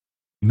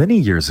Many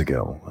years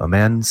ago, a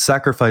man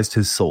sacrificed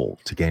his soul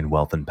to gain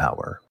wealth and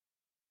power.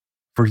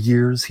 For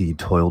years, he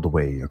toiled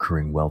away,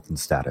 accruing wealth and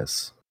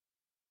status.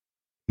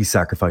 He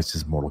sacrificed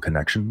his mortal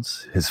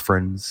connections, his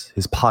friends,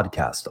 his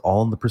podcast,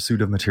 all in the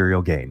pursuit of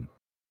material gain.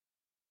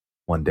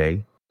 One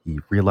day, he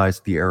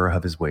realized the error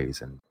of his ways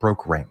and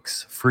broke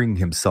ranks, freeing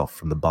himself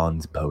from the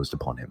bonds imposed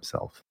upon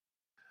himself.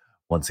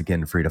 Once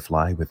again free to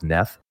fly with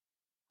Neff,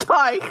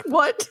 Hi,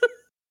 what?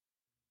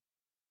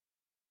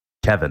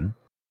 Kevin,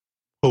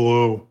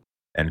 Hello.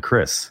 and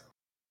Chris.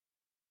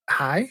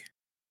 Hi.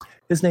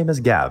 His name is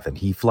Gav, and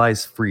he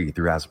flies free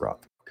through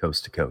Azeroth,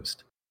 coast to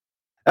coast.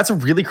 That's a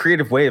really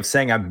creative way of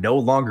saying I'm no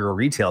longer a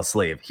retail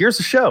slave. Here's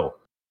the show.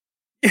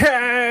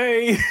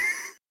 Yay!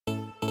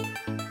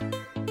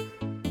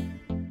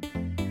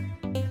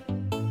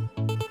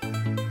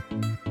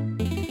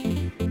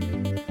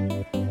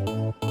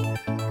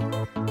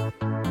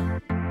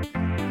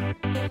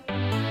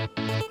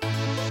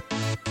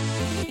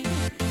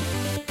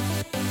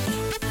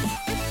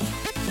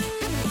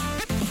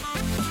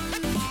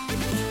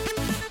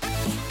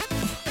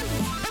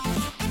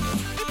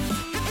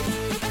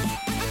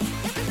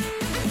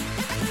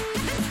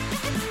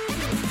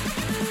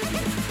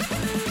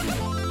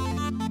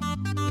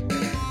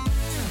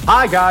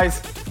 Hi,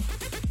 guys.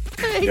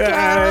 Hey,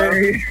 Gav.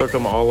 Yay! Took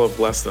them all of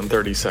less than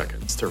 30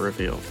 seconds to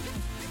reveal.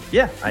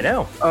 Yeah, I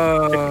know.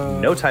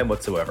 No time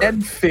whatsoever.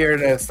 In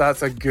fairness,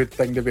 that's a good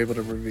thing to be able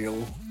to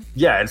reveal.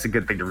 Yeah, it's a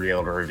good thing to be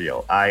able to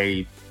reveal.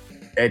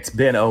 It's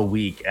been a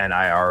week, and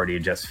I already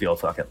just feel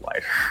fucking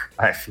lighter.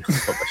 I feel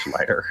so much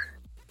lighter.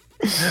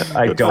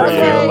 I don't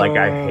feel like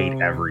I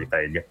hate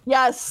everything.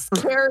 Yes,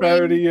 Proud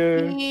of Carrie,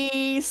 you.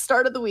 the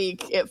start of the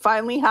week. It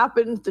finally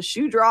happened. The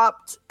shoe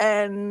dropped,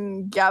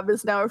 and Gav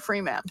is now a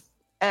free man.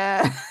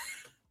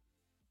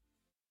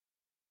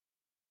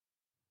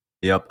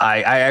 Yep.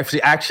 I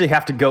actually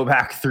have to go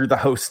back through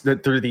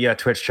the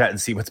Twitch chat and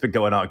see what's been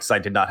going on because I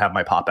did not have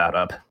my pop out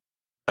up.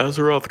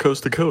 Azeroth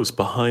Coast to Coast,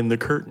 behind the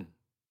curtain.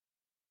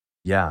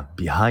 Yeah,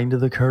 behind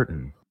the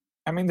curtain.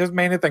 I mean, there's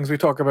many things we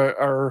talk about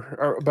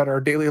about our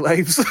daily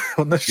lives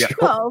on the show. Yeah.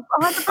 Well,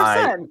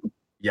 100%.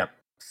 Yep.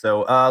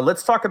 So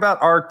let's talk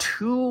about our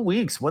 2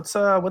 weeks. What's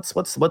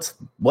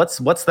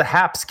the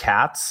haps,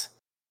 cats?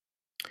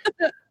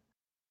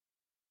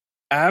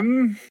 Are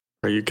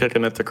you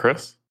kicking it to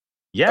Chris?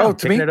 Yeah, Oh, I'm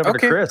to kicking me? it over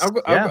Okay, to Chris. I'll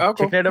go-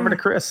 Kicking it over to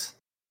Chris.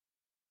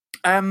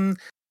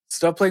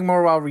 Still playing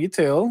more WoW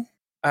Retail.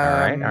 All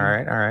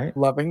right.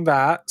 Loving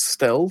that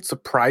still,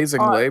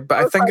 surprisingly. But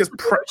I think it's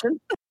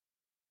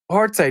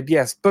hard side,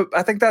 yes. But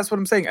I think that's what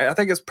I'm saying. I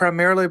think it's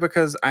primarily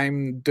because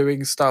I'm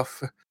doing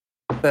stuff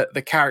that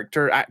the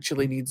character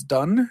actually needs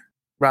done,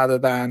 rather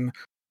than,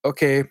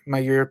 okay, my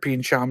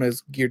European shaman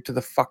is geared to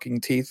the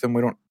fucking teeth and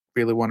we don't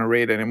really want to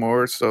raid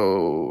anymore.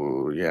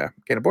 So yeah,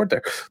 getting bored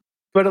there.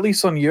 But at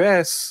least on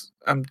US,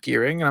 I'm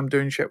gearing and I'm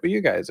doing shit with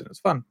you guys, and it's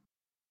fun.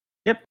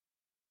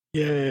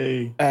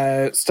 Yay.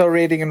 Still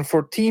raiding in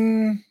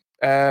 14.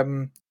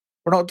 We're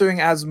not doing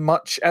as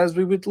much as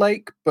we would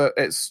like, but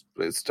it's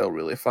still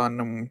really fun,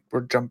 and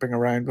we're jumping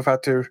around. We've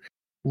had to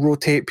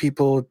rotate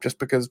people just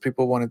because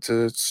people wanted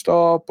to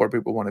stop or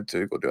people wanted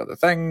to go do other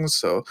things.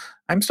 So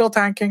I'm still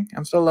tanking.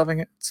 I'm still loving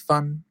it. It's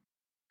fun.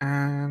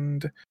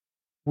 And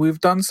we've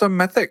done some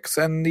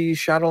mythics in the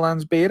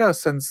Shadowlands beta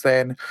since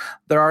then.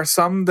 There are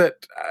some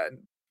that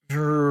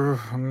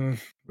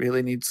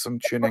really need some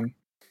tuning.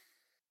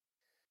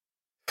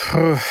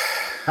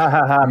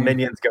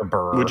 Minions go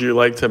burr. Would you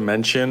like to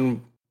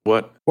mention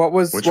which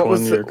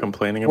one you're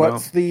complaining about?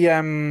 What's the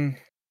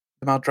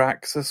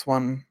Maldraxxus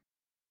one?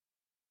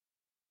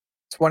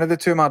 It's one of the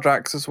two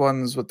Maldraxxus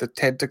ones with the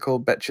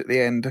tentacle bitch at the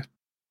end.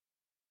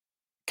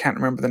 Can't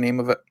remember the name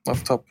of it off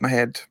the top of my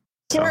head.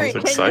 Carrie,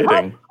 Sounds can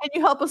exciting.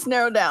 you help us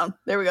narrow down?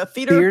 There we go.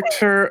 Theater of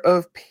Theater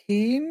of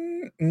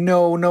Pain? Pain?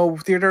 No,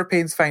 Theater of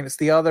Pain's fine. It's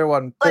the other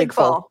one.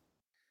 Plaguefall.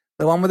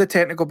 The one with the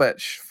technical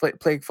bitch,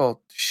 Plaguefall.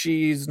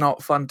 She's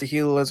not fun to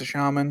heal as a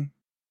shaman.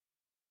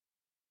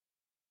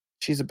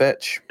 She's a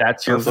bitch.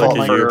 That's your Sounds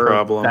like fault. a you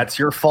problem. That's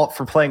your fault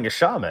for playing a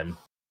shaman.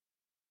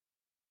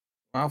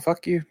 Well,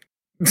 fuck you.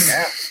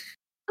 Yeah.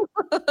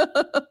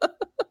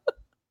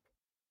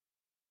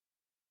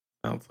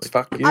 Sounds like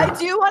Fuck you. I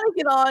do want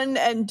to get on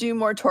and do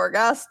more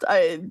Torghast.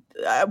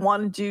 I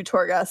want to do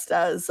Torghast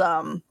as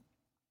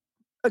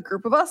a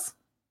group of us.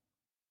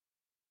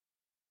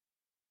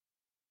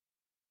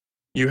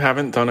 You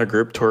haven't done a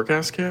group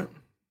Torghast yet?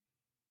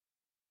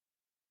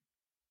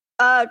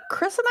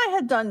 Chris and I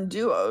had done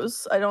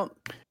duos. I don't.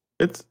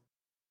 We It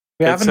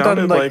haven't done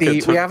sounded like like it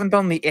we took- haven't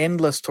done the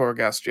endless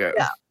Torghast yet.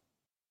 Yeah.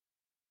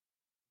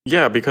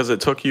 Yeah, because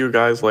it took you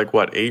guys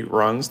 8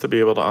 runs to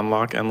be able to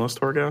unlock Endless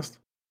Torghast?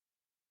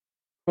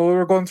 Well, we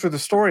were going through the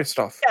story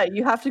stuff. Yeah,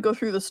 you have to go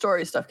through the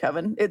story stuff,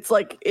 Kevin. It's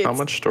How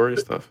much story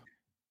stuff?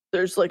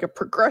 there's a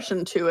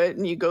progression to it,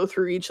 and you go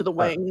through each of the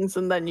wings,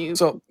 and then you.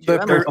 So do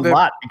the- There's Endless. a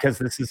lot because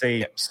this is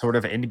a sort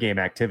of in-game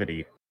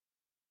activity.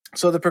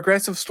 So the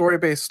progressive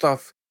story-based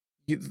stuff,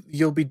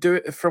 you'll be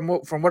doing from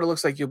what it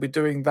looks like. You'll be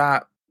doing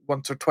that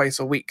once or twice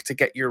a week to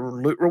get your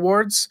loot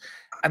rewards,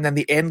 and then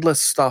the endless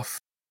stuff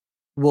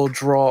will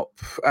drop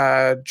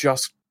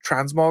just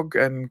transmog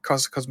and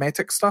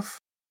cosmetic stuff.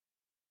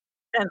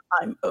 And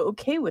I'm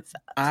okay with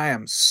that. I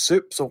am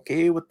soups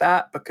okay with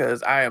that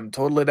because I am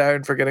totally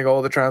down for getting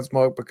all the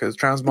transmog because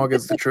transmog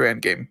is the true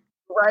end game.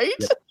 Right?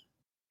 Yep.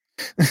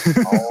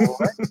 All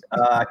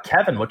right.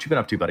 Kevin, what you been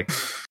up to, buddy?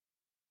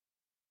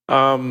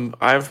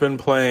 I've been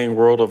playing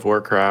World of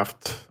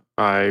Warcraft.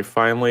 I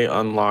finally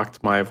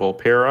unlocked my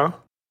Volpera,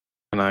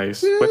 and I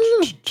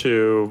switched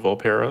to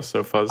Volpera,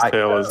 so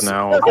Fuzztail is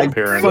now a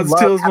Volpera.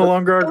 Fuzztail is no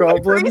longer a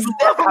goblin.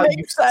 How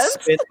you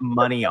spent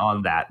money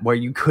on that, where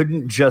you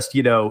couldn't just,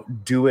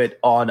 do it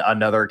on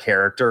another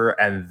character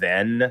and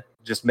then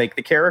just make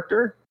the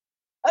character?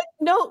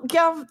 No,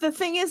 Gav, the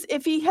thing is,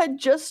 if he had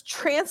just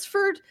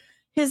transferred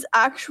his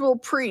actual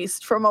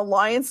priest from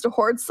Alliance to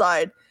Horde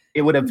side,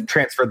 it would have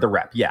transferred the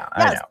rep. Yeah,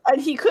 yes, I know.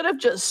 And he could have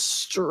just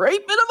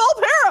straight been a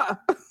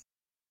Volpera.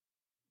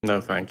 No,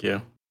 thank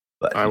you.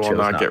 But I will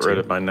not get rid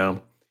of my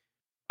gnome.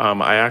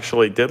 I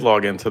actually did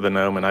log into the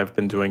gnome, and I've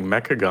been doing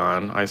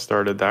Mechagon. I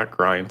started that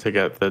grind to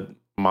get the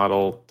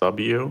Model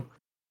W. Is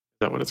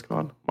that what it's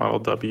called? Model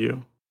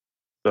W.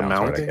 The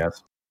mount, right, I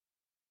guess.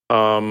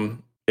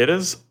 It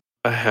is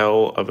a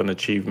hell of an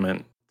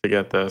achievement to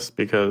get this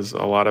because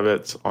a lot of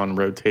it's on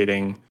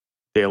rotating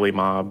daily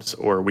mobs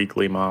or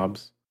weekly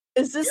mobs.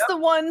 Is this the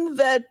one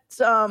that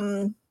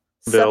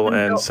Bill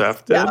and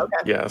Seth did? Yeah, okay.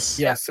 Yes.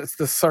 Yes, it's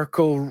the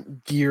circle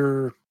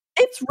gear.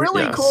 It's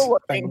really Yes. cool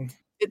looking. Thing.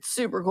 It's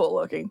super cool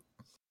looking.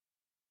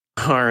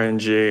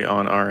 RNG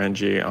on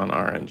RNG on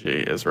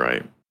RNG is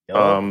right.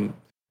 Yep.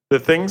 The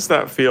things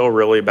that feel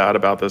really bad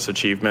about this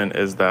achievement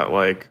is that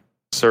like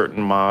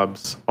certain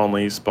mobs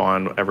only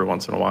spawn every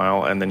once in a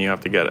while, and then you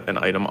have to get an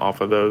item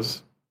off of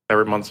those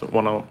every once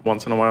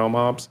in a while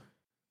mobs.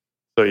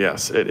 So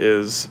yes, it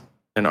is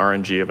an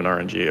RNG of an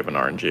RNG of an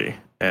RNG,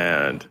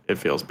 and it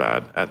feels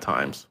bad at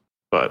times.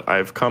 But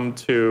I've come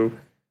to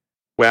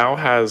WoW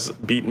has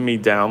beaten me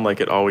down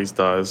like it always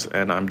does,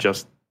 and I'm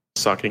just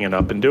sucking it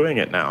up and doing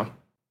it now.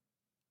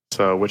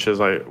 So which is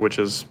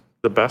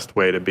the best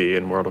way to be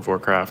in World of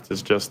Warcraft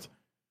is just,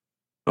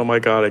 oh my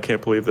god, I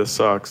can't believe this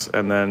sucks,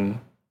 and then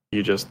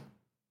you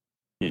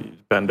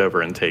bend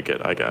over and take it,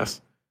 I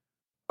guess.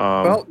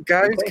 Well,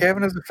 guys, okay.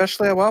 Kevin is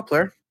officially a WoW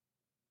player.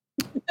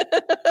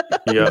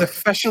 Yeah, He's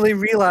officially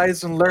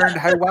realized and learned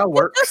how WoW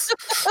works.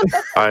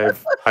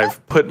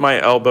 I've put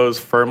my elbows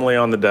firmly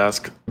on the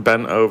desk,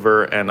 bent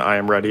over, and I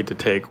am ready to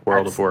take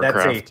World of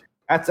Warcraft.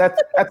 That's a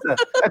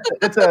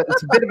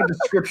bit of a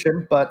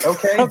description, but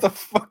okay. That's a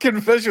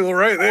fucking visual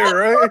right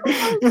there,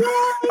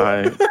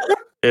 right?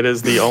 It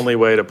is the only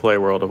way to play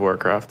World of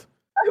Warcraft.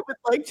 I would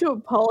like to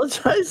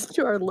apologize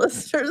to our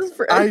listeners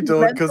for I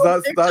don't, because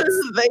that's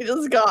they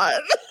just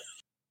got.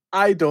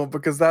 I don't,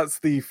 because that's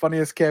the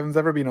funniest Kevin's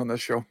ever been on this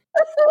show.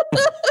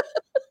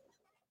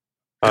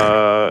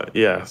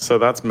 Yeah, so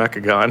that's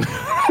Mechagon.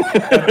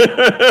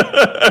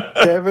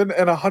 Kevin,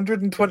 in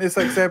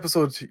 126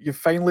 episodes, you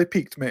finally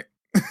peaked, mate.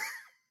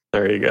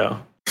 There you go.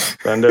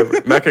 Bend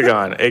over,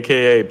 Mechagon,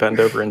 aka bend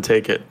over and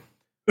take it.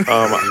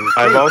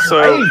 I've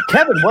also. Hey,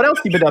 Kevin, what else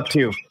you been up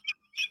to?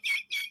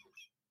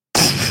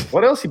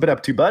 What else you been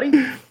up to, buddy?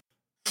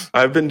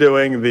 I've been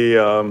doing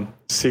the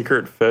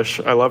secret fish.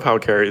 I love how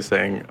Carrie's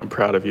saying, "I'm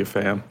proud of you,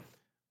 fam."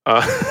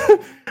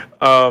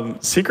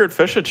 Secret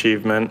fish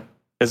achievement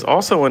is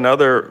also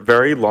another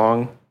very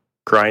long,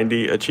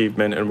 grindy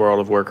achievement in World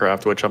of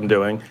Warcraft, which I'm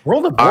doing.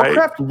 World of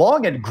Warcraft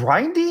long and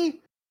grindy?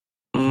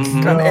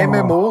 Mm-hmm. An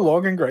MMO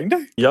long and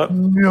grindy? Yep.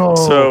 No.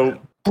 So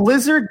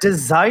Blizzard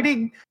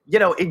designing,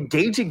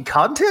 engaging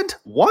content?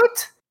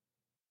 What?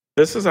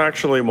 This is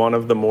actually one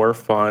of the more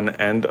fun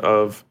end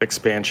of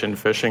expansion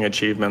fishing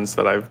achievements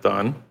that I've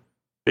done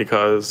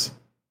because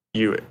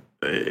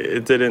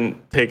it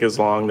didn't take as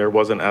long. There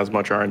wasn't as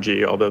much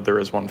RNG, although there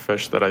is one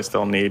fish that I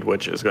still need,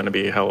 which is going to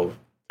be hell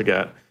to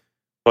get.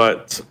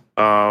 But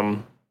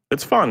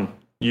it's fun.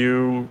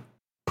 You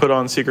put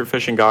on secret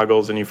fishing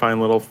goggles and you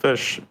find little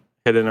fish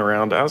hidden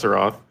around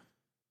Azeroth,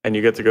 and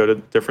you get to go to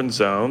different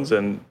zones.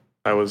 And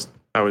I was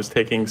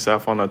taking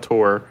Seth on a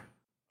tour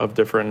of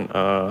different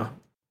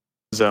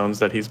zones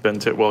that he's been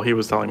to. Well, he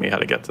was telling me how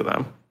to get to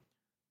them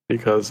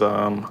because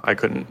I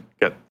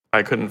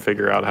couldn't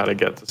figure out how to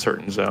get to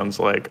certain zones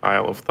like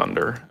Isle of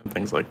Thunder and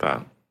things like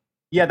that.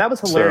 Yeah, that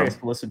was hilarious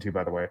to listen to,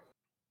 by the way.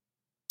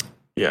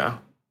 Yeah.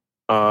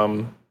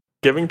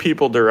 Giving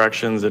people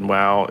directions in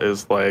WoW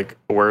is like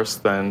worse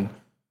than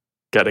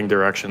getting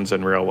directions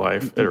in real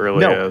life. It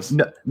really is.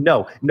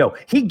 No.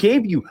 He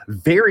gave you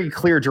very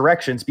clear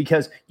directions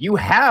because you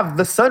have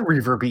the Sun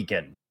Reaver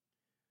beacon.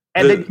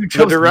 And then you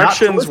chose the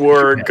directions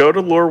were to go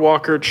to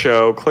Lorewalker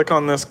Cho, click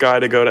on this guy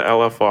to go to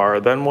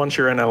LFR. Then once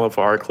you're in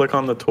LFR, click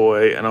on the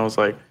toy. And I was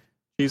like,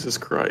 Jesus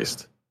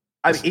Christ.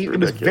 I mean, it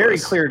was very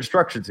clear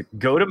instructions.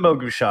 Go to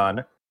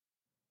Mogushan,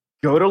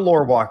 go to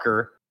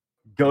Lorewalker,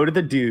 go to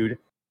the dude,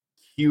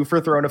 queue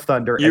for Throne of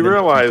Thunder. You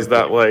realize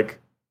that,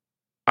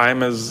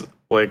 I'm as,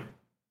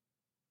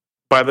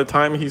 by the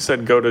time he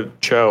said go to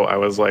Cho, I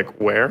was like,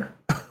 where?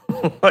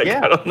 I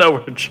don't know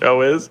where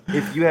Joe is.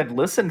 If you had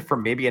listened for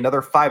maybe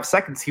another 5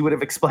 seconds, he would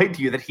have explained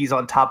to you that he's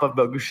on top of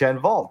Mogushan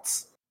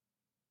Vaults.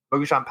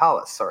 Mogushan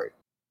Palace, sorry.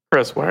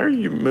 Chris, why are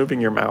you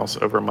moving your mouse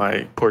over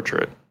my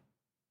portrait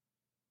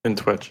in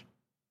Twitch?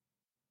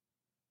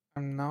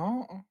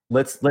 No.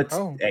 Let's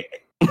Oh. hey,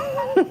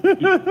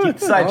 keep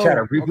side Oh,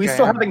 chatter. We okay.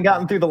 still haven't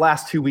gotten through the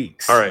last 2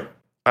 weeks. All right,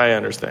 I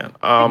understand.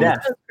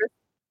 Neth,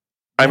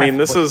 I mean,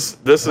 this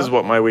is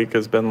what my week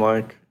has been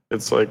like.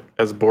 It's like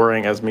as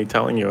boring as me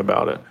telling you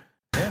about it.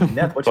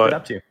 Neth, what you been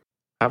up to?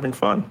 Having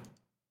fun.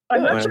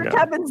 I'm not There sure you go.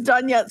 Kevin's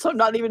done yet, so I'm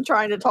not even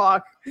trying to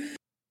talk.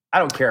 I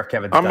don't care if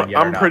Kevin's done yet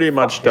or I'm not. pretty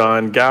much Fuck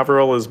him. done.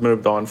 Gavril has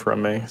moved on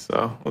from me,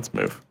 so let's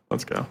move.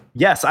 Let's go.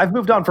 Yes, I've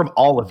moved on from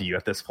all of you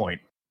at this point.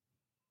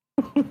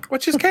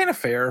 Which is kind of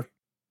fair.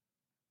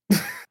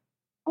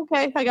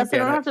 Okay, I guess I get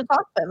don't it. have to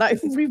talk then.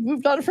 We've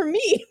moved on from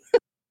me.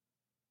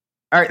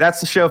 All right, that's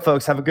the show,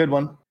 folks. Have a good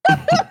one.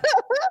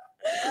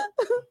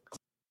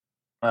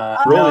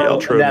 Roll the no,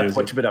 outro Neth, music.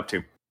 what you been up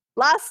to?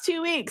 Last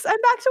 2 weeks, I'm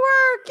back to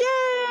work.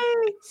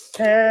 Yay!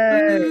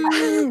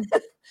 Hey.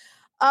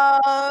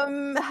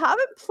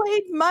 Haven't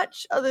played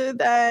much other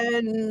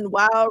than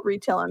WoW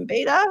retail and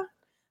beta.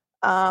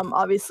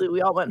 Obviously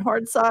we all went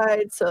horde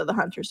side, so the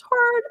hunter's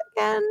horde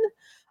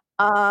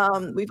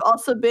again. We've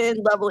also been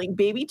leveling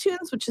baby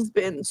tunes, which has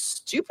been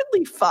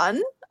stupidly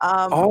fun.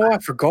 Oh, I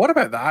forgot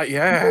about that. I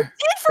Yeah. did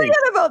forget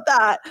about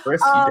that.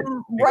 Chris,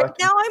 you did. Right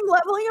now I'm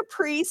leveling a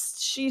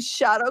priest. She's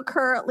shadow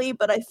currently,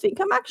 but I think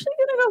I'm actually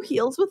gonna go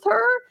heals with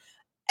her.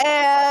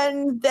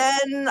 And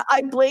then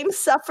I blame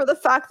Seth for the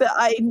fact that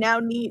I now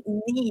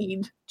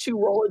need to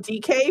roll a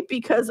DK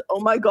because oh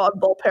my god,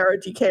 Volpera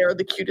DK are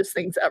the cutest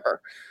things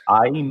ever.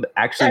 I'm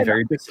actually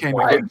very This came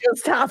disappointed. I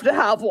just have to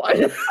have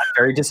one. I'm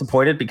very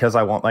disappointed because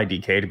I want my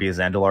DK to be a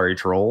Zandalari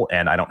troll,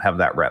 and I don't have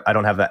that I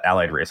don't have that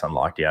allied race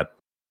unlocked yet.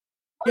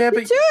 Yeah, Me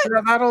but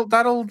too.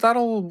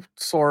 that'll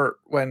sort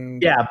when.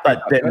 Yeah,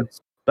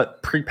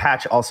 but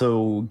pre-patch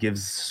also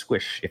gives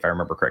squish, if I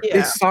remember correctly. Yeah.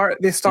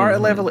 They start at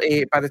Mhm. level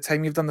 8. By the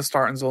time you've done the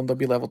starting zone, they'll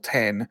be level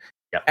 10.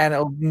 Yep. And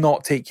it'll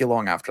not take you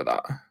long after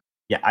that.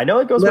 Yeah, I know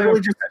it goes away Literally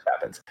when just- pre-patch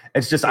happens.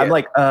 It's just I'm Yeah.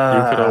 like,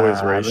 could always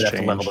I'm raise gonna have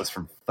to level change. this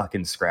from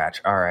fucking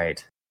scratch. All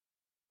right,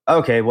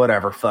 okay,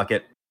 whatever. Fuck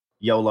it,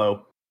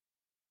 YOLO,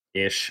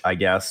 ish, I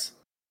guess.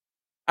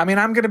 I mean,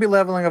 I'm going to be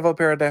leveling a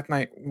Volpera Death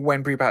Knight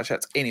when pre-patch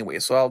hits anyway,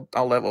 so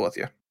I'll level with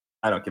you.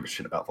 I don't give a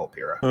shit about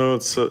Volpera. Oh,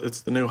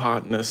 it's the new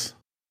hotness.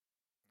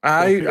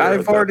 I've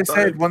Volpera already Death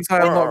said Knight. once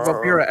I unlock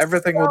Volpera,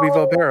 everything will be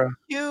Volpera.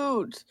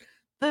 Cute.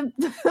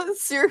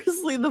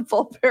 Seriously, the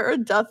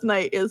Volpera Death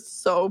Knight is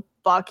so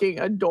fucking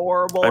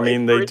adorable. I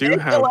mean, It's they do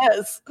have-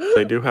 ridiculous.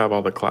 They do have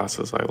all the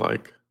classes I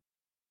like.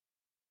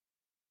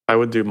 I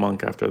would do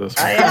monk after this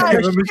one. Yeah,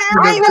 Give him a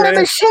sure. shade of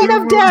death. shade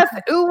of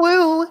death. Ooh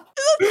woo.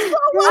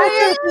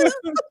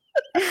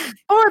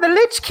 Or the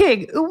Lich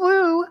King. Ooh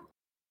woo.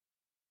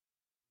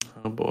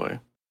 Oh boy.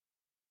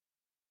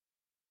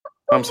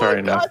 I'm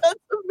sorry, God, Neth. that's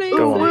amazing.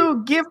 Go on.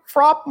 woo. Give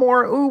Frop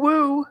more. Ooh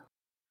woo.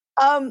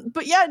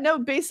 But yeah, no,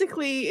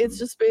 basically it's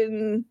just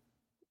been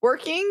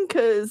working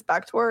because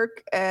back to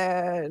work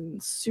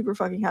and super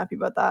fucking happy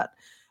about that.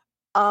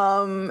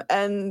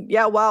 And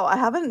yeah, wow,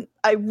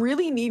 I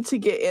really need to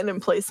get in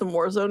and play some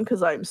Warzone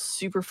because I'm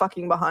super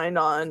fucking behind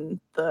on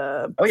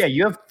the Oh yeah,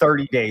 you have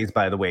 30 days,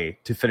 by the way,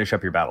 to finish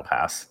up your battle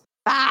pass.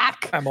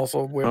 back. I'm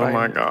also way Oh my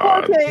behind.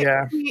 god. Okay.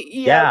 Yeah.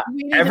 Yeah,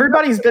 we need to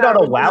Everybody's go been on a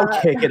through WoW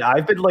that. kick, and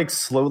I've been like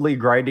slowly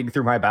grinding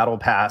through my battle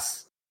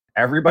pass.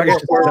 Everybody's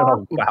just been on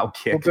a WoW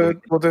kick.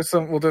 We'll do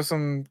some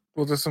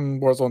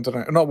Warzone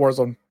tonight. Not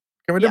Warzone.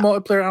 Can we do Yeah.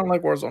 multiplayer? I don't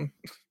like Warzone.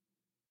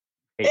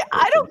 Yeah,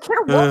 I don't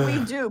care what we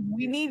do.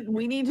 We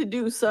need to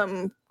do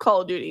some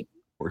Call of Duty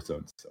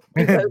Warzone. So.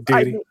 because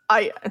Duty.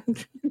 I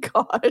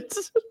God.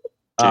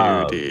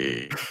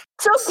 Duty.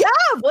 So yeah,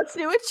 what's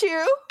new with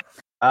you?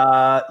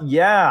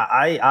 Yeah,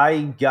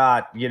 I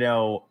got,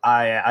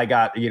 I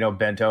got,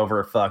 bent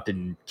over, fucked,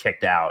 and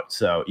kicked out.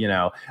 So,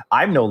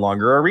 I'm no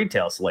longer a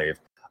retail slave.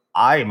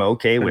 I'm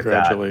okay with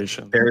that.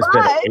 Congratulations. There's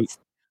been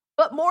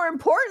But more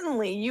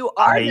importantly, you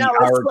are I now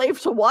are- a slave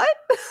to what?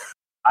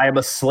 I am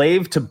a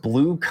slave to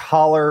blue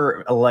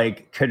collar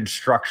like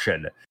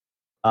construction.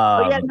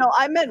 Oh yeah, no,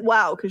 I meant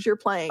WoW because you're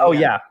playing. Oh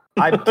again. yeah,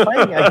 I'm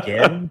playing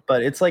again,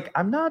 but it's like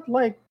I'm not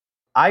like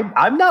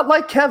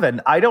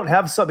Kevin. I don't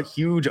have some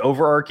huge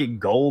overarching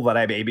goal that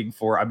I'm aiming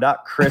for. I'm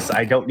not Chris.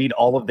 I don't need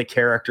all of the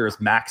characters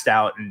maxed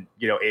out and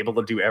able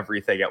to do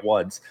everything at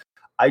once.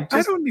 I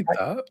don't need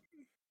that.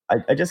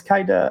 I just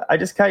kind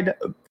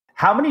of.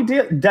 How many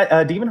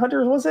demon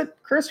hunters was it,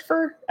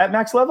 Christopher, at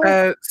max level?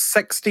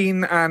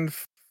 16 and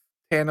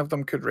 10 of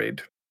them could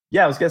raid.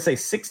 Yeah, I was gonna say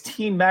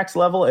 16 max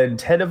level, and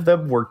 10 of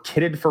them were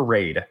kitted for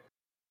raid.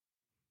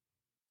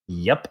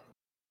 Yep.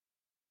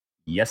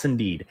 Yes,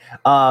 indeed.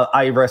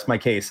 I rest my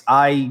case.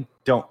 I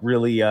don't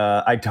really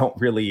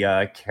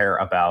care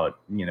about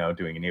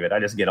doing any of it. I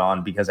just get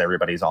on because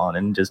everybody's on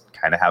and just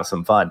kind of have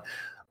some fun.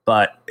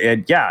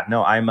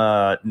 I'm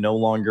no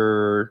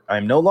longer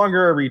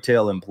a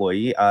retail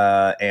employee.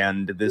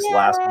 And this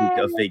last week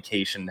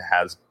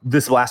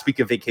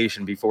of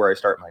vacation before I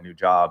start my new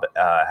job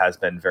has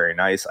been very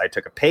nice. I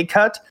took a pay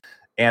cut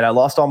and I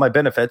lost all my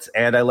benefits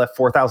and I left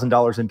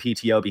 $4,000 in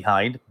PTO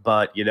behind.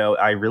 But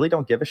I really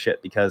don't give a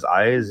shit because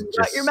got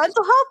your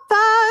mental health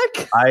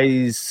back.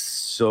 I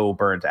so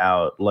burnt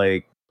out.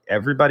 Like,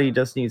 everybody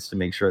just needs to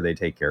make sure they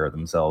take care of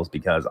themselves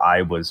because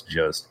I was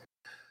just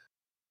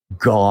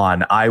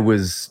gone. I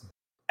was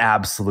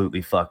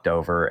absolutely fucked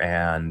over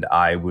and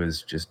I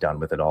was just done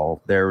with it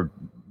all. They're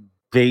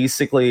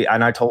basically,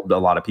 and I told a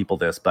lot of people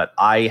this, but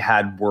I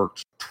had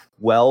worked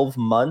 12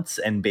 months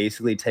and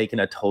basically taken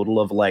a total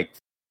of like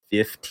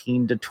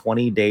 15 to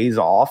 20 days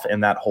off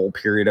in that whole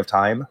period of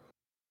time.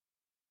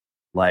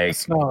 Like,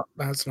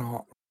 that's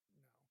not.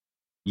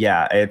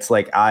 Yeah, it's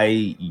like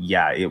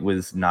it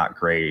was not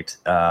great.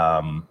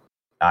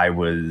 I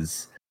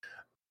was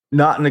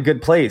not in a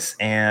good place,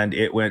 and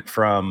it went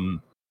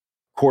from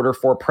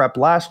Q4 prep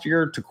last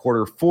year to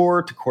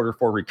Q4 to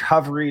Q4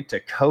 recovery to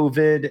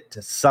COVID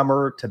to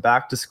summer to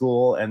back to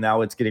school, and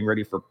now it's getting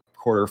ready for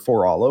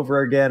Q4 all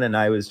over again. And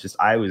I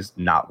was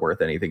not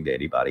worth anything to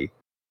anybody.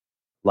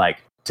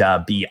 Like,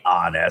 to be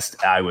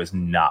honest, I was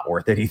not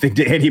worth anything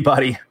to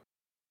anybody.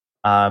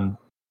 And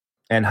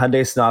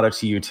Hyundai Sonata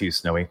to you too,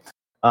 Snowy.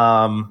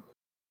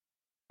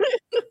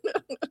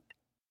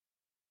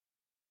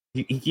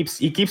 He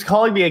keeps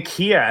calling me a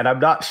Kia, and I'm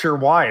not sure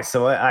why.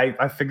 So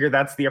I figure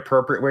that's the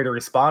appropriate way to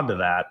respond to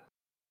that.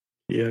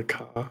 Yeah,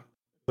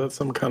 that's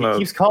some kind He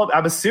keeps calling.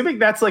 I'm assuming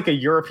that's like a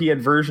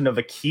European version of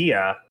a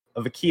Kia,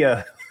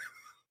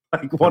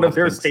 like one of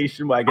their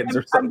station wagons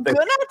or something.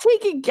 I'm gonna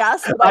take a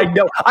guess. I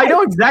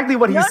know exactly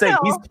what he's saying.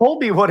 He's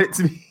told me what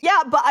it's.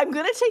 Yeah, but I'm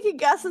gonna take a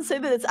guess and say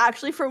that it's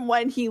actually from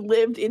when he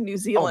lived in New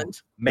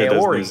Zealand.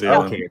 Maori. New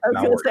Zealand. Okay, I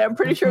was gonna say, I'm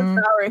pretty sure it's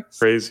Maori.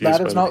 Phrase used by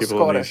the people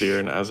Scottish. of New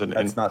Zealand as an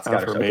That's not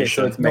Scottish. affirmation. Okay,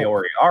 so it's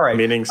Maori. All right.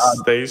 Meaning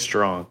stay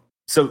strong.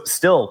 So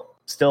still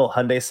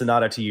Hyundai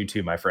Sonata to you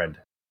too, my friend.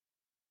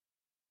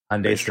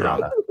 Hyundai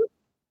Sonata.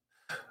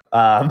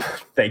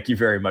 Thank you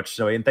very much,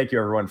 Zoe, and thank you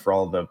everyone for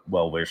all the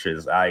well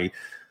wishes.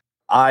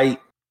 I'm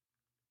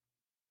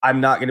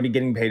not going to be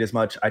getting paid as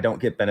much. I don't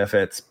get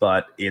benefits,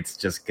 but it's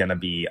just going to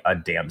be a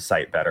damn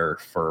sight better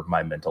for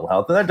my mental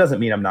health. And that doesn't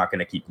mean I'm not going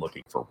to keep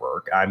looking for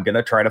work. I'm going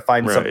to try to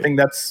find something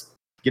that's,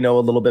 a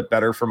little bit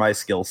better for my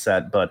skill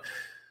set. But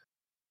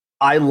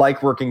I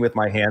like working with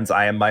my hands.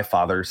 I am my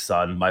father's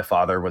son. My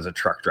father was a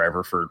truck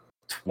driver for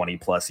 20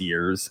 plus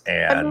years.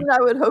 And I mean,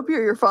 I would hope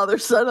you're your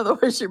father's son.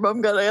 Otherwise, your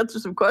mom got to answer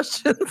some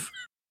questions.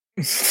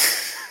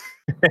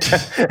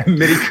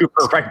 Mini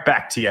Cooper, right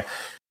back to you.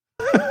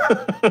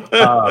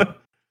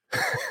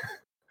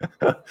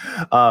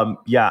 I'm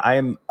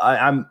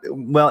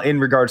well, in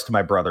regards to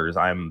my brothers,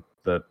 I'm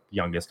the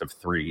youngest of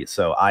three.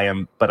 So I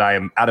am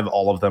out of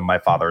all of them, my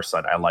father's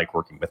son. I like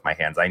working with my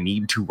hands. I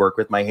need to work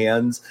with my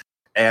hands,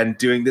 and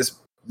doing this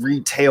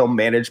retail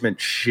management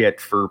shit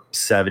for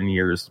 7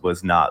 years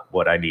was not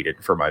what I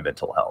needed for my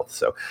mental health.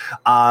 So,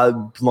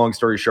 long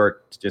story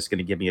short, it's just going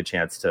to give me a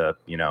chance to,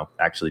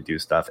 actually do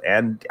stuff.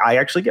 And I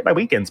actually get my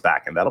weekends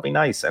back, and that'll be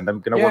nice. And I'm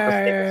going to work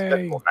a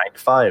schedule 9 to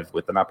 5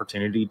 with an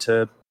opportunity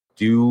to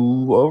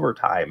do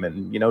overtime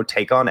and,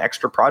 take on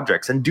extra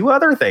projects and do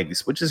other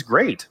things, which is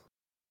great.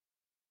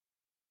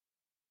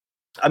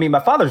 I mean,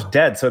 my father's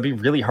dead, so it'd be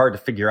really hard to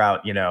figure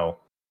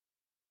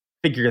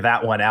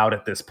that one out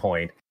at this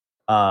point.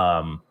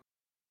 And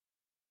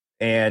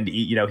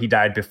he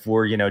died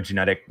before,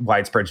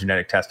 widespread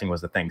genetic testing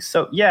was the thing.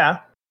 So yeah.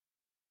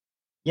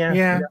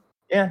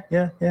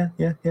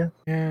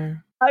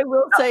 I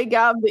will say,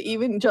 Gab, that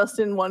even just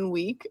in 1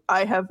 week,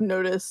 I have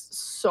noticed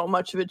so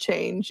much of a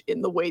change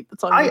in the weight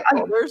that's on your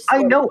shoulders.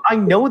 I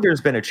know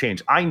there's been a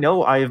change. I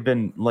know I have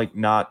been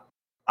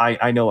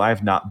I know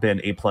I've not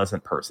been a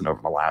pleasant person over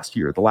the last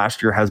year. The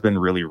last year has been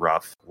really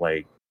rough,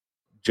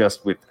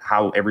 just with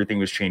how everything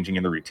was changing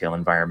in the retail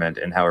environment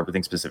and how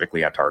everything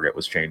specifically at Target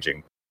was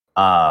changing.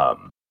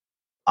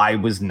 I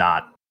was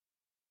not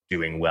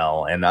doing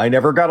well, and I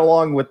never got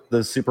along with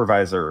the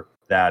supervisor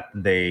that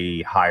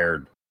they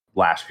hired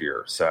last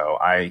year. So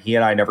he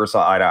and I never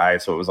saw eye to eye,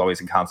 so it was always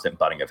a constant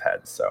butting of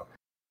heads. So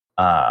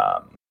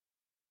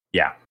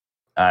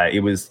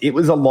it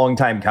was a long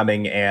time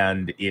coming,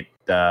 and it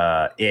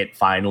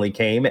finally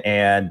came,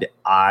 and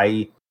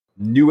I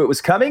knew it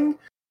was coming.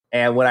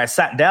 And when I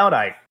sat down,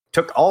 I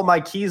took all my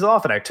keys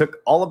off, and I took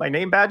all of my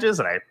name badges,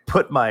 and I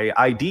put my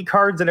ID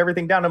cards and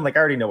everything down. I'm like, I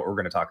already know what we're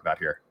going to talk about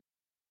here.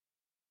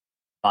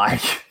 I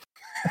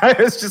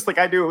was just like,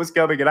 I knew it was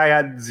coming, and I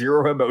had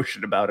zero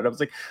emotion about it. I was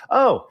like,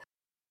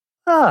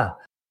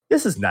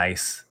 this is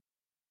nice.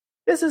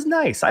 This is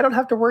nice. I don't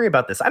have to worry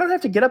about this. I don't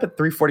have to get up at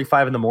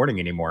 3:45 in the morning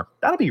anymore.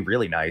 That'll be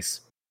really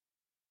nice.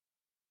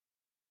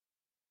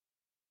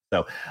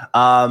 So,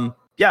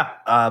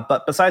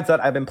 but besides that,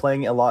 I've been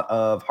playing a lot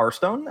of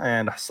Hearthstone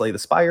and Slay the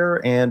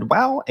Spire and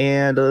WoW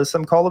and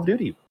some Call of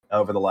Duty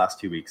over the last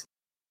 2 weeks.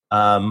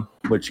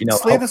 Which,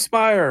 Slay the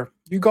Spire.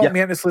 You got me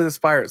into Slay the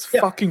Spire. It's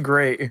fucking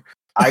great.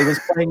 I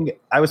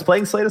was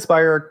playing Slay the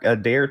Spire a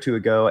day or two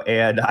ago,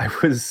 and I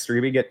was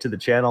streaming it to the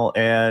channel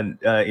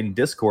and in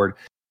Discord,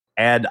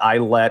 and I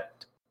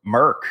let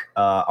Merc,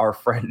 our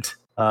friend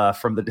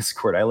from the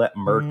Discord, I let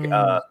Merc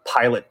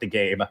pilot the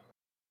game.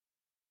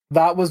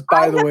 That was,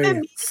 by the way,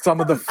 haven't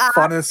some of the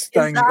funnest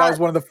things. That was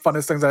one of the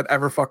funnest things I'd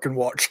ever fucking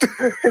watched.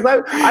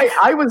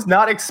 I was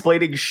not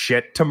explaining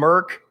shit to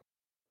Merc,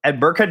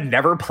 and Merc had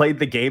never played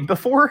the game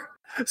before.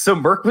 So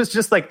Merc was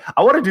just like,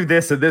 I want to do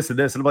this and this and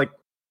this. And I'm like,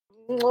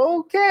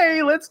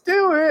 okay, let's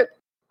do it.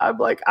 I'm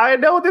like, I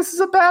know this is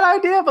a bad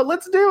idea, but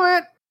let's do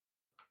it.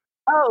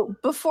 Oh,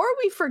 before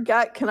we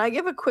forget, can I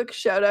give a quick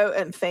shout out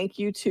and thank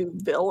you to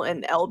Bill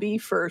and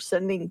Elby for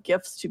sending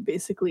gifts to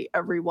basically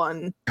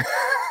everyone?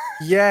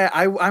 Yeah,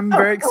 I'm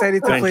very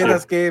excited to Thank play you.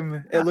 this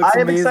game. It looks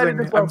I am excited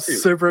amazing. as well, I'm too.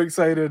 super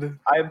excited.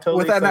 I am totally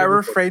Within excited our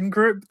as well. friend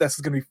group, this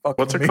is going to be fucking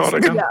What's it amazing.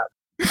 called again? Yeah.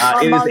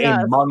 It is Among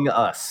Us. Among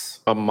Us.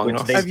 Among which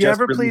Us. they Have you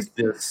just ever released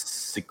the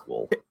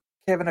sequel.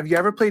 Kevin, have you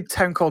ever played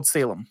Town Called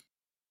Salem?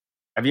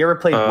 Have you ever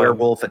played Um,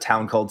 Werewolf, A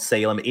Town Called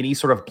Salem? Any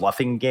sort of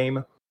bluffing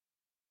game?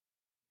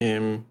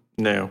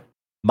 No.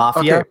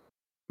 Mafia? Okay.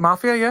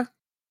 Mafia, yeah?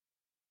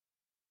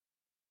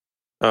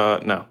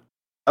 No.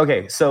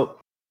 Okay, so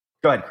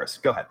go ahead, Chris.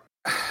 Go ahead.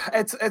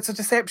 It's a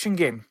deception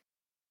game.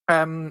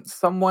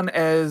 Someone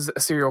is a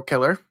serial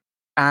killer,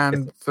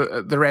 and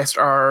the rest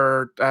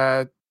are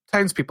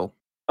townspeople.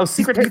 Oh,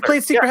 Secret You've Hitler.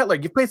 played Secret Yeah. Hitler.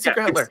 You've played Secret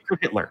Yeah, Hitler. It's Secret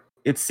Hitler.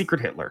 It's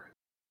Secret Hitler.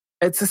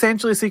 It's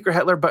essentially Secret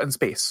Hitler, but in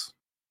space.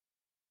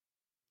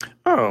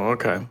 Oh,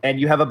 okay. And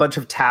you have a bunch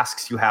of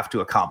tasks you have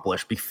to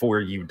accomplish before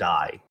you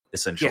die,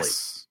 essentially.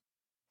 Yes.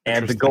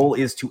 And the Interesting. goal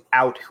is to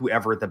out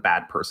whoever the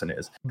bad person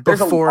is.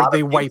 There's a Before lot they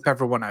of games- wipe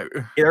everyone out.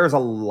 There's a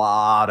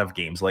lot of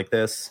games like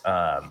this.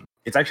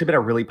 It's actually been a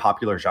really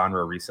popular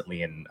genre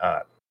recently in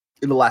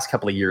the last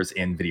couple of years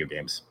in video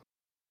games.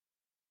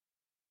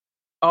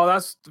 Oh,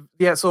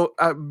 so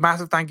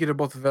massive thank you to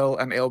both Vil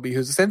and LB,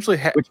 who's essentially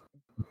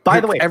By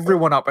the hooked way,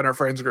 everyone up in our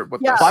friends group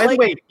with Yeah. this. by the like-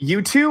 way,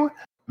 you two,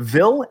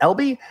 Vil,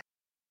 LB,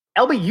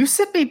 you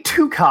sent me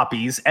 2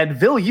 copies, and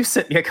Vil, you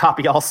sent me a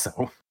copy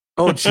also.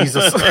 Oh,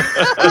 Jesus.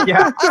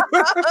 Yeah.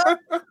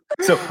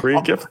 So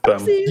Re-gift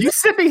them. you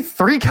sent me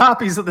 3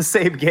 copies of the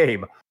same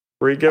game.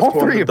 Re-gift All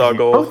one 3 to of you,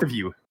 Doggle both of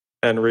you.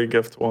 and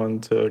re-gift one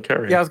to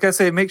Carrie. Yeah, I was going to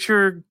say, make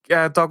sure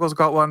Douglas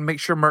got one, make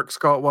sure Merc's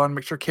got one,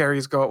 make sure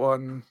Carrie's got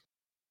one.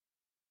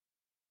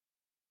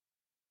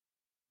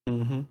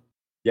 Mm-hmm.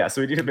 Yeah,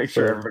 so we need to make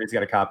sure Sure. everybody's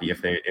got a copy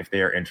if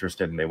they are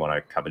interested and they want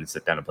to come and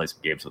sit down and play some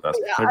games with us.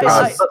 Yeah, I I- guess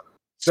I-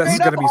 This is straight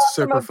going to up be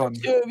awesome super of the fun.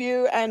 2 of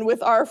you, and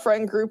with our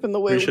friend group and the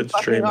way We we should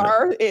fucking stream it.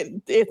 are,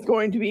 it's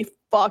going to be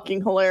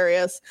fucking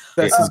hilarious.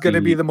 This It is going to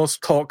would be be- the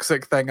most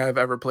toxic thing I've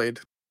ever played.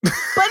 But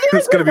in a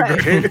It's going good to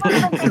be way. great. But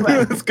in a good way.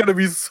 It's going to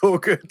be so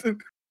good.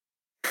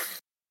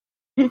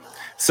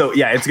 So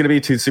yeah, it's going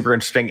to be super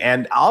interesting.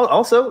 And I'll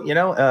also,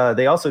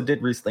 they also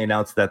did recently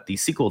announce that the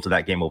sequel to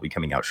that game will be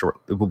coming out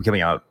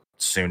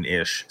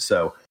soon-ish.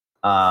 So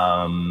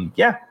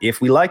yeah, if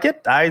we like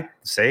it, I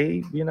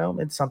say,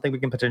 it's something we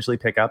can potentially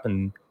pick up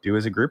and do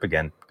as a group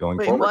again going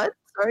Wait, forward. what?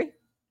 Sorry.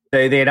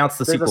 They announced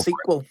the There's sequel. a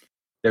sequel.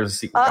 There's a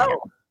sequel. coming Oh.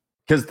 out.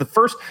 Because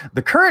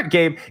the current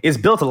game is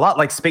built a lot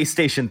like Space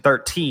Station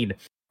 13.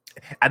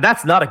 And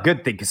that's not a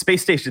good thing, because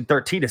Space Station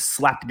 13 is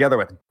slapped together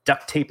with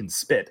duct tape and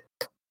spit.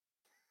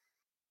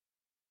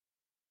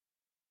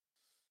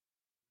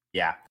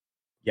 Yeah.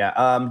 Yeah.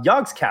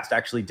 Yogscast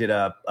actually did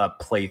a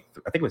play.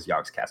 I think it was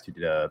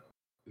Yogscast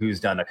who's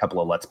done a couple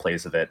of Let's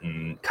Plays of it,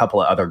 and a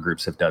couple of other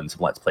groups have done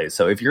some Let's Plays.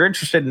 So if you're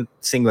interested in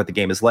seeing what the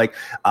game is like,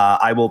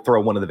 I will throw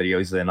one of the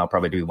videos in. I'll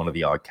probably do one of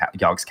the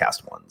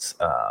Yogscast ones.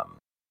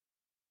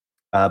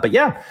 But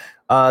yeah,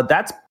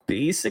 that's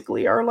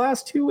basically our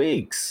last 2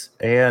 weeks.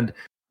 And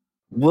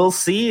we'll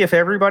see if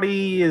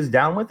everybody is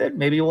down with it.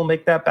 Maybe we'll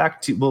make that back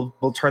to,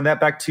 we'll turn that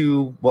back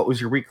to what was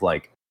your week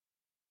like.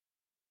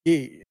 Yeah.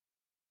 Oh. Uh,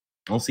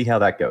 We'll see how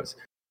that goes.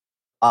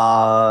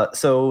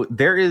 So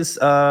there is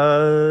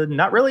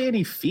not really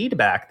any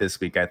feedback this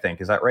week, I think.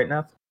 Is that right,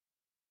 Nath?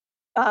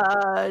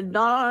 Not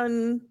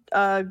on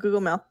Google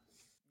Mail.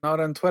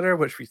 Not on Twitter,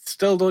 which we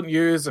still don't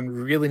use and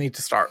really need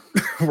to start.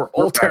 We're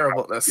all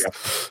terrible at this. Yeah.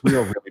 We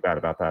are really bad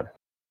about that.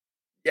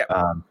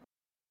 Yeah.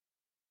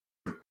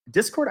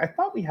 Discord, I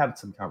thought we had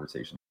some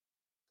conversations.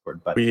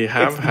 But We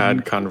have it's had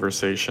usually-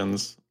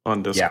 conversations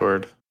on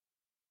Discord.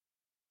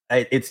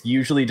 It's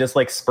usually just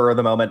like spur of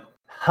the moment.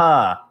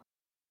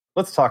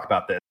 Let's talk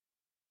about this.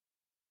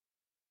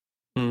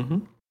 Mm-hmm.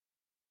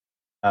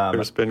 There's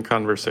There's been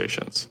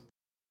conversations.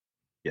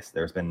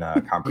 been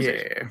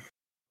conversation.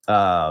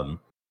 Yeah.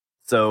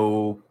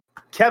 So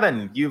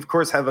Kevin, you of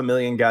course have a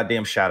million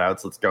goddamn shout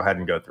outs. Let's go ahead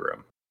and go through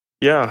them.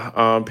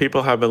 Yeah,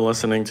 people have been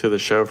listening to the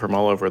show from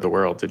all over the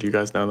world. Did you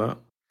guys know that?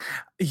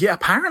 Yeah,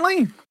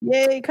 apparently.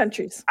 Yay,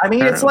 countries. I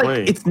mean,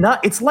 Apparently.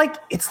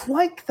 it's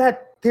like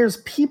that there's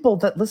people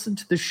that listen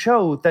to the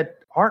show that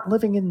aren't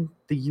living in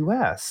the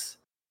US.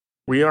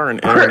 We are an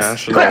Chris,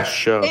 international Chris,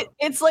 show.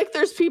 It's like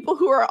there's people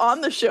who are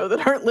on the show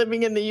that aren't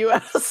living in the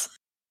US,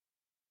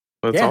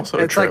 That's Yeah, also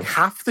it's true. like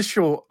half the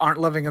show aren't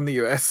living in the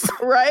US.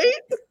 right?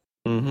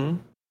 Mm-hmm.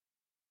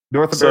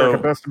 North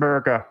America, best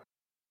America.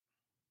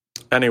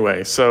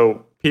 Anyway,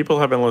 so people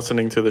have been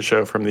listening to the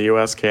show from the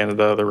US,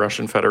 Canada, the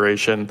Russian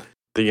Federation,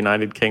 the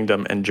United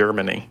Kingdom, and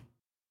Germany.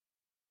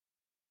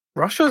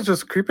 Russia's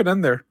just creeping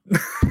in there.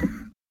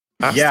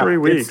 Last 3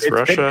 weeks,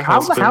 Russia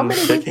has been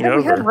taking over.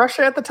 We had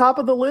Russia at the top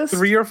of the list?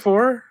 3 or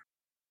 4?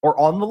 Or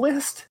on the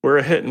list? We're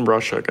a hit in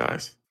Russia,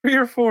 guys. 3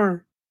 or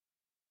 4.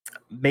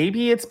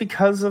 Maybe it's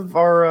because of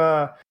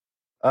our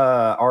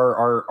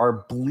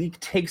bleak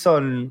takes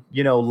on,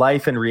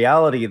 life and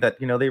reality that,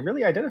 they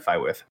really identify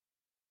with.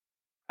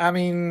 I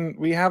mean,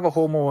 we have a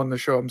homo on the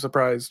show. I'm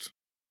surprised.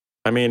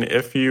 I mean,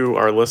 if you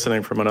are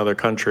listening from another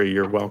country,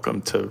 you're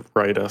welcome to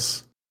write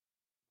us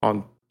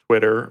on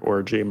Twitter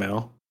or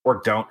Gmail. Or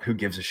don't. Who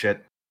gives a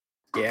shit?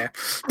 Yeah.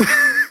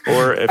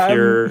 Or if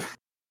you're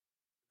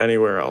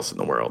anywhere else in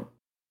the world.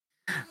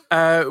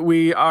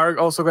 We are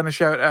also going to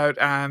shout out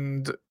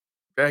and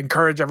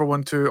encourage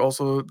everyone to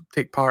also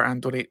take part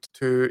and donate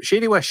to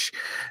Shady Wish.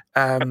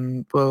 We're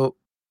going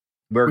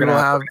to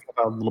have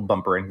a little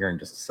bumper in here in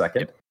just a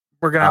second.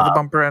 We're going to have the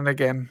bumper in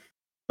again.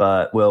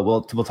 But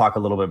we'll talk a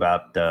little bit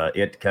about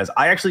it because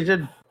I actually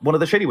did one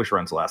of the Shady Wish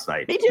runs last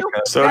night. Me too.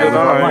 So did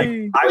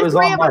I. I was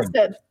online.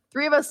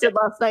 Three of us did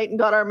last night and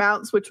got our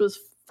mounts, which was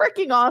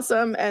freaking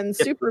awesome and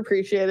super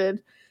appreciated.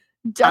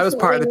 Definitely. I was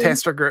part of the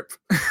tester group.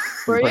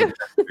 Were you?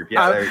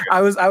 Yeah,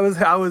 I was one of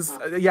the.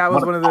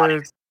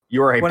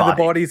 You were one of the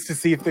bodies to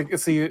see if they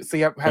see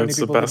how many people. It's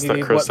the best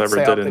that Chris ever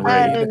did in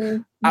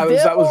Raid.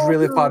 That was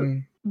really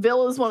fun.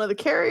 Vil is one of the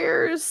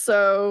carriers,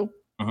 so.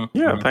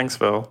 Yeah, thanks,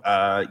 Phil.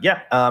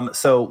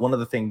 So one of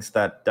the things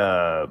that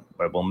I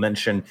will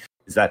mention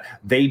is that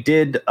they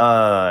did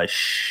a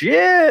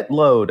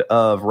shitload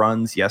of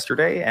runs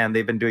yesterday, and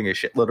they've been doing a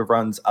shitload of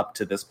runs up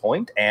to this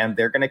point, and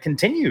they're going to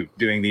continue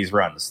doing these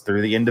runs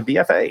through the end of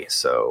BFA.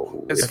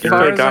 So I think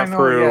they got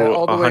through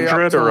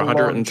 100 or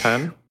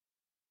 110.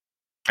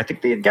 I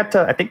think they get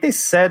to. I think they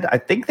said. I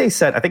think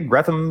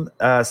Gretham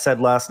said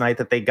last night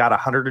that they got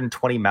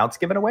 120 mounts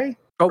given away.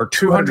 Or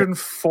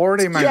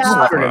 240 mounts.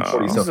 Yeah.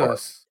 240 so far.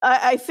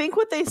 I think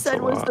what they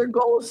said was their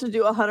goal is to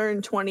do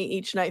 120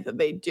 each night that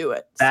they do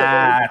it.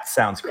 That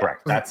sounds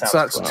correct. Yeah. So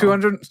that's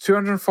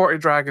 240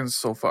 dragons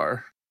so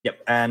far. Yep,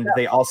 and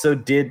they also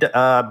did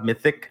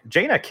Mythic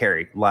Jaina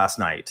carry last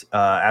night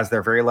as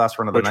their very last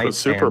run of the night. Which was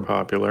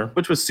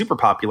super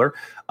popular.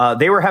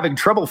 They were having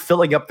trouble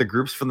filling up the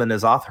groups from the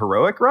N'Zoth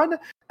Heroic run,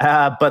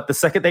 but the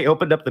second they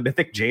opened up the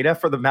Mythic Jaina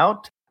for the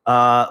mount,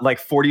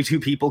 42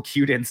 people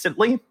queued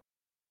instantly.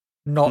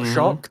 Not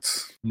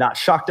shocked. Not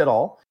shocked at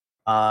all.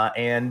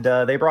 And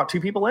they brought 2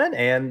 people in,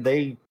 and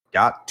they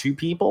got 2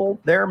 people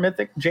their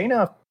Mythic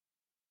Jaina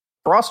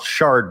Frost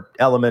Shard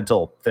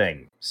Elemental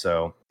thing.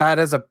 So that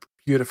is a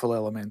beautiful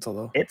elemental,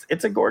 though.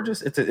 It's a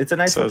gorgeous, it's a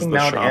nice looking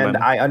mount, and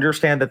I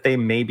understand that they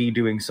may be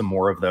doing some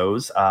more of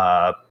those.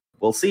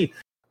 We'll see.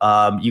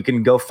 You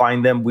can go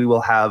find them. We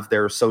will have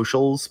their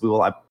socials.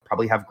 I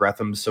probably have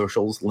Gretham's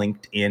socials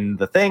linked in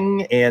the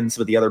thing, and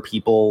some of the other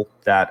people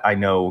that I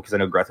know, because I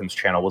know Gretham's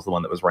channel was the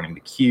one that was running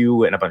the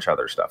queue and a bunch of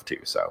other stuff too.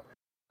 So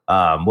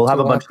we'll have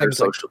a bunch of their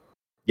socials.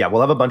 Yeah,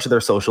 we'll have a bunch of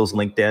their socials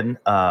linked in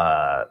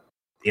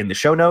the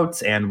show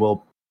notes, and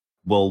we'll.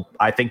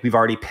 I think we've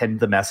already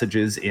pinned the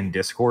messages in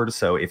Discord.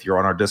 So if you're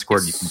on our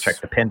Discord, you can check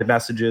the pinned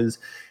messages.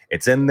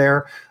 It's in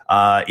there.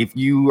 If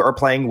you are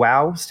playing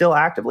WoW still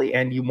actively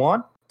and you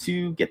want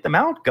to get them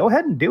out, go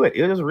ahead and do it.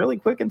 It was really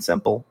quick and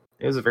simple.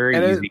 It was very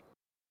easy.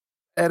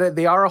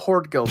 They are a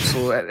horde guild,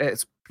 so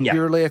it's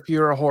purely if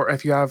you're a horde,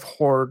 if you have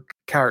horde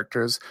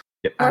characters.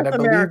 Yep. And I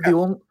believe the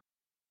only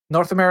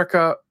North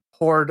America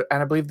horde,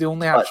 and I believe the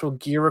only actual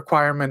gear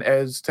requirement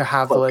is to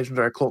have the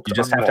legendary cloak. You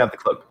just have to have the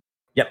cloak.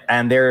 Yep,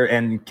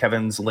 and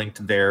Kevin's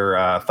linked their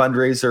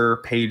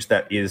fundraiser page.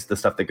 That is the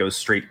stuff that goes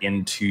straight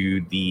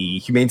into the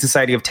Humane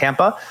Society of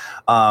Tampa.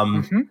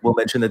 We'll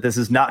mention that this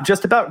is not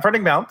just about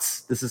running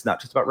mounts. They're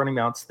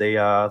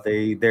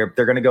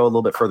going to go a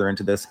little bit further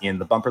into this in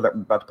the bumper that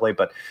we're about to play.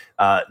 But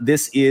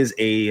this is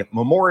a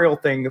memorial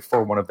thing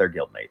for one of their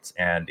guildmates,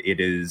 and it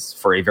is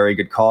for a very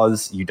good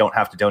cause. You don't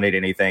have to donate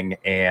anything,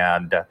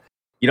 and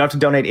you don't have to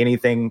donate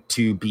anything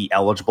to be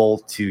eligible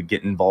to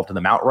get involved in the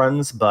mount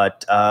runs,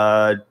 but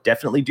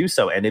definitely do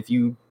so. And if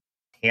you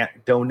can't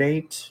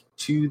donate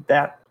to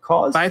that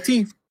cause, buy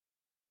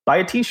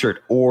a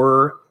t-shirt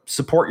or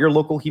support your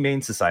local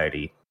Humane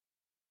Society.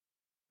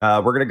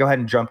 We're going to go ahead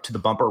and jump to the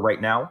bumper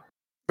right now.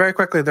 Very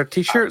quickly, their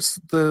t-shirts,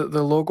 the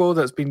logo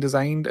that's been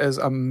designed is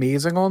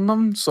amazing on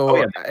them.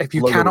 So if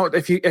you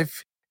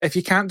if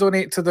you can't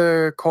donate to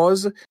the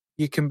cause,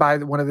 you can buy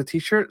one of the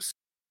t-shirts,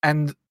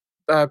 and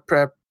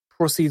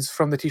proceeds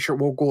from the t-shirt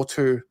will go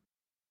to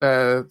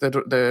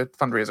the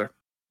fundraiser.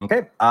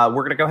 Okay,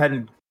 we're going to go ahead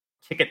and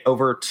kick it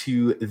over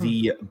to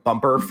the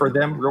bumper for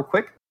them real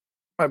quick.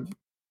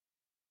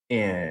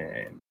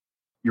 And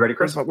you ready,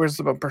 Chris? Where's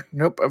the bumper?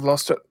 Nope, I've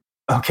lost it.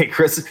 Okay,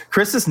 Chris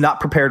is not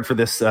prepared for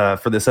this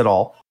at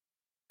all.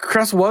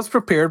 Chris was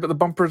prepared, but the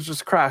bumper's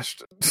just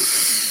crashed.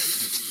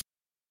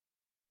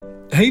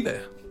 Hey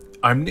there,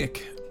 I'm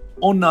Nick,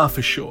 or Nah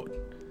for short.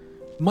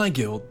 My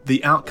guild,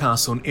 the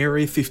Outcasts on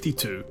Area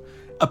 52,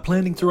 are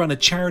planning to run a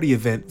charity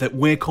event that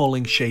we're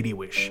calling Shady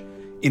Wish,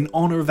 in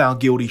honor of our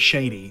guildie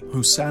Shady,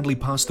 who sadly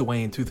passed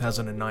away in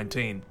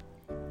 2019.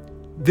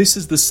 This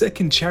is the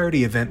second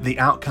charity event the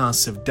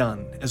Outcasts have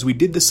done, as we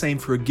did the same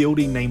for a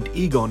guildie named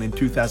Egon in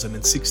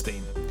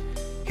 2016.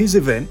 His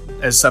event,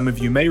 as some of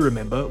you may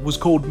remember, was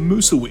called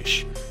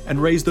Moosa-Wish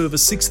and raised over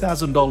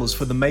 $6,000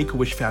 for the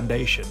Make-A-Wish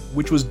Foundation,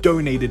 which was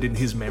donated in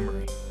his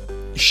memory.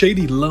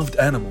 Shady loved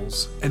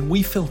animals, and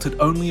we felt it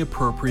only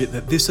appropriate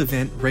that this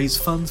event raise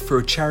funds for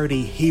a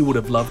charity he would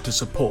have loved to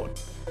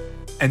support.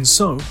 And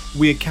so,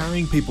 we are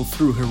carrying people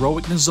through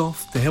Heroic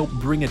N'Zoth to help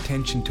bring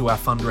attention to our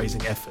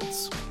fundraising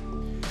efforts.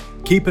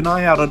 Keep an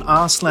eye out on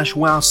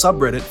r/wow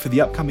subreddit for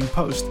the upcoming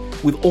post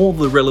with all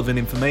the relevant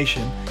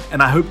information,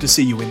 and I hope to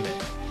see you in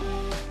there.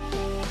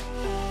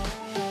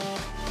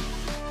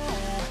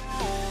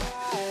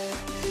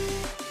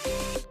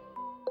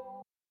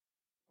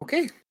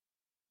 Okay.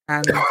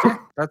 And yeah,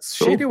 that's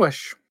Shady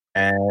Wish.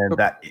 And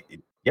that,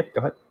 yep, go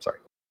ahead. Sorry.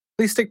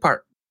 Please take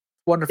part.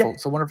 Wonderful. Yeah.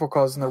 It's a wonderful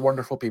cause and they're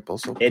wonderful people.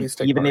 So please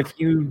take even part. if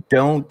you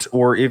don't,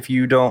 or if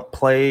you don't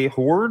play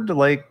Horde,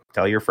 like,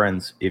 tell your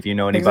friends. If you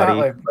know anybody,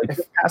 Exactly. like,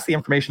 just pass the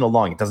information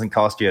along. It doesn't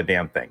cost you a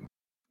damn thing.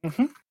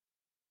 Mhm.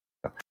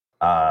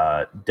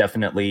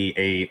 Definitely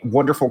a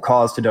wonderful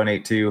cause to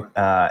donate to.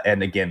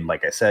 And again,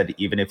 like I said,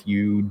 even if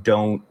you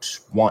don't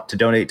want to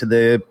donate to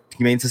the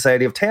Humane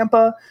Society of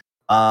Tampa,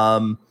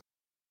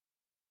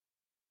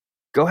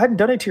 go ahead and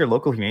donate to your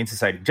local Humane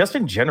Society. Just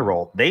in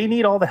general, they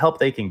need all the help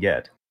they can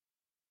get.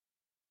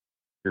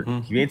 Your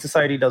Humane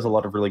Society does a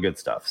lot of really good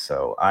stuff.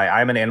 So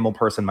I'm an animal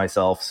person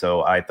myself,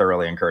 so I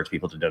thoroughly encourage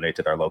people to donate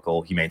to their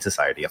local Humane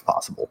Society if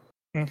possible.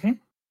 100%.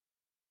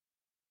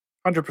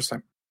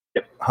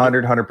 Yep,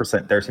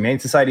 100%. There's Humane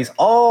Societies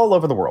all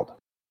over the world.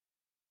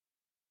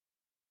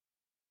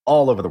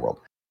 All over the world.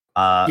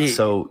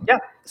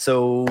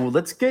 So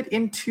let's get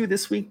into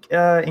this week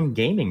in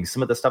gaming,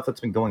 some of the stuff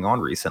that's been going on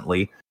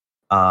recently.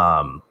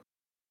 Who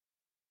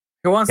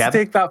wants to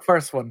take that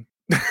first one?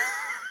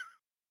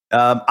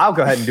 I'll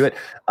go ahead and do it.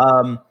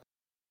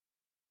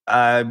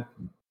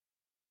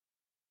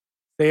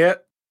 Say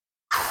it.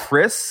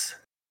 Chris?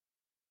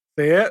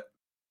 Say it.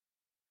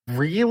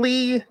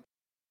 Really?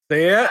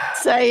 Say it.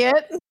 Say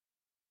it.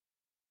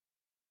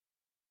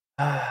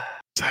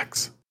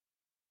 Sex.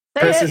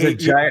 Chris is a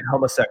giant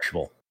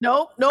homosexual.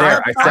 Nope.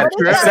 There, I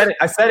said it.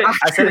 I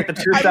said it. The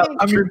truth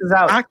out. Truth is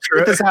out.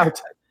 Accurate. Truth is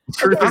out.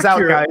 Truth is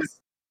out, guys.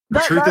 The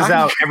truth is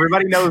out.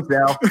 Everybody knows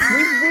now.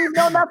 We've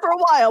known that for a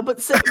while,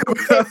 but say what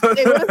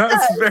it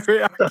That's says.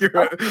 very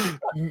accurate.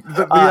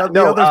 The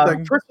other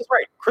thing. Chris was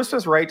right. Chris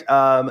was right.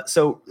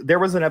 So there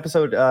was an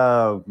episode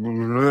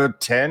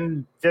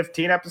 10,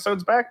 15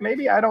 episodes back,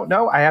 maybe. I don't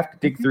know. I have to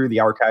dig through the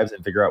archives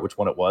and figure out which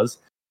one it was.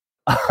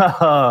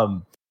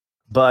 But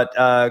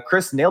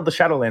Chris nailed the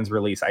Shadowlands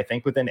release, I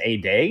think, within a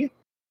day.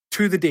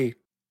 To the day.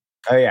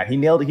 Oh yeah, he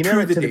nailed it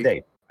to the day.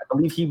 day.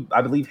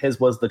 I believe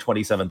his was the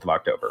 27th of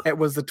October. It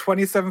was the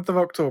 27th of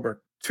October.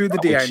 To the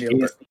day I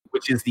nailed it.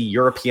 Which is the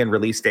European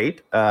release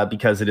date,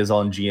 because it is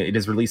it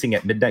is releasing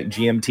at midnight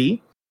GMT.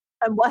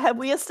 And what have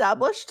we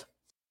established?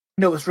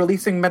 No, it's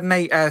releasing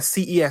midnight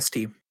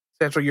CEST,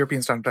 Central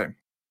European Standard Time.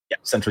 Yeah,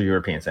 Central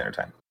European Standard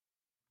Time.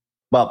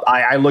 Well,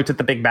 I looked at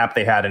the big map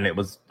they had, and it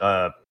was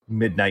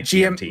midnight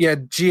GMT. Yeah,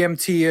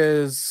 GMT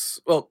is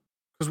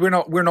because we're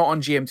not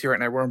on GMT right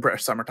now. We're in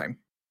British summertime.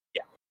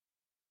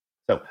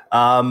 So,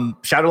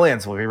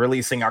 Shadowlands will be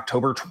releasing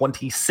October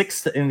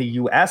 26th in the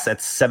US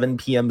at 7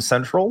 p.m.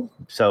 Central.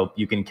 So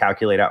you can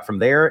calculate out from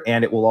there.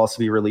 And it will also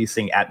be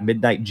releasing at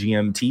midnight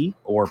GMT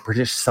or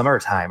British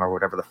Summertime or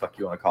whatever the fuck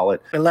you want to call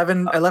it.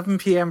 11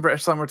 p.m.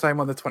 British Summertime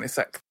on the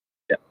 26th.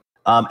 Yeah.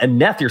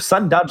 And Neth, your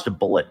son dodged a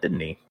bullet, didn't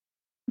he?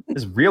 It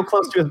was real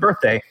close to his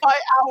birthday. By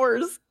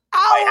hours.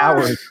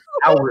 Hours.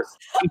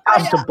 He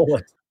dodged a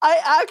bullet. I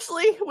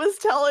actually was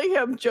telling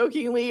him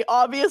jokingly,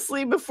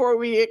 obviously, before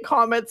we get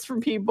comments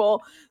from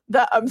people,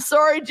 that I'm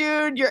sorry,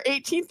 dude, your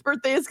 18th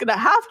birthday is going to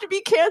have to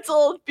be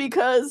canceled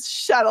because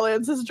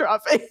Shadowlands is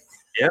dropping.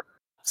 Yep.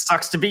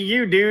 Sucks to be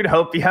you, dude.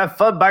 Hope you have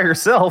fun by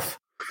yourself.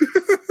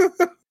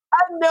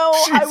 No,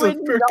 I would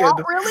frickin'.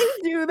 not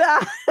really do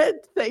that.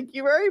 Thank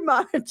you very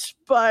much.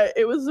 But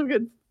it was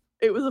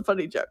a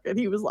funny joke, and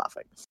he was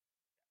laughing.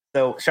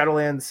 So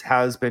Shadowlands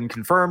has been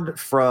confirmed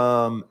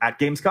at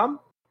Gamescom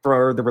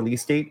for the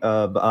release date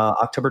of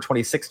October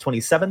 26th,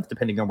 27th,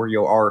 depending on where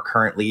you are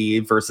currently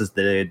versus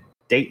the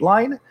date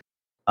line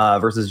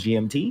versus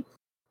GMT.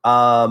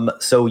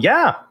 So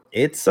yeah,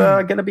 it's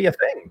going to be a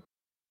thing.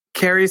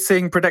 Carrie's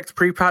saying predict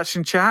pre-patch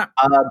in chat.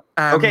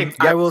 Okay, yep,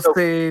 I will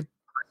say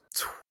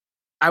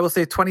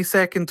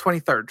 22nd,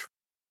 23rd.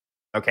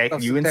 Okay,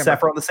 of you and September.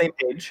 Seth are on the same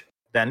page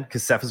then,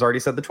 because Seth has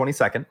already said the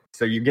 22nd.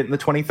 So you're getting the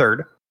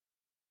 23rd.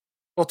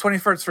 Well,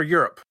 23rd's for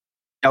Europe.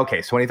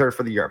 Okay, so 23rd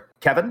for the Europe.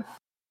 Kevin?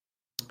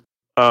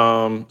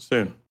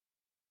 Soon.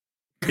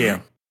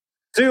 PM.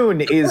 Soon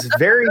is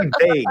very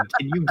vague.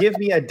 Can you give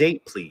me a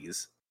date,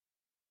 please?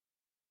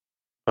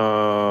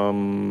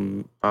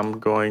 I'm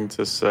going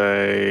to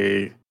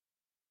say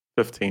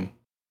 15.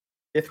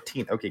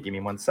 15. Okay, give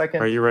me 1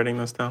 second. Are you writing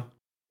this down?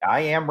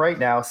 I am right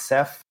now,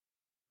 Seth.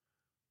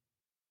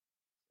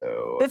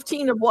 So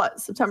 15 of what?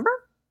 September?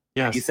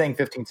 Yes. he's saying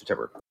 15th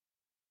September.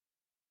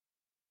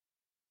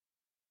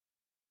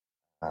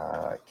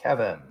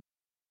 Kevin.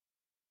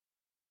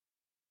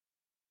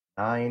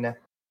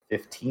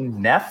 9/15.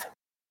 Neff.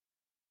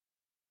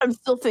 I'm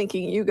still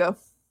thinking. You go.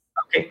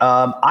 Okay.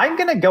 I'm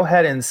gonna go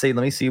ahead and say,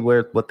 let me see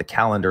what the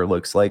calendar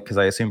looks like, because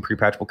I assume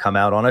pre-patch will come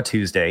out on a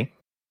Tuesday.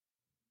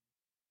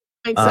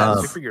 Makes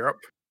sense. Super Europe.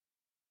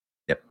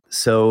 Yep.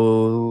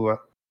 So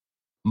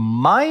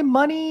my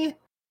money,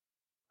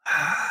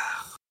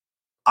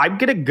 I'm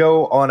gonna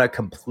go on a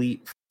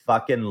complete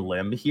fucking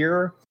limb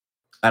here,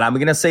 and I'm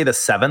gonna say the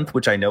 7th,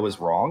 which I know is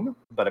wrong,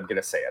 but I'm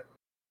gonna say it.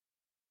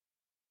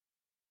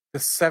 The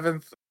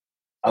 7th.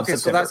 of Okay, so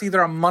September. that's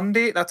either a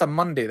Monday. That's a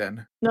Monday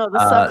then. No, the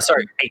 7th.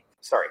 Sorry, 8.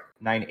 Sorry,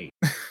 9/8.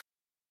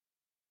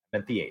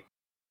 Meant the 8th.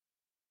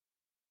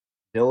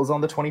 Bill is on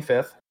the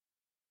 25th.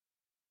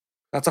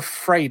 That's a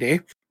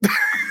Friday.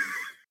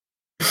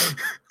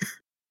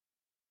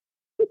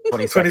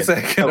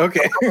 22nd.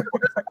 Okay.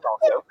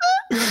 Also.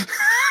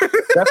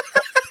 That's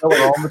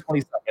on the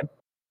 22nd.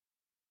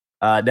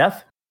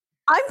 Neff,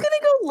 I'm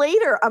gonna go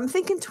later. I'm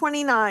thinking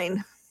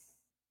 29.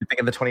 you're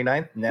thinking the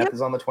 29th? Neff Yep.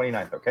 is on the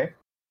 29th, okay?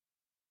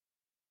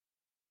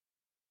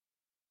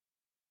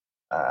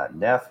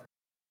 Neff.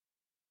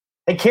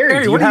 Hey, Carrie,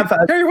 Carrie, do you what do you-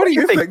 have... Carrie, what do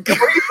you think? What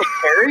do you think,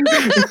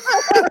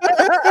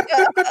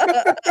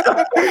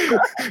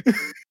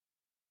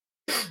 Carrie?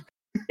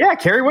 Yeah,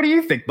 Carrie, what do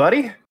you think,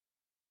 buddy?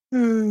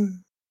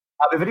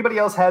 If anybody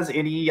else has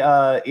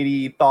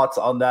any thoughts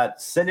on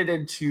that, send it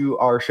into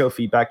our show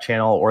feedback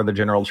channel or the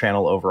general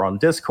channel over on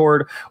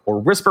Discord, or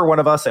whisper one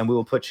of us and we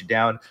will put you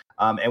down.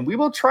 And we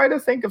will try to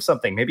think of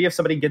something. Maybe if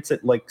somebody gets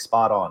it like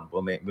spot on,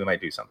 we might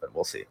do something.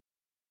 We'll see.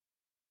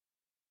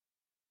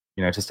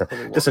 You know, just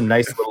a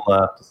nice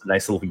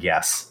little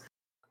guess.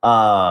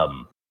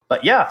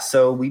 But yeah,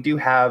 so we do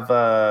have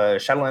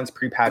Shadowlands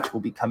pre-patch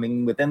will be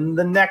coming within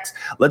the next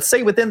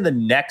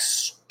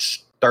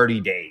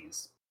 30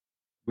 days.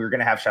 We're going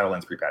to have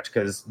Shadowlands pre-patch,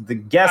 because the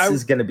guess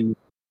is going to be...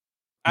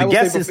 I'll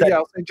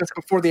say just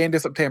before the end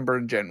of September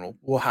in general,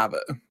 we'll have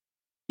it.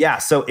 Yeah,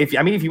 so if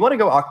you want to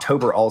go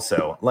October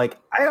also, like,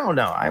 I don't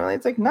know. I mean,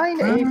 it's like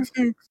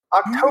 9/8.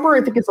 October,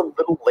 I think, is a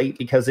little late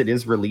because it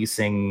is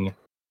releasing...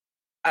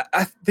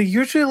 They're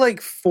usually like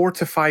 4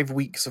 to 5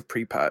 weeks of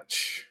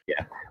pre-patch.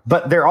 Yeah,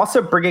 but they're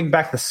also bringing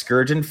back the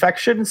Scourge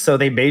infection, so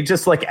they may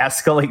just like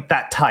escalate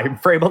that time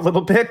frame a little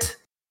bit.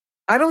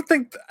 I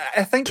think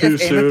Too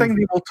if soon. anything,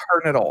 they will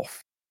turn it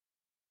off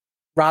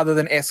rather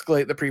than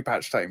escalate the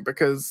pre-patch time,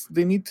 because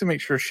they need to make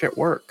sure shit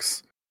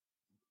works.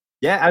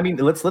 Yeah, I mean,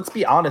 let's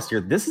be honest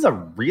here. This is a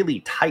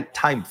really tight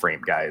time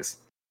frame, guys.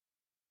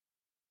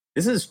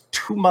 This is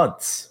 2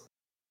 months.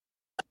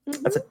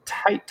 That's a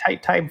tight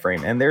time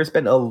frame, and there's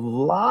been a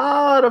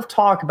lot of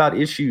talk about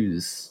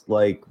issues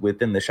like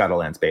within the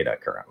Shadowlands beta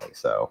currently.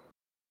 So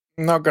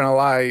I'm not gonna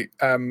lie,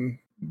 the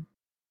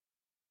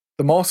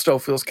mall still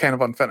feels kind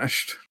of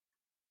unfinished.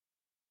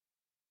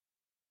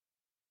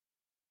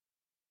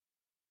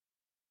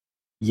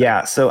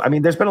 yeah, so I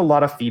mean, there's been a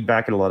lot of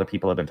feedback, and a lot of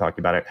people have been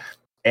talking about it,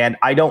 and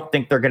I don't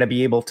think they're going to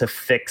be able to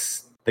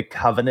fix the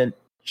Covenant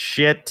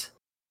shit.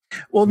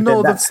 Well, within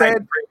no, that they've said time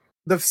frame.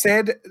 they've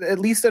said, at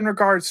least in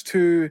regards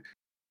to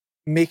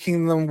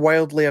making them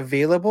wildly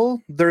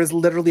available, there is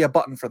literally a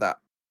button for that.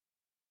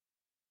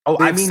 Oh,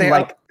 I mean,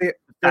 like, they've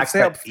fact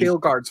set up that fail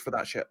guards for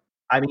that shit.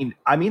 I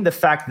mean the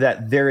fact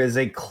that there is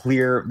they've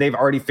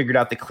already figured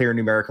out the clear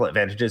numerical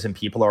advantages, and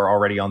people are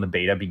already on the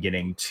beta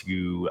beginning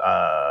to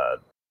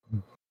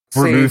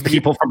remove Save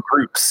people from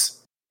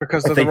groups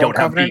because if of they the wrong don't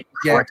have the covenant.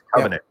 correct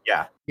covenant.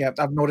 Yeah.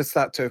 I've noticed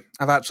that too.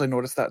 I've actually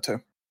noticed that too.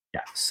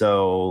 Yeah.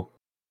 So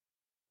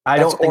I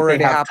That's don't think already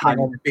they have happening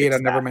time on to beta,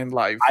 fix never that. mind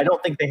live. I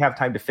don't think they have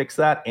time to fix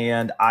that,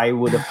 and I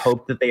would have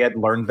hoped that they had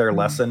learned their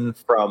lesson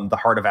from the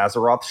Heart of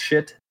Azeroth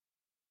shit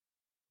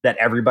that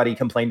everybody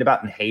complained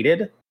about and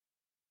hated,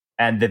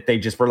 and that they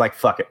just were like,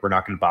 fuck it, we're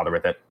not going to bother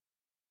with it.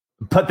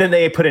 But then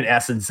they put in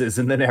essences,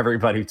 and then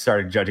everybody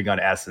started judging on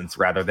essence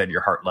rather than your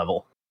heart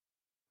level.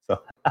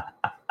 So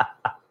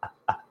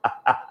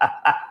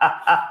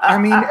I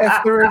mean,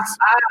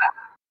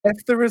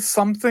 if there is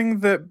something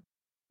that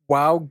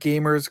WoW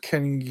gamers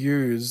can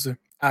use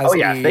as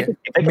if they can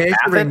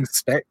measuring map it,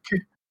 stick,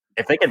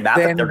 if they can map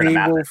it, then they're going to they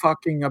map will it.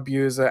 fucking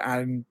abuse it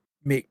and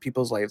make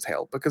people's lives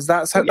hell, because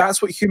that's how, Oh, yeah.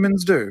 that's what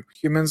humans do.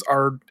 Humans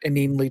are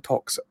inanely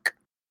toxic.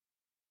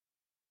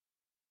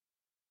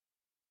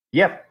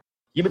 Yep.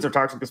 Humans are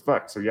toxic as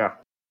fuck, so yeah.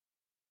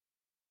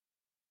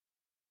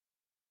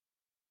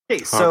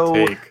 Okay, so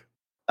take.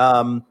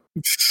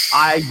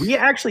 we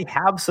actually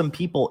have some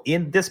people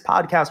in this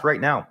podcast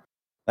right now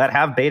that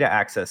have beta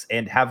access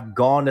and have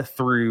gone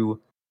through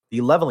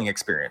the leveling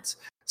experience.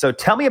 So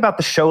tell me about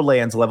the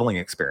Shadowlands leveling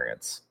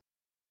experience.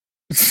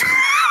 The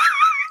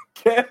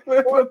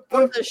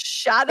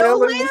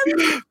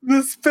Shadowlands?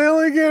 The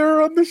spelling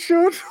error on the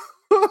show.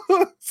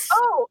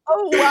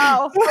 Oh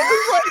wow. I was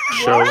like,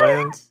 what?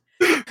 Showlands?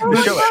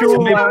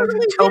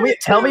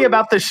 Tell me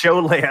about the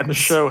Showlands. The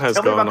show has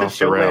gone off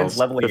the rails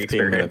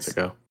 15 minutes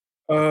ago.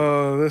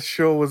 This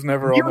show was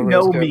never on the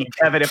rails. You know me,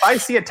 Kevin. If I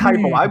see a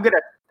typo, I'm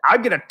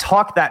gonna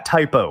talk that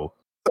typo.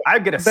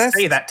 I'm gonna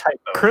say that typo.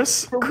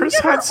 Chris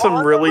had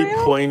some really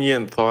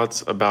poignant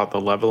thoughts about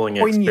the leveling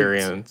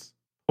experience.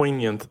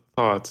 Poignant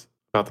thoughts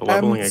about the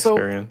leveling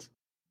experience.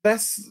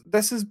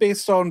 This is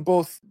based on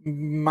both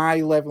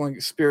my leveling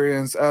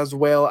experience as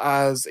well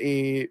as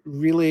a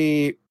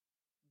really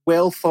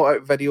well thought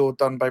out video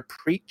done by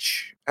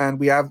Preach, and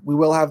we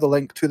will have the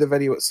link to the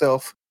video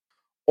itself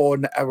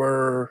on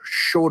our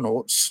show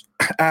notes.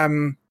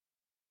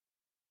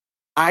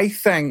 I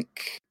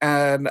think,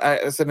 and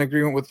it's in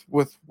agreement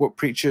with what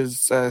Preach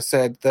has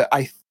said, that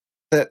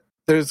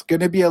there's going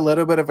to be a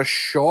little bit of a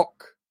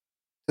shock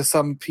to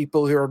some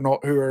people who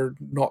are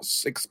not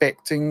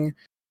expecting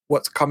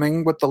what's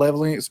coming with the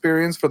leveling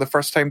experience for the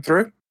first time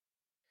through.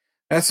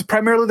 And it's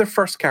primarily the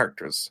first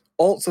characters.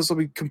 Alts, this will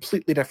be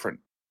completely different.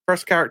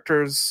 First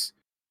characters,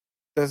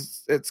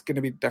 it's going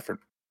to be different.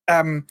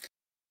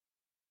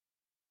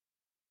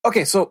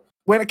 Okay, so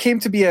when it came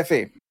to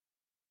BFA,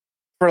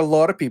 for a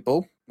lot of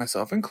people,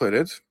 myself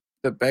included,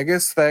 the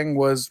biggest thing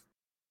was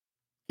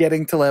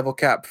getting to level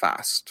cap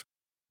fast.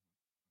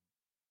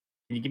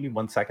 Can you give me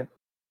 1 second?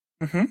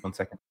 Mm-hmm. 1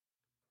 second.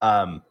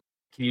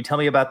 Can you tell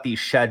me about the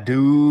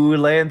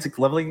Shadowlands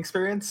leveling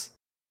experience?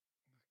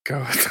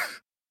 God.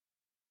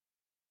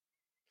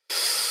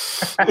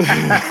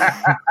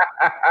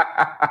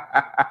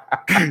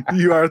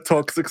 You are a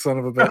toxic son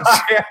of a bitch.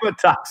 I am a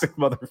toxic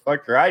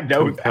motherfucker. I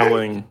know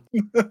compelling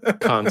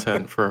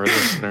content for our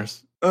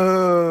listeners.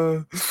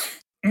 I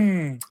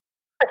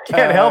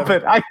can't help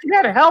it. I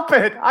can't help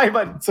it. I'm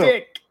a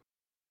dick.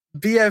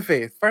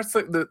 BFA. First,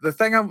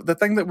 the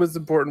thing that was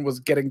important was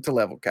getting to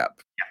level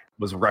cap. Yeah,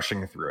 was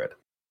rushing through it.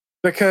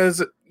 Because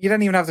you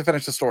didn't even have to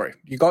finish the story.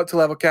 You got to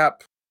level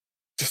cap,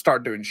 just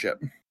start doing shit.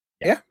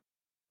 Yeah.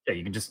 Yeah,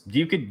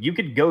 you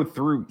could go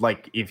through,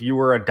 like, if you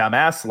were a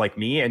dumbass like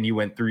me and you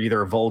went through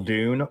either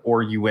Vol'dun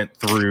or you went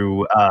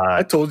through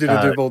I told you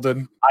to do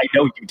Vol'dun. I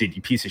know you did,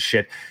 you piece of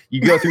shit.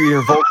 You go through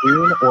either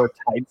Vol'dun or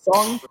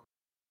Tidesong.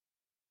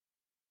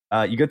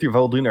 You go through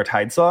Vol'dun or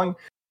Tidesong.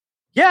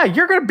 Yeah,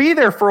 you're gonna be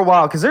there for a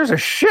while because there's a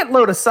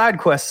shitload of side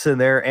quests in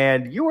there,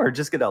 and you are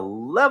just gonna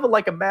level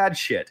like a mad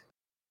shit.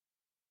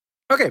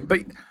 Okay, but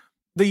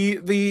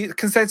the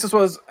consensus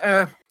was,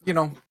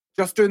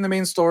 just doing the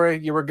main story,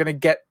 by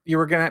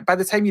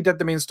the time you did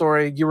the main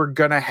story, you were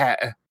gonna hit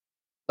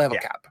level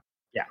cap.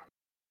 Yeah.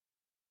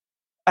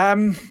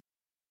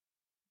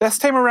 This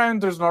time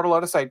around, there's not a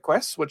lot of side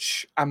quests,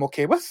 which I'm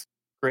okay with.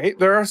 Great.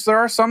 There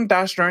are some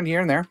dashed around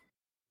here and there.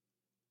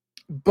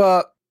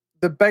 But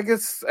the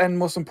biggest and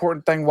most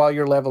important thing while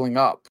you're leveling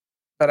up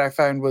that I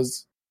found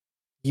was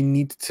you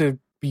need to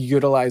be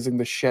utilizing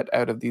the shit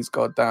out of these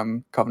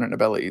goddamn Covenant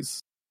abilities.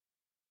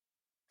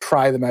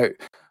 Try them out.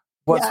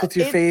 What's with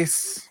your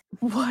face?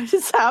 What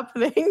is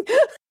happening?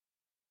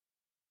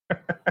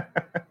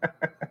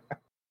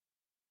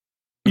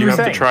 You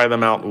have to try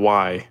them out.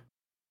 Why?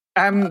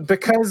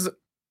 Because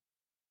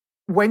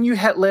when you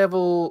hit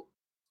level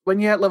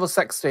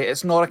 60,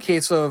 it's not a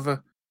case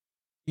of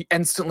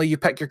instantly you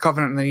pick your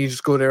Covenant and then you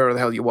just go there where the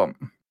hell you want.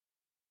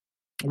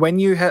 When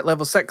you hit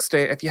level 60,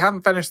 if you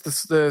haven't finished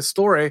the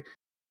story,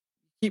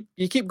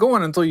 you keep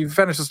going until you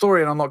finish the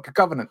story and unlock your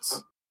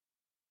Covenants.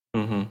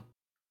 Mm-hmm.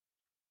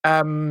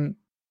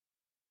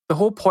 The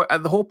whole point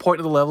of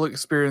the level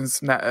experience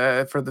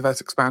for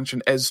this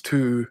expansion is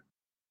to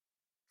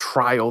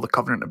try all the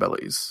Covenant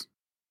abilities.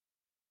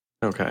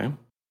 Okay.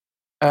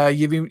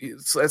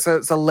 It's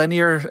a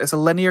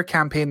linear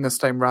campaign this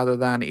time rather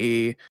than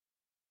a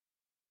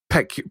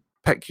pick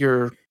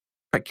your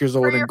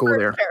zone and go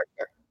there.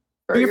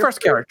 For your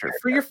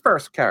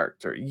first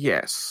character,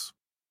 yes.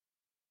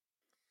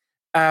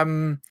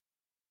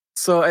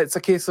 So it's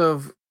a case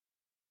of,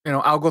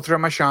 I'll go through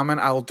my shaman.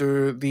 I'll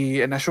do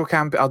the initial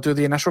I'll do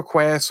the initial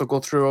quest. I'll go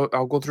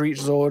through each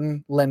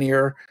zone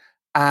linear,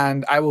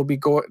 and I will be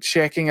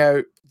checking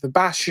out the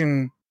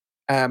Bastion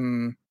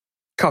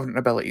Covenant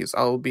abilities.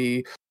 I'll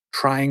be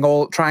trying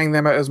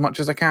them out as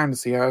much as I can to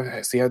see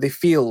how they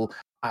feel.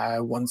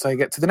 Once I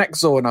get to the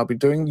next zone, I'll be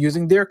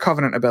using their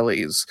Covenant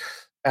abilities,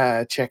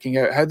 checking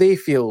out how they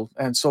feel,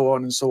 and so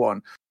on and so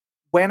on.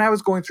 When I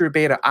was going through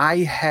beta, I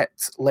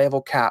hit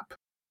level cap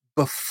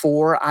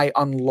before I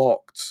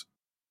unlocked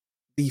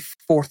the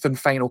fourth and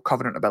final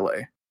Covenant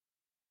ability.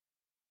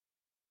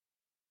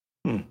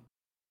 But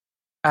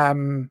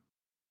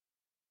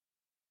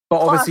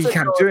obviously you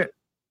can't do it,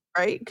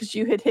 right? Because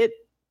you had hit.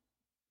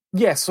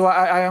 Yeah, so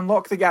I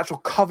unlocked the actual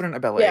Covenant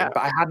ability, but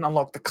I hadn't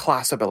unlocked the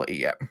class ability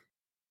yet.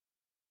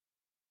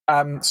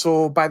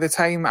 So by the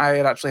time I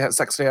had actually hit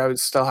 60, I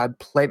still had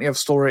plenty of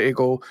story to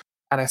go,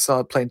 and I still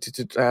had plenty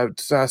I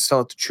still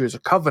had to choose a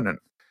Covenant.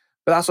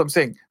 But that's what I'm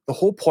saying. The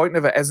whole point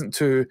of it isn't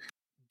to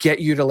get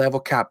you to level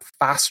cap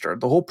faster.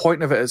 The whole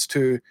point of it is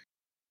to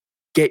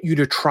get you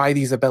to try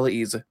these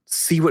abilities,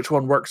 see which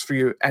one works for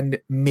you, and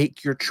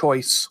make your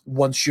choice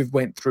once you've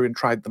went through and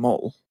tried them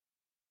all.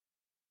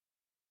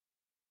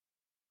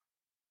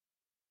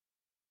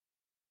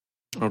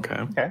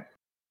 Okay.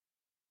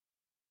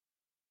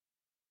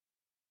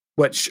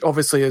 Which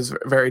obviously is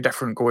very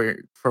different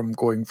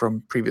going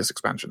from previous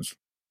expansions.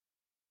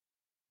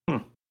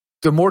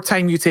 The more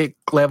time you take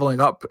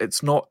leveling up,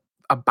 it's not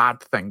a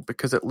bad thing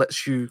because it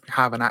lets you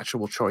have an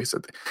actual choice.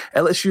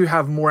 It lets you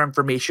have more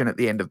information at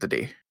the end of the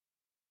day,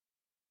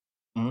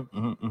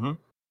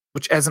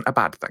 which isn't a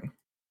bad thing.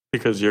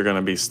 Because you're going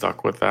to be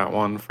stuck with that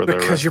one for the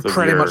rest of Because you're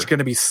pretty much going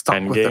to be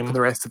stuck with it endgame? for the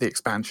rest of the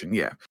expansion.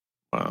 Yeah.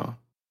 Wow.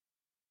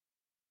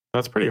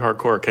 That's pretty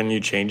hardcore. Can you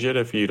change it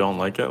if you don't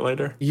like it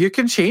later? You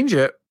can change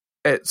it.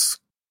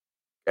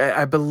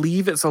 I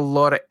believe it's a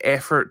lot of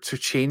effort to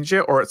change it,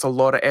 or it's a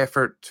lot of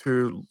effort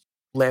to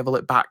level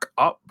it back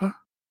up.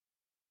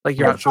 Like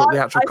the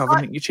actual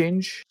covenant you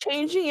change.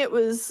 Changing it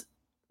was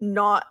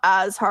not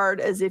as hard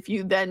as if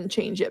you then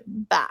change it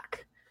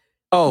back.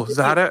 Oh, is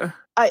that it?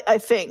 I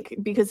think,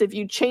 because if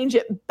you change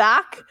it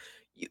back,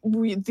 the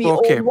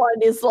old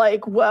one is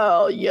like,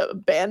 well, you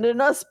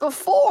abandoned us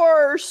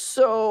before,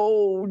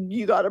 so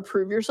you got to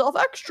prove yourself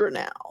extra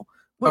now.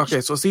 Okay,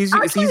 so it's easy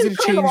to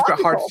change, but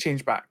hard to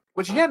change back.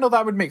 Which, yeah, no,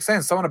 that would make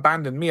sense. Someone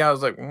abandoned me. I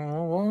was like,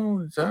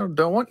 well, I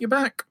don't want you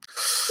back.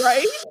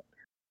 Right?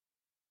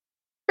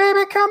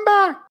 Baby, come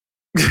back.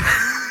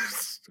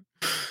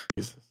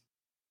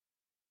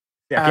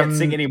 Yeah, I can't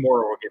sing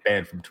anymore or we'll get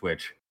banned from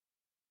Twitch.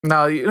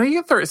 No, you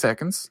get 30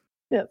 seconds.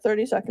 Yeah,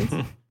 30 seconds.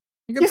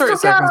 You get 30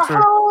 seconds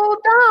to hold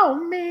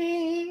on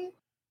me.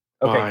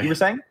 Okay, Why? you were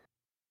saying?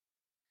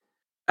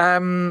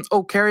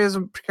 Carrie is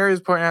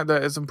pointing out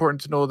that it's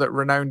important to know that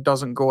renown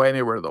doesn't go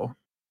anywhere, though.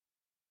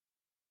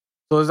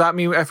 So does that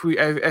mean if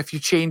you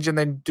change and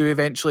then do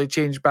eventually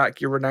change back,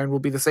 your renown will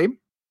be the same?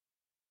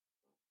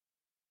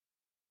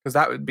 Because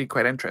that would be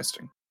quite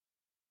interesting.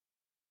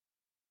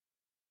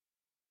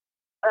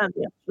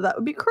 Yeah, so that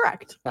would be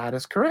correct. That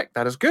is correct.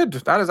 That is good.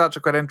 That is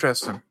actually quite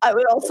interesting. I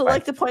would also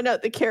like to point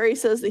out that Carrie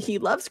says that he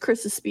loves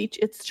Chris's speech.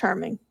 It's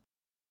charming.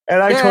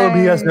 And I told him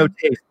he has no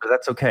taste, but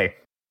that's okay.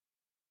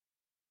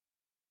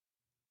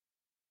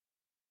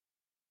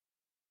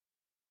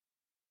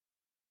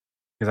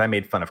 Because I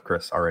made fun of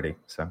Chris already,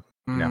 so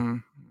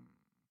gotta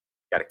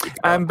keep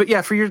it going. But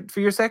yeah, for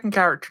your second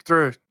character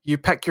through, you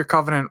pick your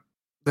covenant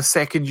the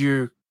second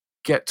you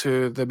get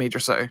to the major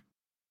city,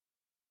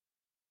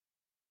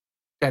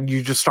 and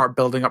you just start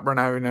building up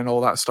renown and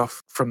all that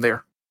stuff from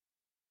there.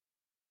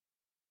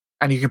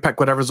 And you can pick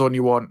whatever zone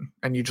you want,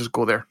 and you just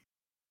go there.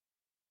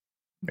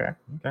 Okay.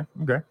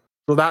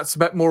 So that's a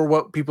bit more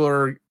what people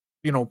are,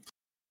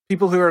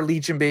 people who are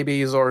Legion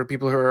babies or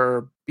people who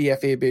are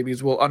BFA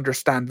babies will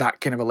understand that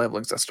kind of a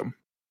leveling system.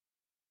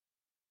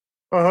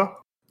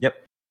 Yep.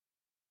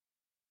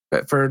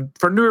 But for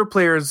newer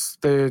players,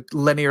 the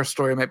linear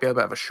story might be a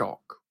bit of a shock.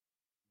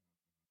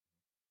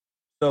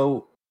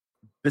 So,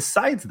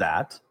 besides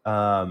that,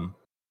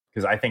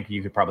 because I think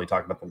you could probably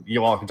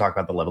you all can talk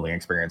about the leveling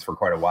experience for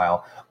quite a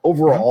while.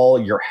 Overall,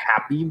 you're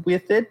happy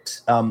with it,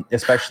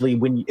 especially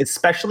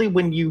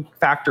when you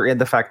factor in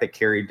the fact that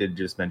Carrie did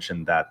just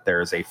mention that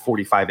there's a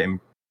 45%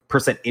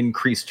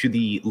 increase to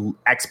the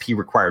XP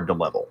required to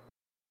level.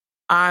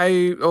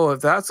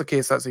 If that's the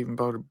case, that's even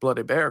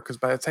bloody better, because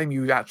by the time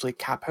you actually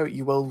cap out,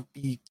 you will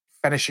be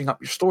finishing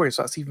up your story,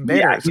 so that's even better.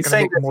 Yeah, he's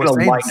saying it's going to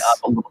line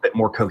up a little bit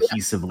more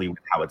cohesively with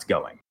how it's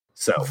going.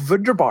 So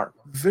Wunderbar.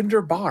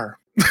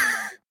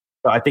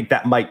 So I think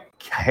that might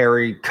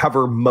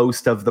cover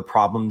most of the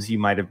problems you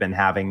might have been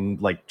having,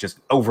 like just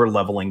over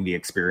leveling the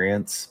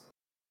experience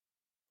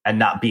and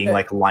not being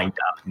like lined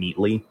up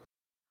neatly.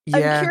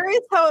 Yeah. I'm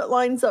curious how it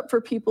lines up for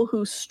people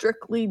who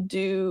strictly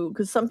do,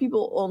 because some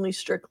people only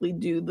strictly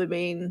do the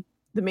main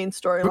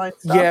storyline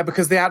stuff. Yeah,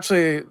 because they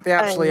actually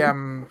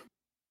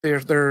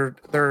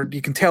they're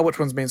you can tell which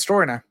one's main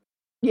story now.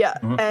 Yeah,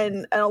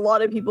 and a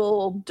lot of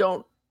people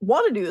don't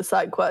want to do the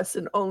side quests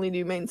and only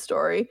do main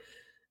story.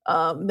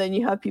 Then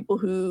you have people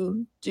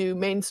who do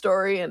main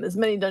story and as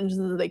many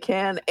dungeons as they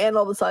can and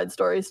all the side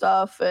story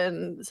stuff.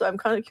 And so I'm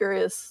kind of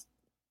curious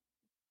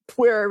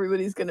where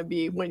everybody's going to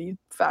be when you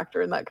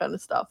factor in that kind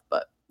of stuff,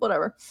 but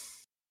whatever.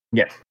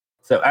 Yeah.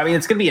 So, I mean,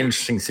 it's going to be an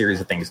interesting series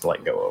of things to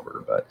like go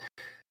over, but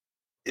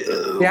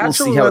the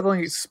actual leveling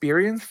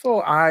experience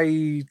though,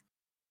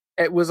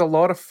 it was a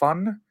lot of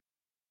fun.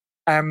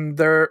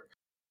 There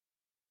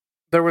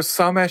was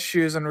some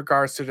issues in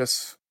regards to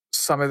just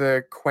some of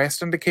the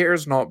quest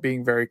indicators not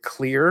being very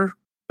clear,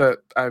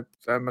 but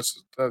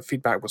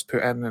feedback was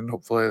put in, and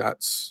hopefully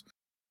that's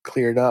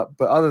cleared up.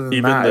 But other than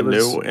even that,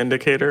 new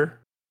indicator.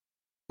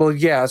 Well,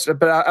 yes,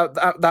 but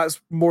that's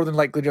more than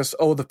likely just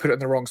they've put it in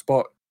the wrong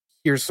spot.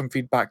 Here's some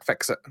feedback,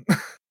 fix it.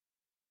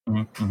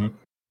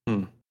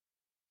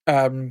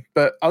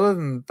 But other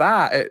than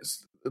that,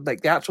 it's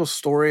like the actual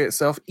story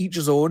itself, each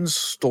zone's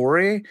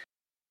story,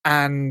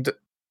 and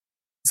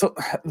so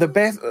the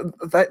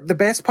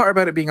best part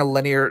about it being a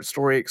linear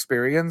story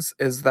experience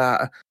is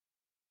that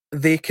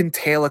they can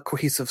tell a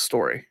cohesive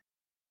story.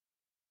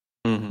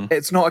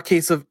 It's not a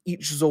case of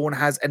each zone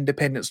has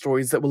independent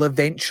stories that will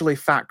eventually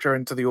factor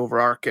into the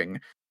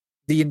overarching.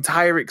 The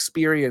entire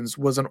experience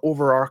was an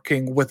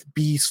overarching with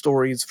B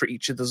stories for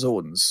each of the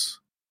zones.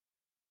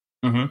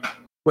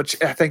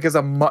 which I think is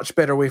a much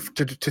better way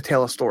to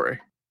tell a story.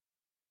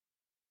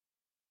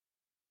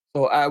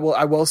 So I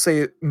will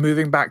say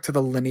moving back to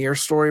the linear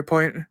story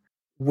point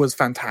was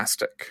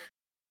fantastic.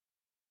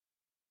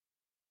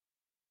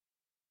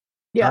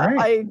 Yeah,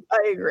 Right.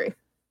 I agree.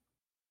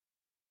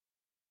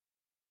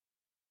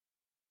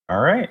 All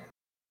right.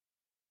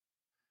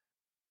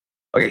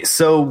 Okay,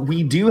 so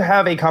we do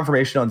have a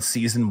confirmation on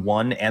season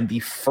 1 and the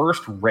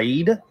first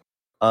raid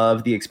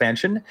of the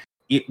expansion.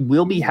 It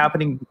will be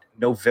happening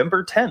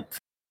November 10th,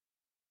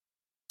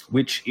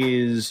 which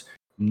is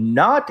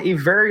not a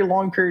very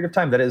long period of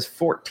time. That is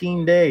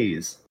 14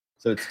 days.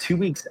 So it's 2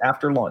 weeks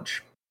after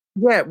launch.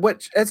 Yeah,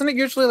 which isn't it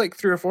usually like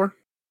 3 or 4?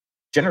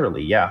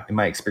 Generally, yeah. In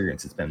my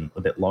experience, it's been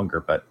a bit longer,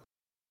 but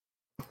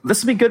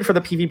this will be good for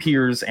the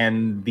PvPers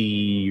and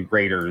the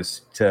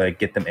raiders to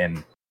get them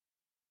in.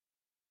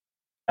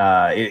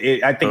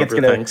 I think it's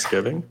going to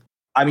Thanksgiving.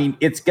 I mean,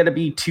 it's going to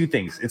be two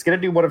things. It's going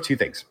to do one of two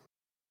things.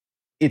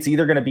 It's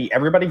either going to be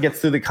everybody gets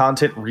through the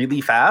content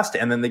really fast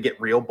and then they get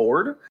real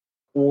bored,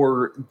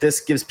 or this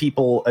gives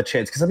people a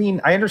chance. Because, I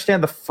mean, I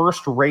understand the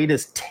first raid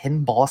is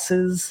 10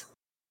 bosses.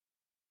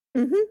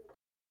 Mm-hmm.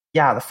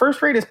 Yeah, the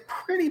first raid is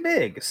pretty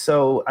big.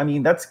 So, I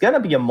mean, that's going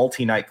to be a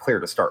multi-night clear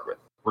to start with,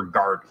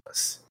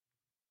 regardless.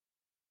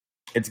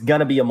 It's going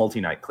to be a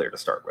multi-night clear to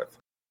start with.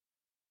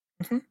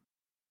 Mm-hmm.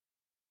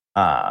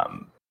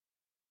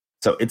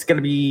 So it's going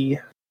to be,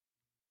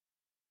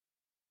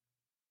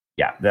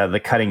 yeah, the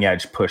cutting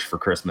edge push for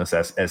Christmas,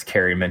 as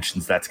Carrie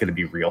mentions, that's going to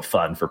be real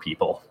fun for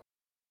people.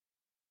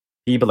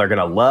 People are going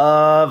to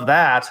love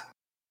that.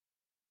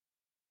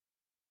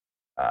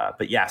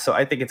 But yeah, so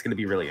I think it's going to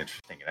be really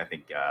interesting, and I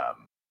think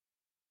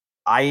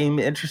I'm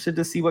interested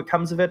to see what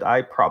comes of it.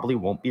 I probably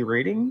won't be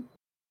raiding.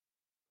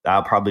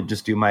 I'll probably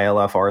just do my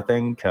LFR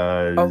thing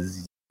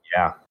because,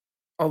 yeah.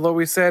 Although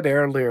we said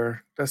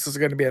earlier, this is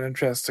going to be an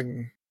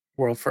interesting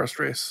world first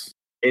race.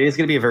 It is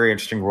going to be a very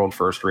interesting world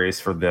first race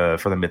for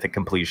the mythic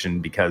completion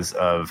because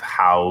of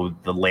how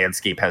the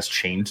landscape has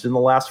changed in the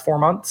last 4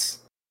 months.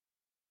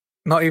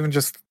 Not even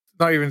just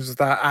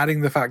that.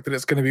 Adding the fact that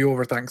it's going to be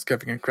over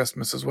Thanksgiving and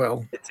Christmas as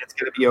well. It's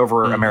going to be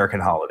over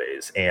American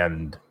holidays,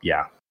 and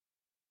yeah,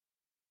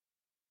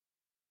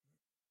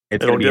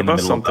 It'll give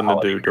us something to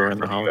do during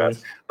the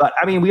holidays. But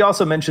I mean, we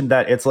also mentioned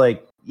that it's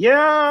like,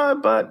 yeah,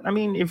 but I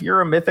mean, if you're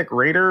a mythic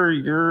raider,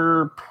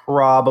 you're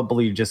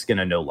probably just going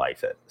to no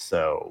life it.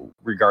 So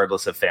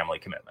regardless of family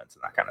commitments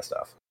and that kind of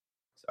stuff.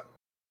 So.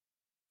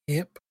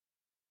 Yep.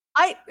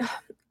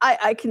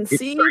 I can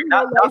see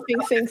no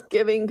lifing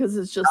Thanksgiving because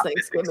it's just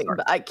Thanksgiving,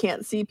 but I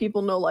can't see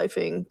people no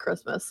lifing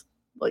Christmas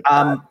like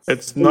that.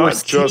 It's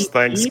not just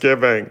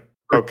Thanksgiving.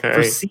 Okay.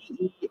 For CE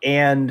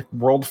and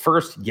World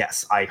First,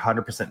 yes, I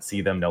 100%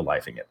 see them no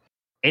lifing it.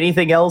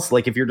 Anything else,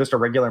 like if you're just a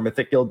regular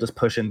Mythic guild just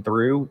pushing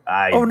through,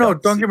 don't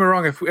get me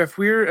wrong. If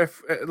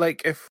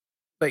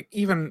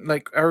even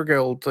like our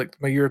guild, like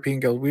my European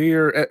guild,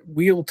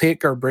 we'll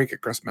take our break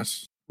at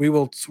Christmas.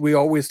 We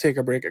always take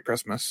a break at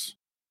Christmas.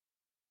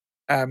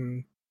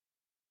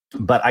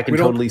 But I can we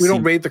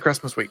don't raid the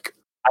Christmas week.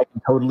 I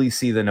can totally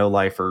see the no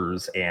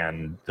lifers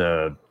and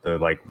the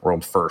like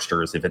world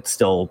firsters. If it's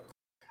still,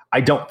 I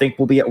don't think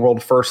we'll be at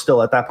world first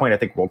still at that point. I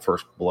think world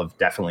first will have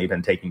definitely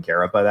been taken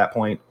care of by that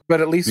point.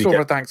 But at least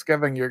over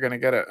Thanksgiving, you're going to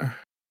get it.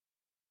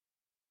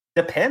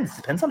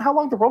 Depends on how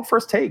long the world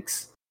first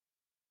takes.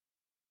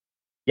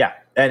 Yeah,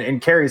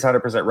 and Carrie's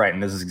 100% right,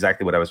 and this is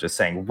exactly what I was just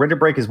saying. Winter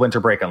break is winter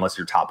break unless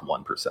you're top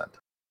 1%.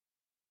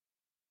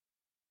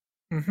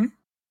 Mm-hmm.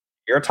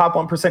 You're a top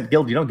 1%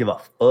 guild, you don't give a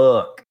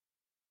fuck.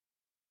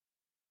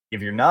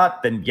 If you're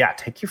not, then yeah,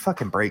 take your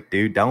fucking break,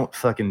 dude. Don't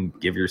fucking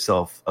give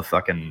yourself a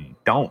fucking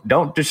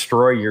don't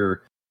destroy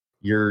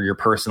your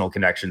personal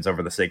connections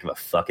over the sake of a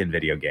fucking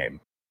video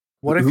game.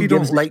 What if you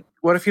don't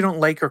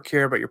like or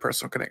care about your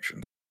personal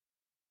connections?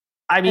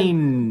 I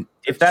mean,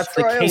 if that's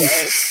the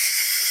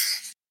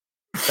case,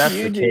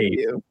 you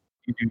do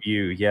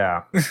you,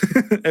 yeah.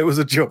 It was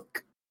a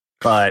joke.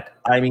 But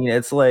I mean,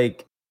 it's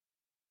like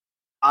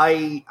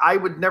I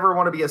would never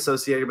want to be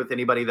associated with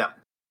anybody that,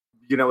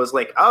 you know, is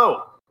like,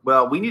 oh,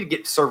 well, we need to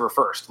get server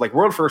first. Like,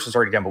 world first is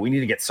already done, but we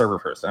need to get server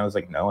first. And I was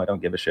like, no, I don't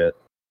give a shit.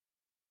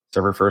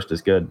 Server first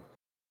is good.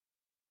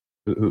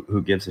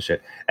 Who gives a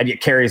shit? And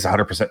yet Carrie's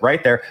 100%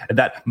 right there. And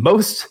that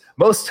most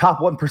top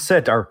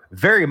 1% are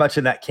very much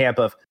in that camp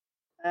of,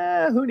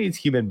 who needs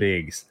human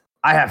beings?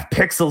 I have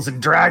pixels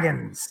and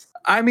dragons.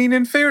 I mean,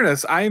 in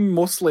fairness, I'm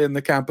mostly in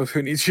the camp of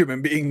who needs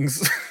human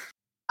beings.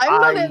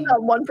 I'm not in that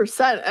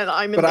 1%, and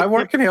I'm in But I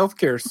work in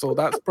healthcare, so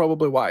that's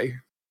probably why.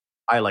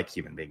 I like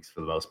human beings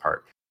for the most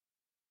part.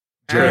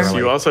 Yes,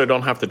 you also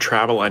don't have to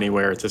travel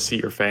anywhere to see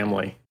your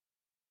family.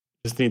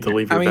 You just need to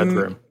leave your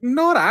bedroom.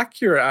 Not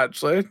accurate,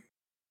 actually.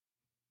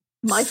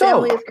 My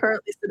family is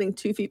currently sitting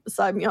 2 feet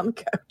beside me on the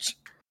couch.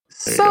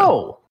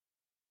 So,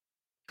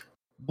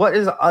 what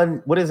is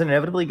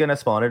inevitably going to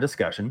spawn a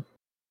discussion?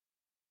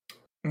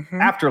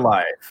 Mm-hmm.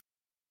 Afterlife.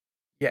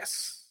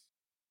 Yes.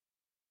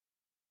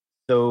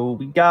 So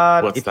we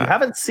got, What's if that? you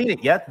haven't seen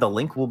it yet, the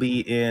link will be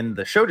in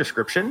the show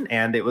description,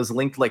 and it was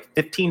linked like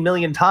 15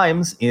 million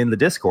times in the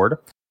Discord.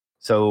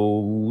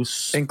 So,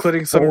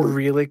 including some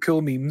really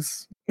cool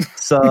memes.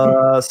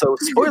 So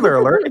spoiler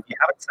alert, if you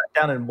haven't sat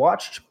down and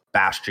watched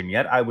Bastion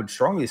yet, I would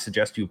strongly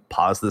suggest you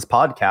pause this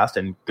podcast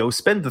and go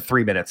spend the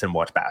 3 minutes and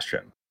watch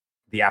Bastion,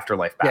 the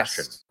Afterlife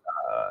Bastion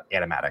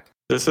animatic.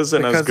 This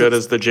isn't as good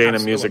as the Jaina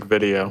music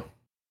video.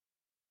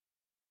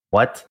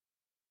 What?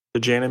 The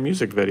Jaina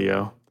music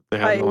video they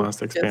had in the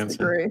last expansion.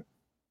 Disagree.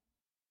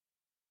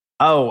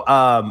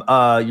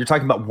 Oh, you're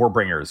talking about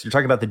Warbringers. You're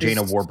talking about the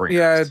Jaina Warbringers.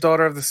 Yeah,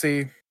 Daughter of the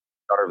Sea.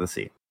 Daughter of the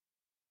Sea.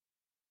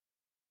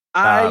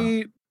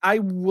 I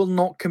will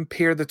not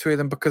compare the two of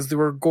them because they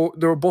were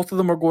both of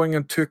them were going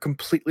in two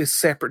completely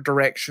separate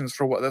directions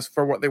for what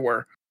they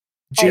were.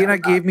 Jaina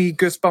gave me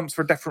goosebumps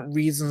for different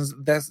reasons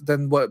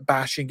than what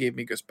Bastion gave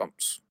me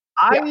goosebumps.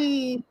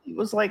 I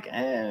was like,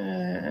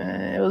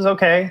 it was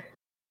okay.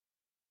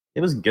 It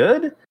was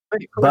good,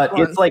 but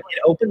it's like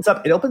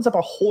it opens up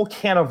a whole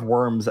can of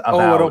worms. It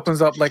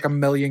opens up like a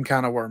million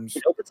can of worms.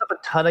 It opens up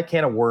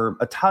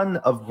a ton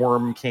of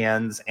worm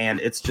cans, and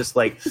it's just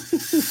like,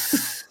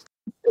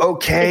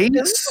 okay,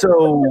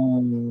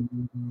 so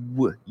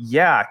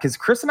yeah, because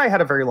Chris and I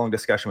had a very long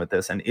discussion with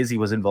this, and Izzy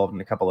was involved,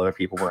 and a couple other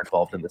people were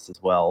involved in this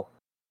as well.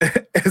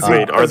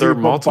 Wait, are there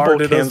multiple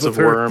cans of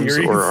worms,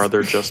 or are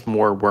there just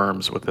more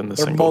worms within the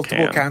single can? There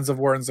are multiple cans of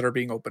worms that are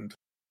being opened.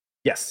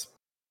 Yes.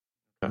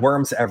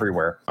 Worms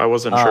everywhere. I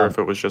wasn't sure if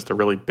it was just a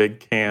really big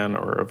can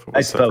or if it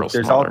was several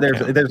smaller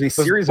cans. There's a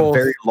series of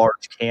very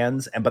large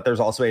cans, but there's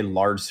also a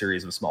large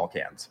series of small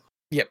cans.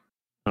 Yep.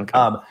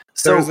 Okay.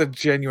 So there's a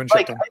genuine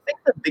I think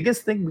the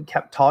biggest thing we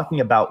kept talking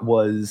about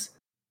was,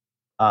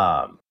 the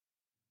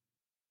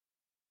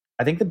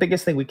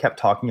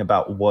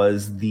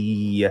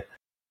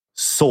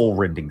soul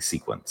rending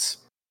sequence.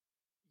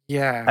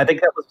 Yeah, I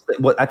think that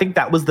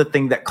was the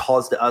thing that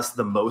caused us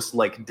the most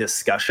like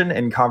discussion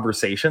and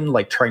conversation,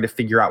 like trying to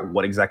figure out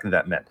what exactly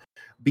that meant.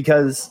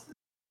 Because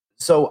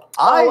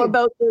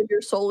about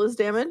your soul is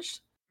damaged.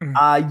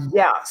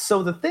 Yeah.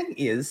 So the thing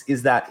is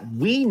that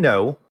we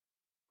know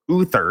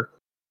Uther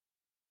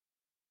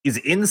is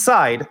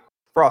inside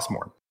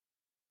Frostmourne.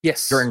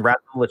 Yes. During Wrath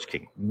of the Lich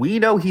King, we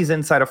know he's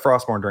inside of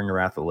Frostmourne during the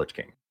Wrath of the Lich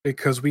King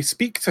because we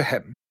speak to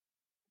him.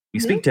 We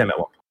speak to him at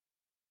one point.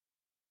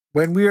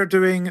 When we are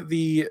doing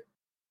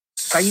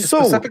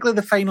specifically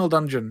the final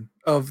dungeon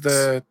of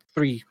the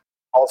 3.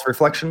 False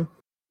Reflection?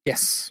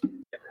 Yes.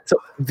 So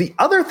the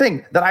other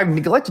thing that I've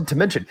neglected to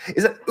mention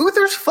is that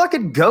Uther's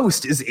fucking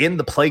ghost is in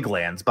the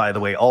Plaguelands, by the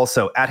way,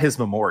 also at his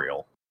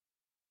memorial.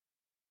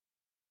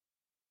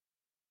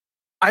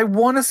 I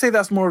want to say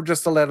that's more of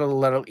just a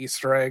little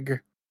Easter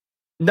egg.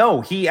 No,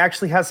 he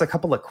actually has a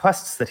couple of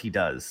quests that he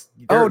does.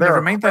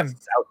 Never mind then.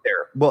 Out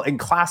there. Well, in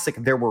Classic,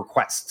 there were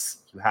quests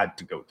you had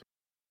to go through.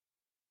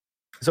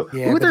 So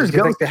yeah, Uther's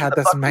ghost. They had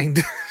this in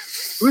mind.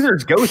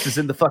 Uther's ghost is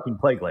in the fucking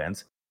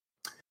Plaguelands.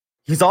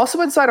 He's also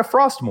inside of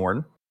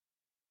Frostmourne,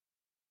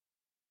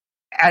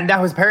 and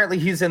now apparently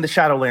he's in the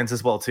Shadowlands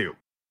as well too.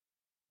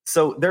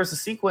 So there's a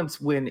sequence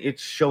when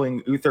it's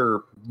showing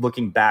Uther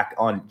looking back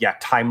on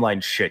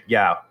timeline shit.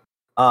 Yeah,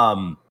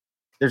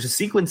 there's a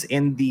sequence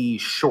in the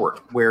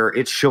short where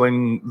it's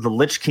showing the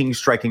Lich King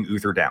striking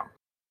Uther down,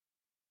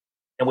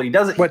 and when he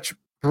does it, which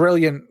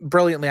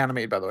brilliantly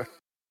animated, by the way.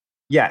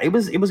 Yeah, it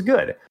was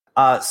good.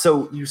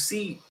 So you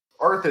see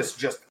Arthas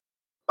just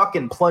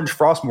fucking plunge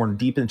Frostmourne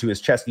deep into his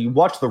chest, and you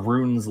watch the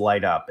runes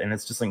light up, and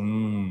it's just like,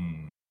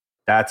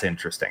 that's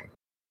interesting.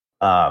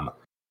 So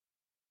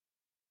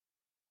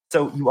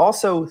you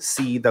also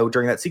see, though,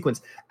 during that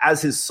sequence,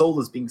 as his soul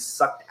is being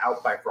sucked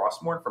out by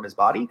Frostmourne from his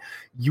body,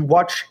 you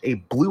watch a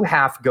blue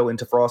half go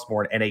into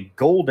Frostmourne and a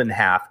golden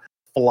half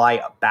fly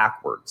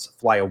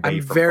away from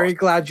I'm very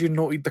glad you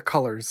noted the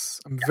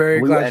colors. I'm very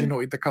glad you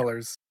noted the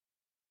colors.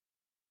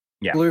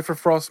 Yeah. Blue for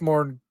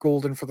Frostmourne,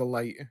 golden for the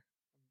light.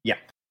 Yeah.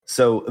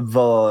 So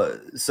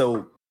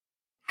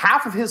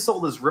half of his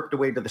soul is ripped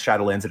away to the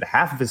Shadowlands, and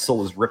half of his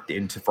soul is ripped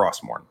into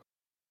Frostmourne.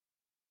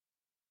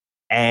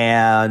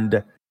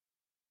 And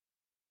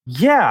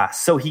yeah,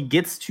 so he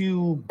gets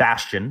to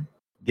Bastion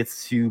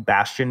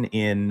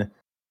in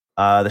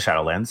the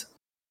Shadowlands,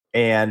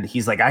 and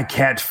he's like, I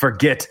can't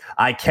forget.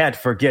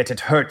 It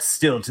hurts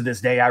still to this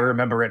day. I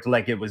remember it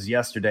like it was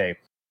yesterday.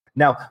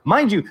 Now,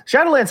 mind you,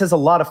 Shadowlands has a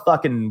lot of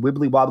fucking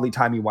wibbly-wobbly,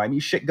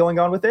 timey-wimey shit going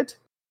on with it.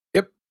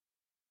 Yep.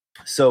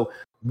 So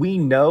we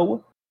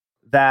know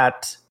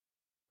that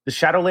the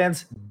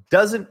Shadowlands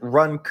doesn't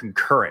run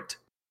concurrent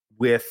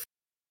with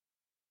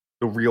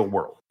the real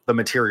world, the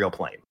material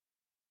plane.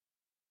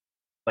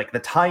 Like, the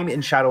time in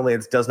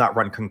Shadowlands does not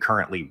run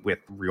concurrently with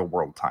real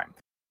world time.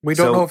 We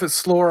don't know if it's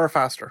slower or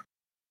faster.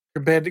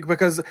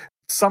 Because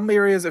some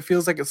areas it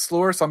feels like it's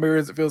slower, some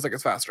areas it feels like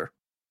it's faster.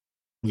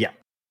 Yeah.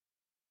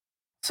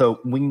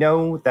 So we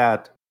know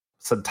that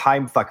some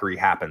time fuckery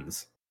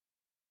happens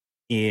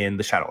in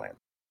the Shadowlands.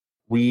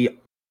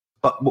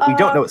 But what we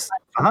don't know is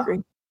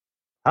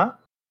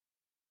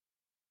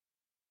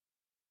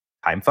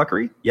Time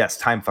fuckery? Yes,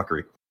 time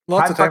fuckery.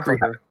 Lots of time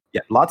fuckery.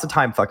 Yeah, lots of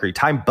time fuckery.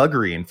 Time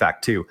buggery, in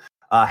fact, too,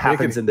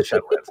 happens in the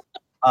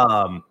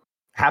Shadowlands.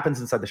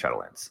 Happens inside the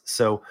Shadowlands.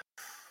 So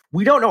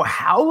We don't know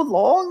how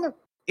long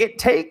it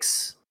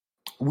takes.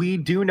 We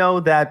do know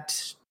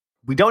that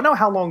we don't know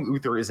how long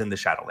Uther is in the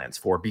Shadowlands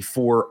for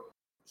before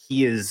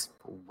he is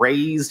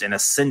raised and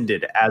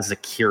ascended as a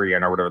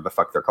Kyrian or whatever the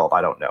fuck they're called.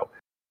 I don't know.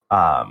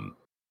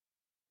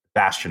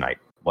 Bastionite,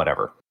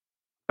 whatever.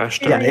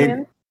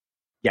 Bastion.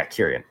 Yeah,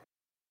 Kyrian.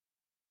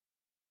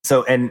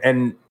 So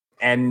and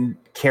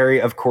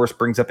Carrie, of course,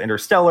 brings up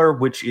Interstellar,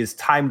 which is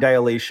time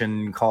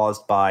dilation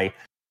caused by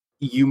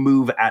you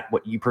move at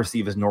what you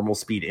perceive as normal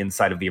speed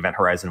inside of the event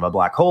horizon of a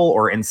black hole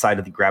or inside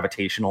of the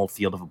gravitational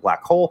field of a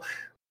black hole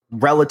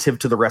relative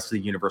to the rest of the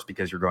universe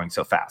because you're going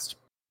so fast.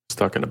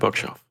 Stuck in a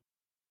bookshelf.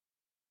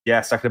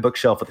 Yeah, stuck in a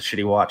bookshelf with a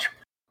shitty watch.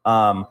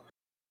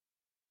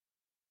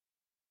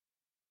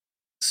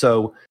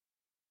 So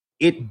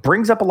it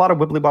brings up a lot of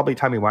wibbly-wobbly,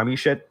 timey-wimey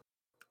shit.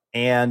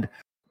 And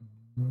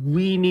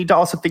we need to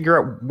also figure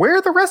out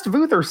where the rest of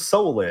Uther's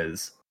soul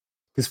is.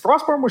 Because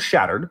Frostborn was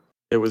shattered.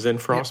 It was in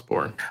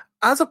Frostborn.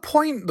 As a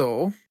point,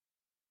 though,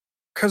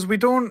 because we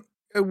don't...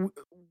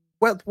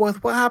 What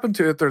happened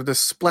to Uther? The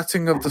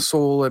splitting of the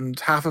soul and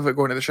half of it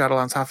going to the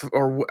Shadowlands, half of,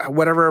 or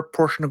whatever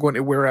portion of going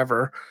to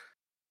wherever.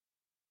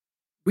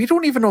 We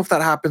don't even know if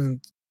that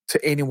happened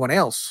to anyone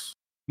else.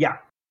 Yeah.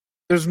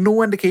 There's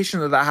no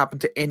indication that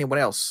happened to anyone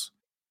else.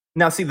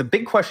 Now, see, the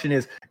big question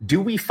is,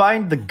 do we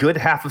find the good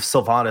half of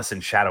Sylvanas in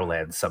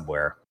Shadowlands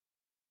somewhere?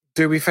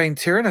 Do we find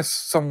Tyrannus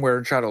somewhere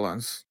in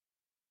Shadowlands?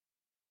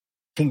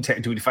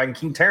 Do we find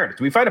King Tyrannus?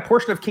 Do we find a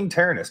portion of King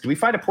Tyrannus? Do we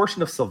find a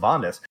portion of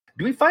Sylvanas?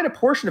 Do we find a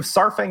portion of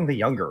Sarfang the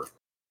Younger?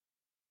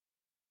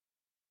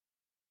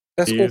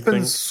 This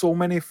opens so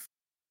many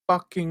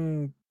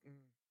fucking...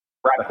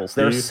 rabbit holes.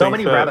 There are so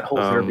many rabbit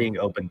holes that are being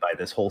opened by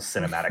this whole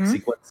cinematic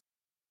sequence.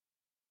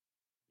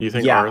 You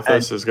think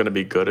Arthas is going to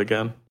be good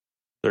again?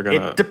 They're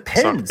going to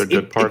suck the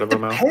good part of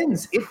him out? It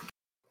depends. It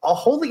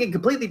wholly and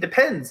completely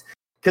depends.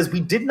 Because we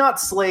did not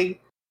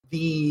slay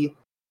the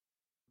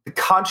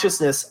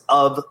consciousness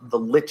of the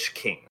Lich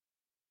King.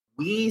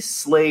 We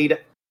slayed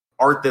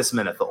Arthas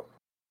Menethil.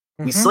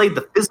 We slayed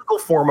the physical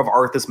form of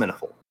Arthas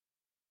Menethil.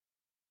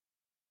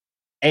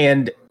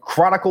 And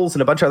Chronicles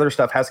and a bunch of other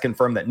stuff has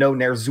confirmed that no,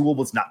 Ner'zhul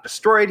was not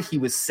destroyed. He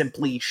was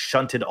simply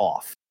shunted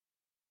off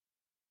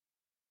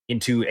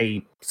into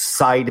a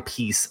side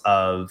piece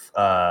of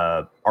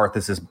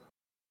Arthas's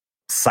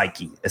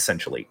psyche,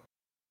 essentially.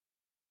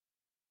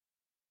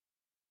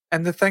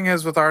 And the thing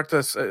is with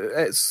Arthas,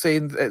 it's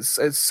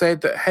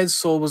said that his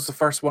soul was the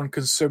first one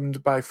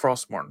consumed by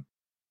Frostmourne.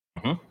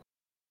 Mm-hmm.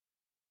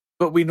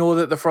 But we know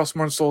that the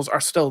Frostmourne souls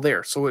are still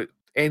there, so it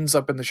ends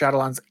up in the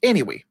Shadowlands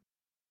anyway.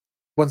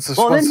 Once the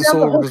soul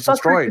was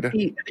destroyed. Then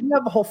you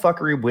have the whole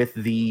fuckery with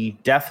the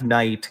Death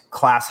Knight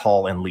class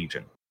hall in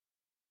Legion.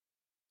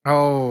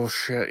 Oh,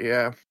 shit,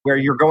 yeah. Where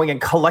you're going and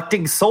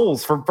collecting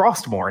souls from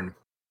Frostmourne.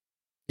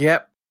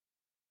 Yep.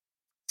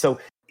 So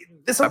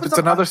this opens up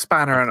another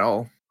spanner and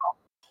all.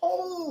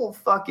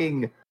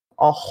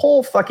 A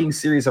whole fucking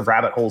series of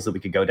rabbit holes that we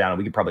could go down and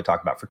we could probably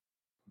talk about for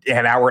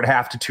an hour and a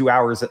half to 2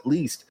 hours at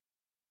least.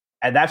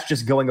 And that's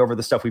just going over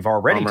the stuff we've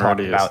already talked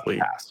about in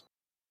the past.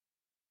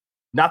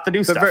 Not the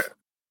new stuff.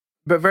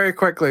 But very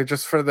quickly,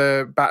 just for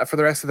the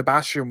rest of the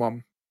Bastion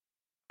one,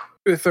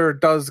 Uther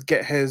does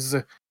get his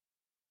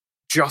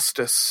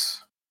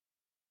justice,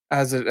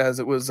 as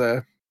it was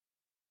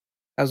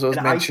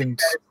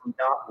mentioned.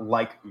 Not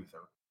like Uther.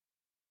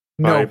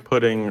 By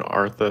putting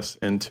Arthas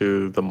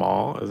into the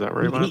Maw, is that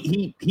right?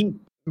 He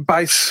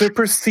by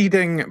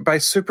superseding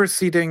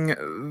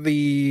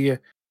the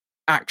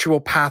actual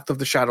path of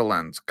the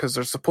Shadowlands, because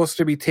they're supposed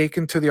to be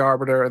taken to the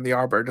Arbiter, and the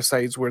Arbiter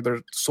decides where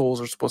their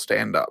souls are supposed to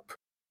end up.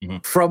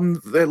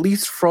 Mm-hmm. At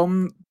least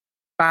from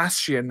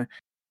Bastion,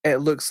 it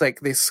looks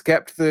like they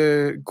skipped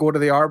the go to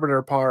the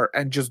Arbiter part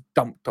and just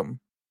dumped them.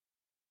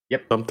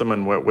 Yep, dumped them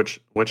in which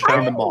I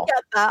didn't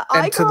get that.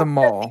 Into the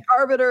Maw. The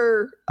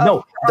Arbiter.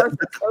 No,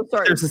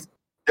 sorry.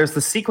 There's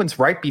the sequence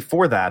right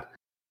before that,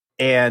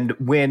 and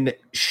when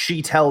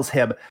she tells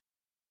him,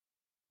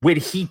 when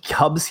he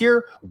comes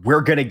here,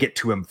 we're gonna get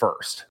to him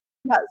first.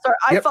 Yeah, sorry.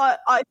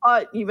 I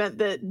thought you meant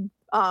that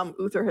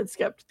Uther had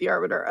skipped the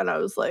Arbiter, and I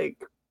was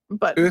like,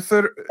 but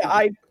Uther,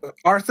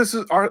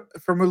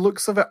 from the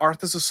looks of it,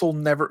 Arthas' soul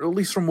never, at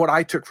least from what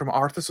I took from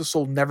Arthas'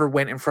 soul, never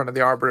went in front of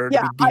the Arbiter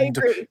to be deemed.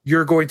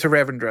 You're going to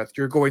Revendreth,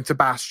 you're going to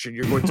Bastion,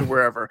 you're going to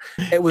wherever.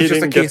 It was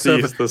just a case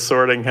of the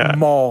sorting hat.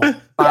 Maw.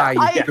 Bye.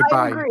 Goodbye.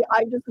 I agree.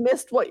 I just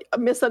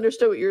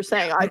misunderstood what you were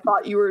saying. I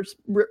thought you were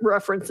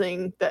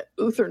referencing that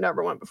Uther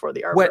never went before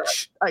the Arbiter.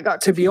 Which,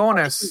 to be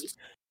honest,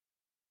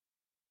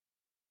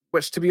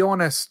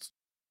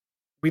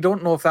 we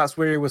don't know if that's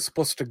where he was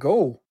supposed to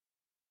go.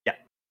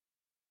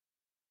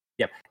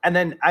 Yep. And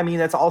then, I mean,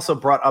 that's also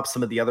brought up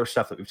some of the other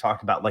stuff that we've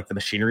talked about, like the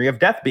machinery of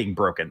death being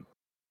broken.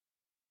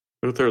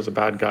 Uther is a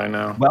bad guy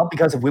now. Well,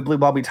 because of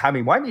wibbly-wobbly,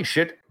 timey-wimey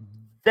shit,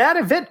 that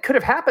event could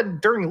have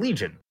happened during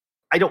Legion.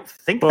 I don't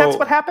think that's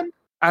what happened.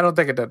 I don't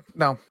think it did.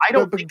 No. I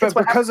don't think that's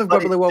what because happened,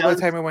 of wibbly-wobbly,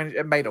 timey-wimey,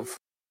 it might have.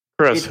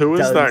 Chris, who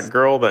is that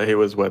girl that he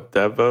was with?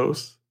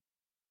 Devos?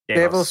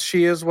 Devos,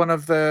 she's one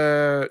of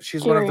the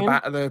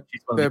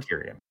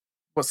Kyrian.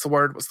 what's the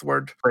word?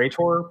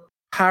 Praetor?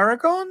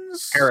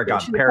 Paragons? Paragon.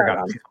 She's a Paragon.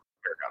 paragon.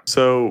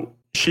 So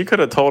she could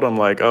have told him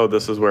like, "Oh,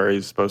 this is where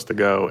he's supposed to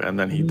go," and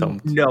then he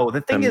dumped. No,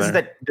 the thing them is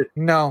there. that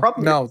No,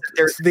 problem no, is that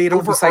there's they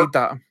don't decide overarching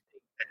that.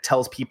 that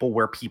tells people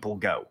where people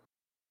go.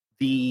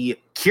 The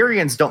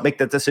Kyrians don't make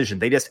that decision.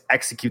 They just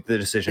execute the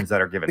decisions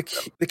that are given to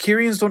them. The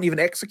Kyrians don't even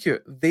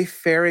execute. They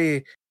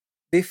ferry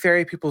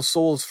people's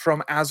souls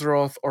from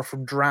Azeroth or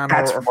from Draenor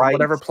That's or from right.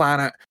 whatever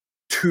planet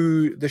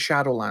to the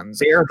Shadowlands,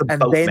 They are the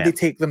and boatmen. then they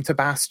take them to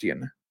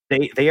Bastion. They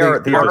are they the are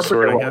the arbiter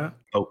sorting of hat.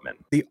 boatmen.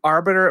 The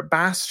Arbiter at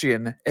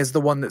Bastion is the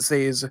one that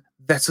says,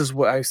 "This is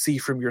what I see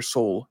from your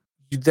soul.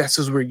 This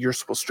is where you're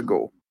supposed to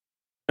go."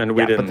 And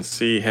we Yeah, but didn't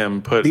see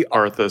him put the-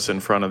 Arthas in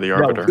front of the No,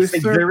 Arbiter.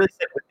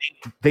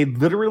 they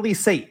literally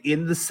say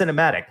in the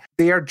cinematic,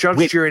 They are judge,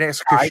 Wait, jury, and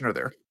executioner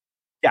there.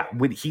 yeah,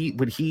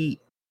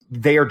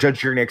 they are judge,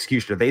 jury, and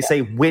executioner. They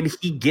say when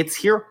he gets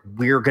here,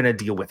 we're gonna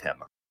deal with him.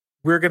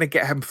 We're going to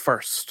get him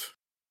first.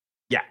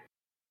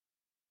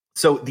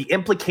 So the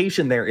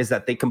implication there is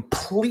that they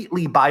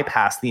completely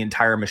bypass the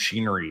entire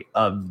machinery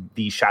of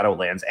the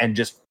Shadowlands and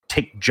just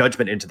take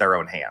judgment into their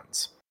own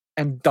hands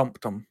And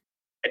dumped him.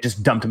 and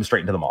just dumped him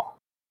straight into the maw.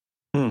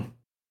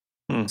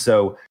 Hmm.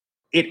 So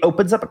it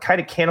opens up a kind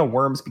of can of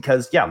worms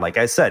because, yeah, like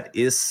I said,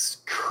 this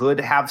could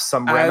have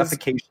some As-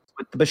 ramifications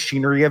with the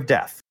machinery of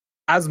death.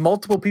 As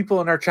multiple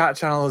people in our chat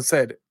channel have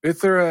said,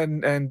 Uther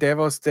and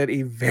Devos did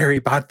a very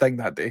bad thing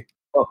that day.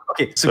 Oh,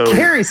 okay. So So-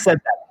 Carrie said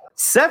that.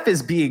 Seth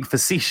is being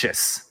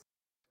facetious.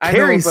 I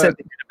Carrie know, said but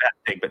they did a bad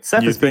thing, but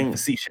Seth You is being think-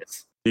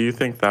 facetious. Do you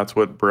think that's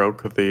what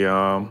broke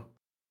the?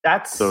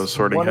 That's So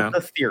Sorting one Hat? of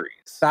the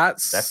theories.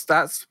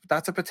 that's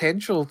a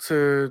potential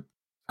to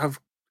have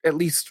at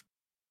least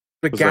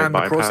they began the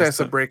bypassed process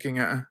of it? breaking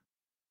it.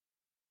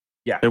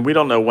 And we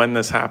don't know when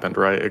this happened,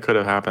 right? It could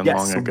have happened Yes,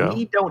 long ago.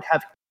 we don't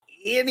have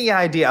any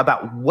idea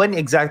about when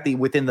exactly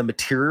within the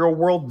material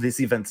world these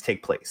events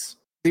take place.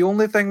 The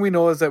only thing we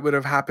know is it would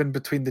have happened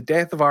between the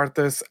death of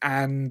Arthas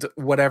and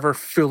whatever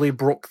fully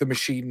broke the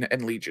machine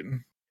in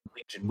Legion.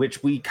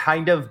 Which we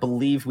kind of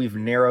believe we've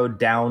narrowed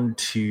down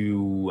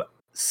to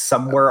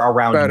somewhere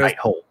around About a-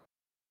 Nighthold.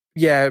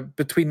 Yeah,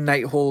 between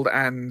Nighthold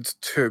and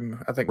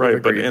Tomb, I think. we've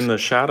Right, but agreed. in the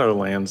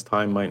Shadowlands,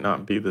 time might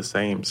not be the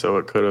same, so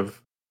it could have.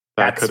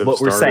 That That's could have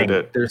what we're saying.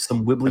 started it. There's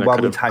some wibbly and it could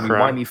wobbly have timey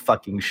cracked- wimey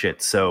fucking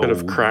shit. So Could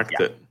have cracked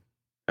yeah. it,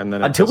 and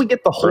then it Until we just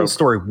get the whole broke.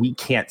 story, we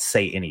can't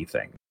say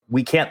anything.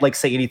 We can't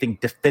say anything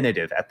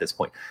definitive at this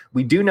point.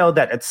 We do know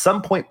that at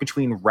some point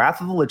between Wrath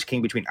of the Lich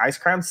King, between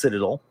Icecrown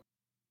Citadel,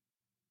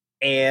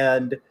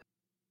 and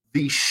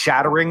the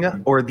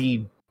shattering or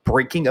the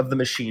breaking of the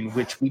machine,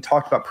 which we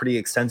talked about pretty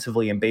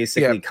extensively and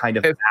basically kind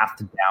of It's-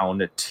 mathed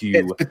down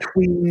to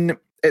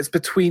It's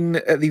between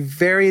the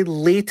very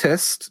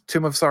latest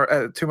Tomb of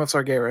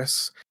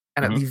Sargeras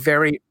and at the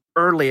very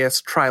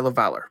earliest Trial of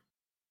Valor.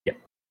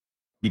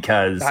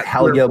 because That's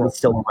Helya where- was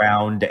still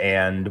around,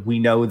 and we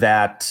know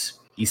that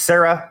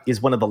Ysera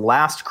is one of the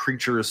last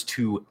creatures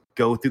to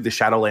go through the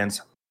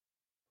Shadowlands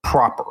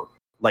proper,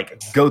 like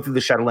go through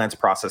the Shadowlands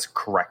process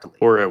correctly.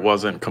 or it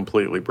wasn't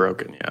completely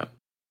broken yet.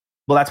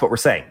 Well, that's what we're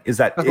saying. Is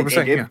that That's what we're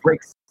saying, it yeah.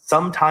 breaks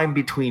sometime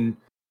between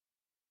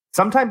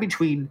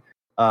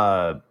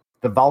the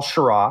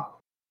Val'sharah,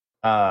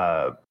 Which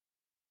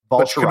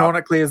Val'sharah,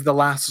 canonically is the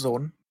last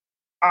zone.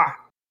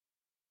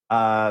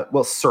 well,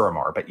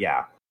 Suramar, but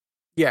yeah.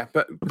 Yeah,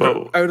 but But-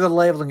 out of the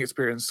leveling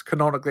experience,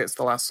 canonically it's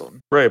the last zone.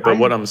 Right, but I-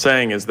 what I'm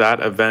saying is that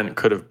event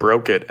could have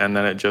broke it, and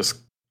then it just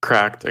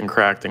cracked and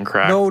cracked and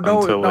cracked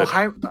until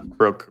it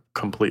broke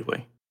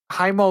completely.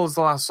 Heimdall is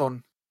the last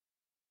zone.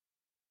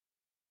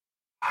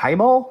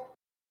 Heimal?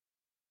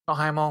 Not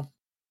Heimdall.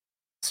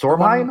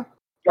 Stormheim?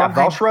 Yeah, Stormheim.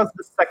 Val'sharah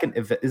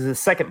is the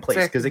second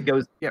place because it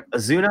goes Yep.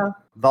 Azuna,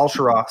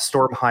 Val'sharah,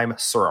 Stormheim,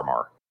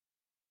 Suramar.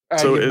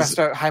 So you is- missed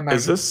out Heimdall.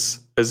 Is this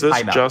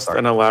Time out, just sorry.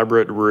 an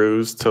elaborate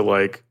ruse to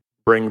like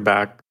bring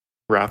back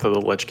Wrath of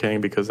the Lich King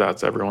because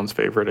that's everyone's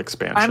favorite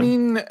expansion? I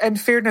mean, in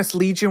fairness,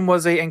 Legion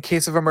was a in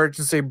case of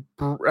emergency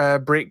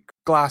break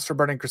glass for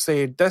Burning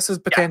Crusade. This is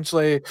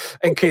potentially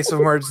in case of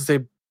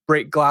emergency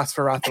break glass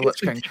for Wrath of the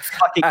Lich King.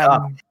 Fucking up.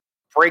 Um,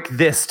 Break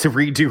this to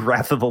redo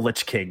Wrath of the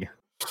Lich King.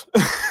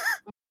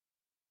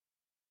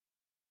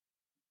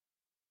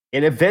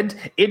 In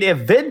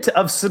event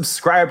of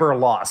subscriber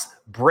loss,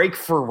 break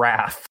for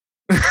Wrath.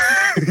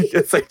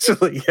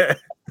 essentially, yeah.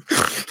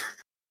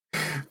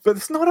 But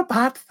it's not a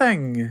bad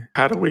thing.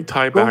 how do we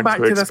tie Going back back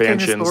to to this kind of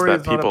expansions story that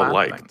is not a people bad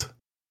liked?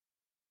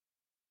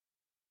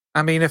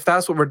 I mean, if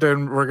that's what we're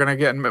doing, we're gonna be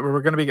getting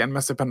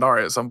Mr.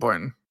 Pandaria at some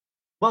point.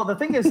 Well, the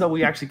thing is, though,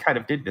 we actually kind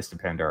of did Mr.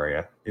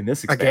 Pandaria in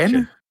this expansion.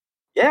 Again?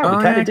 Yeah,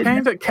 we kind of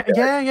did. kinda,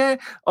 yeah.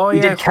 Oh We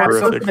yeah, did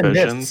Cataclysm Horrific and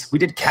visions. Mists. We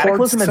did Horde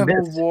Cataclysm and Civil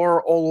Mist.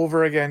 War all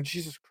over again.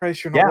 Jesus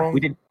Christ, you're not Yeah, wrong. we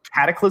did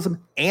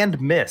Cataclysm and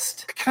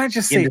Mist. Can I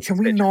just in say, this can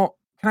we expansion. not?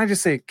 Can I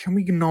just say, can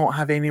we not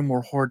have any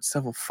more Horde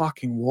Civil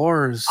fucking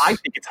Wars? I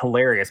think it's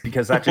hilarious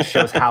because that just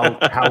shows how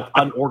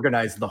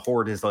unorganized the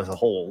Horde is as a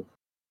whole,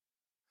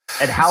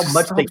 and how Just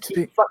much they stop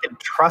keep fucking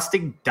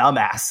trusting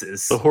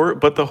dumbasses.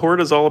 The Horde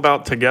is all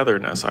about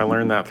togetherness. I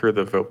learned that through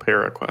the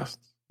Vopera quests.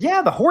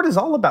 Yeah, the Horde is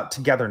all about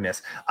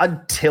togetherness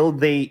until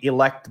they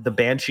elect the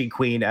Banshee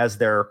Queen as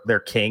their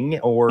king,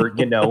 or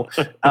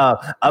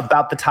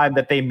about the time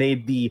that they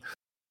made the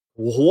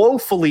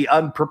woefully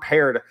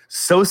unprepared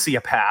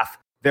sociopath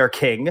their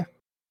king.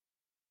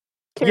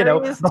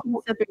 Carrie is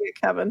too specific,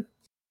 Kevin.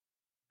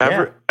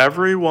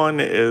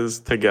 Everyone is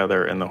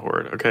together in the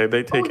Horde. Okay,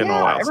 they take in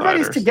all outsiders.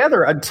 Everybody's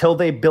together until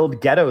they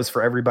build ghettos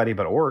for everybody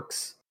but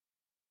orcs.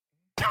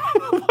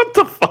 What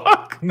the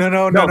fuck?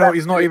 No,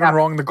 he's not even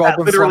wrong. The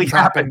Goblin slums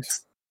happened.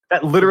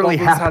 That literally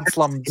happened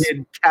slums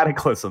in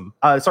Cataclysm.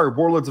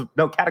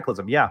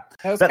 Cataclysm, yeah.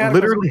 That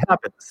literally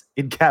happens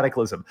in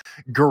Cataclysm.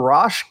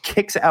 Garrosh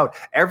kicks out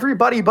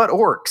everybody but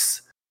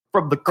orcs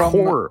from the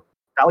core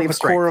Valley of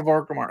Strength. Core of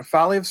Orgrimmar.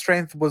 Valley of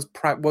Strength was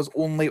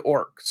only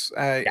orcs.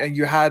 And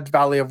you had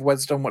Valley of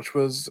Wisdom, which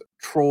was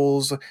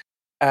trolls,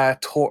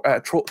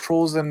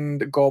 trolls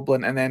and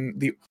goblin, and then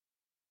the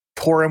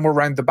Tauren were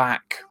round the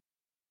back.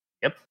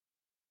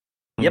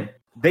 Yep.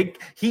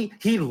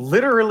 He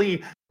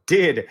literally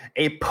did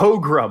a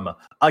pogrom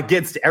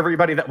against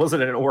everybody that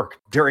wasn't an orc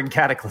during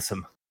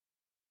Cataclysm.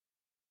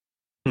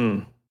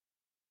 I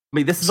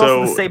mean, this is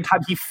also the same time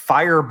he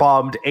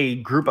firebombed a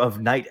group of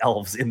night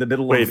elves in the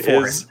middle of the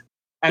forest.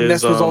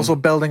 This was also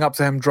building up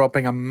to him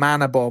dropping a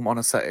mana bomb on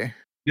a city.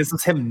 This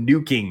was him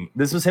nuking.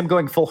 This was him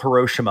going full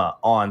Hiroshima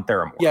on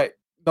Theramore. Yeah,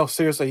 no,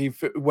 seriously, he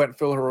went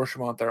full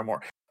Hiroshima on Theramore.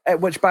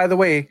 Which, by the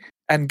way,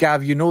 and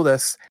Gav, you know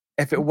this,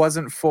 if it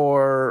wasn't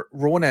for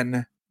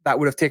Ronan, that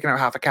would have taken out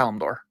half of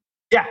Kalimdor.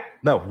 Yeah,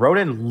 no,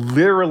 Ronan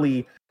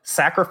literally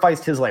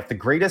sacrificed his life. The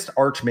greatest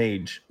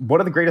archmage, one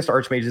of the greatest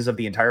archmages of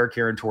the entire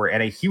Kirin Tor,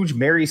 and a huge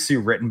Mary Sue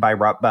written by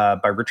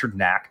Richard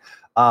Knack,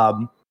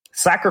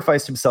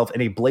 sacrificed himself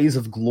in a blaze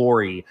of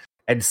glory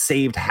and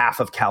saved half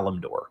of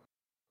Kalimdor.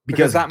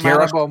 Because that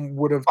mana bomb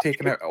would have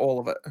taken out all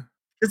of it.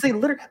 Because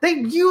they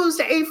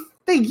used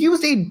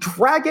a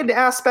dragon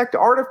aspect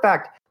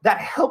artifact that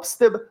helps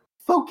them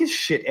focus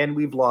shit, and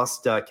we've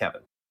lost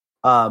Kevin.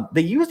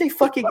 They used a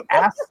fucking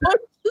aspect. What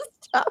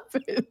just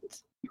happened?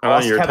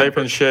 You're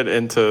typing shit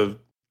into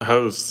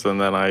hosts, and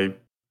then I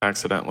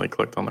accidentally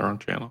clicked on the wrong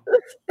channel.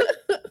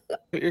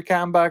 Put your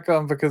cam back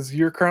on because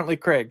you're currently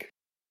Craig.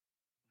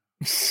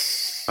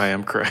 I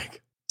am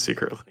Craig,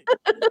 secretly.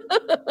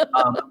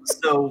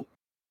 So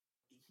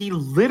he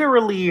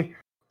literally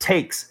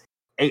takes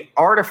a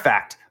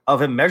artifact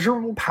of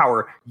immeasurable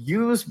power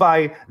used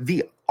by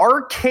the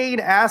arcane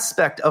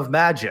aspect of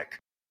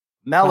magic,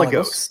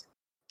 Malygos,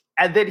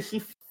 and then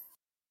he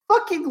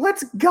fucking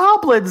lets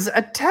goblins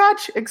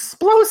attach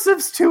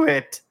explosives to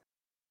it.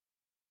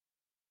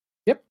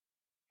 Yep.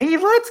 He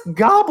lets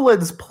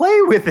goblins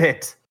play with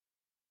it.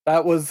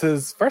 That was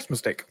his first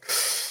mistake.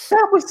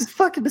 That was his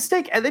fucking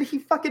mistake. And then he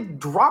fucking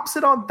drops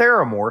it on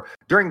Theramore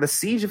during the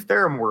Siege of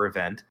Theramore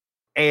event.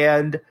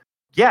 And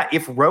yeah,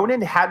 if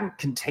Ronan hadn't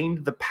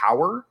contained the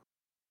power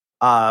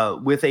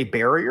with a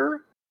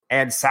barrier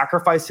and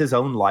sacrificed his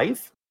own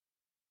life,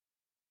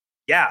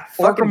 yeah,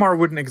 Orgrimmar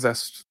wouldn't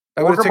exist.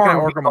 I would have taken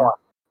out Orgrimmar.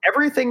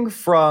 Everything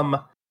from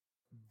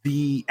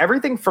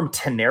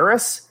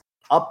Tenaris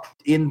up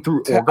in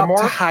through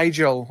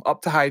Orgrimmar,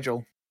 up to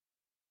Hyjal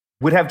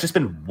would have just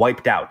been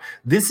wiped out.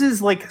 This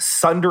is like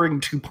Sundering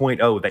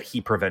 2.0 that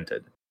he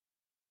prevented.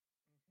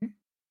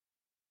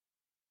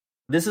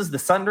 This is the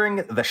Sundering,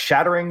 the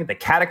Shattering, the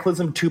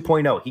Cataclysm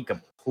 2.0. He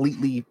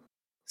completely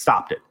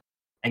stopped it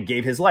and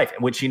gave his life,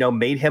 which,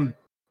 made him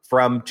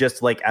from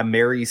just like a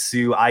Mary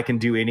Sue, I can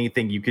do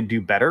anything, you can do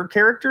better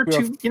character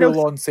to,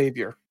 full-on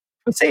savior.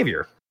 A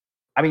savior.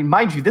 I mean,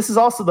 mind you, this is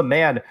also the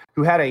man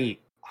who had a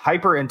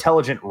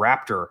hyper-intelligent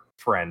raptor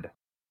friend.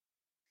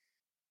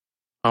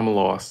 I'm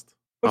lost.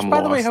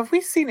 By the way, have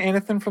we seen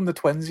anything from the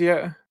twins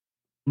yet?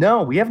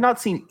 No, we have not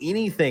seen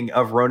anything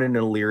of Ronan and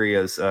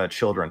Illyria's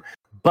children.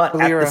 But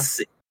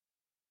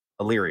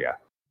Illyria.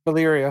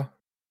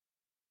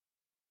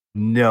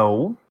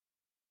 No.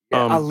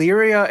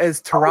 Illyria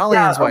is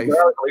Turalian's wife.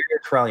 Illyria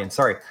Turalian.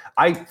 Sorry.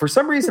 For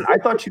some reason, I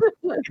thought it's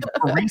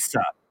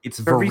Varisa. It's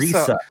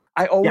Varisa.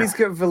 I always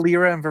get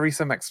Valera and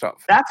Varisa mixed up.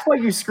 That's why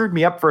you screwed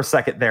me up for a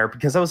second there,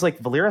 because I was like,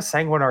 Valera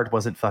Sanguinard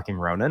wasn't fucking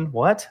Ronan.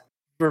 What?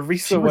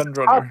 Varisa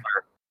Windrunner.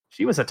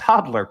 She was a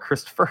toddler,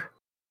 Christopher.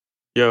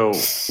 Yo,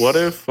 what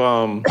if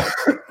like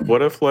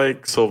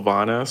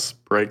Sylvanas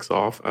breaks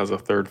off as a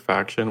third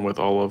faction with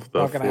all of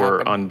the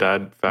four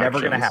undead factions?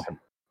 Never gonna happen.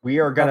 We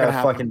are gonna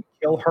fucking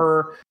kill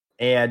her,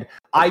 and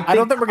I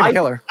don't think we're gonna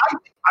kill her.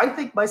 I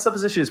think my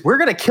supposition is we're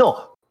gonna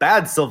kill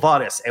bad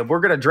Sylvanas, and we're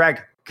gonna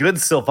drag good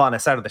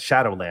Sylvanas out of the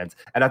Shadowlands,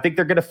 and I think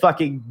they're gonna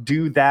fucking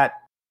do that.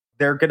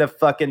 They're gonna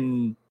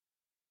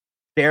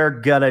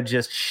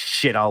just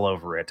shit all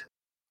over it.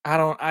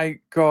 I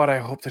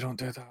hope they don't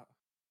do that.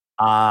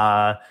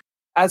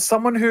 As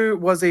someone who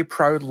was a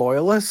proud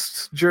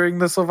loyalist during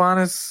the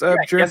Sylvanas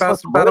during Battle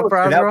for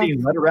Azeroth,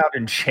 being led around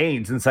in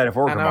chains inside of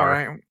Orgrimmar. I know,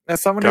 right?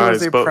 As someone who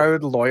was a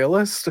proud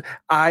loyalist,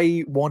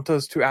 I want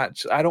us to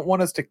actually. I don't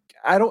want us to.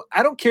 I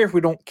don't care if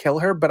we don't kill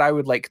her, but I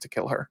would like to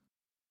kill her.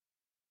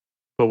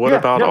 But what Yeah,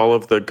 about no. all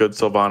of the good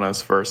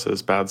Sylvanas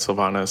versus bad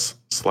Sylvanas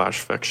 /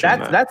 fiction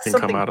that can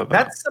come out of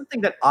that? That's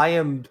something that I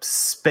am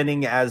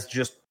spinning as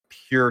just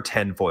pure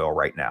tinfoil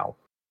right now.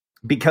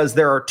 Because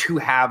there are two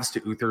halves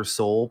to Uther's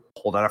soul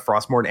pulled out of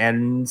Frostmourne,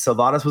 and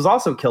Sylvanas was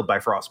also killed by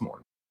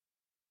Frostmourne.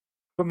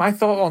 But my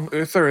thought on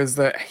Uther is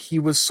that he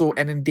was so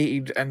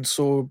inundated and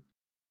so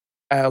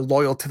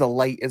loyal to the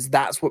light,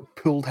 that's what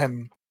pulled half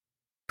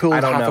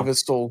of his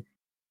soul.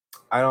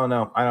 I don't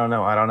know. I don't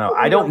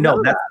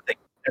know.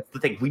 That's the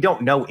thing. We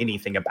don't know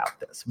anything about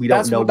this. We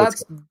don't know.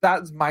 That's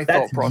my thought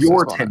that's process.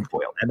 Your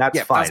tinfoil, and that's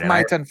fine. That's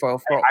my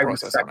tinfoil process. I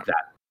respect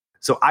that.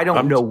 So I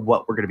don't know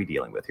what we're going to be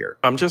dealing with here.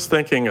 I'm just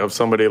thinking of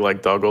somebody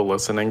like Dougal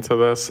listening to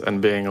this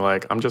and being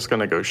like, I'm just going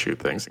to go shoot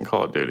things in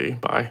Call of Duty.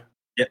 Bye.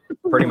 Yeah,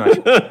 pretty much.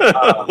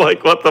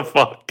 Like, what the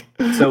fuck?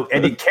 So,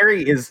 and then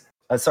Carrie is,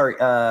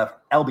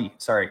 LB,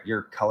 sorry,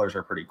 your colors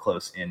are pretty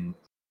close in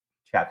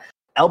chat.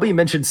 LB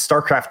mentioned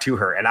StarCraft to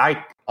her, and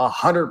I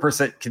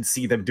 100% can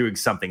see them doing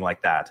something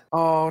like that.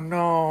 Oh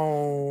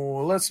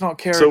no, let's not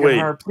carry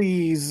her,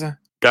 please.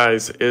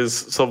 Guys, is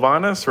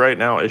Sylvanas right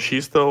now, is she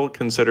still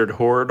considered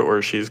Horde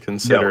or she's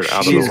considered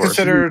out of the Horde? She's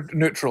considered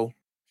neutral.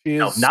 She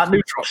is not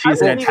neutral. She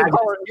is an antagonist.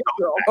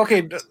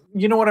 Okay,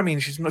 you know what I mean.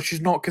 She's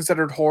not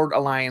considered Horde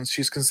Alliance.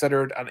 She's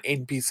considered an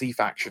NPC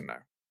faction now.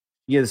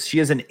 She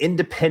is an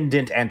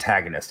independent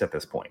antagonist at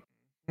this point.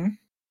 Hmm?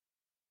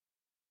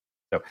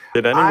 So,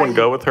 did anyone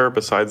go with her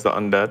besides the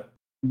undead?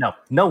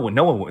 No one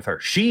went with her.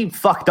 She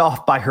fucked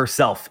off by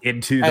herself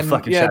into the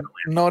fucking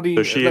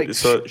Shadowlands.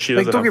 So she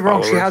doesn't don't get have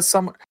wrong.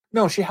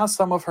 followers? She has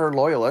some of her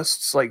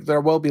loyalists. Like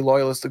there will be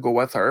loyalists to go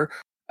with her.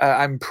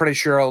 I'm pretty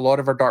sure a lot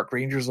of her Dark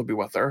Rangers will be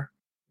with her.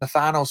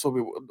 Nathanos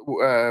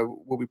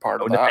will be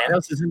part of that.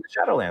 Nathanos is in the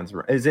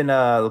Shadowlands. Is in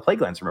the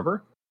Plaguelands.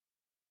 Remember?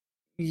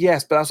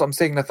 Yes, but that's what I'm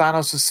saying.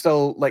 Nathanos is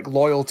still like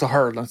loyal to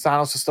her.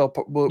 Nathanos is still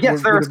would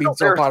have been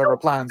still part of her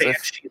plans.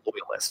 Banshee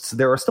loyalists.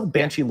 There are still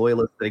Banshee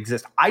loyalists that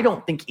exist. I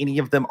don't think any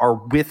of them are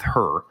with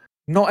her.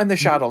 Not in the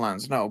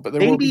Shadowlands, no. But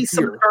there maybe will be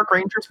some of the Dark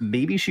Rangers.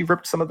 Maybe she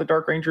ripped some of the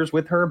Dark Rangers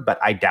with her, but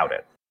I doubt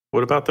it.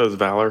 What about those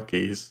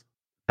Valkyries?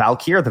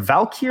 Valkyr? The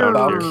Valkyr?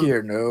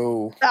 Valkyr,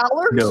 no.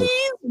 Valkyries? No.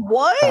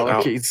 What?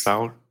 Valkyries.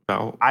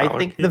 I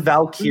think the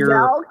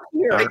Valkyr.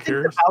 I think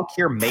the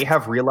Valkyr may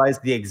have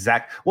realized the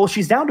exact. Well,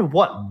 she's down to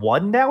what,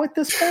 1 now at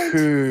this point?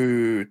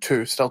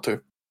 Two, still 2.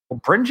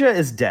 Well, Brynja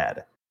is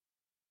dead.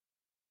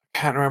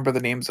 Can't remember the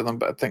names of them,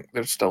 but I think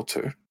there's still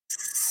 2.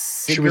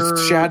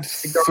 She had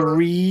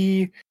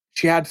 3.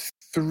 She had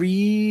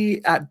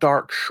 3 at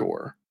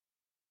Darkshore.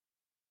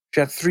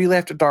 She had 3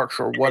 left at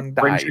Darkshore. One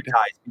died. Brynja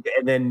dies,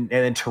 and then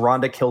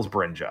Tyrande kills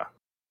Brynja.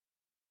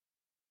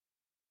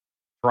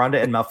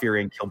 Tyrande and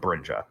Malfurion kill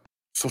Brynja.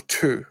 So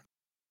 2.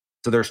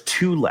 So there's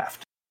 2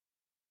 left.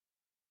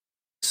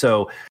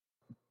 So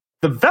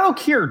the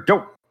Valkyr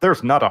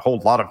there's not a whole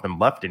lot of them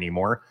left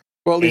anymore.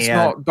 Well, at least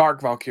not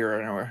Dark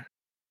Valkyr anywhere.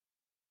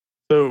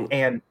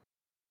 And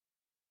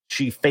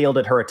she failed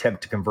at her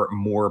attempt to convert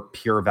more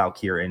pure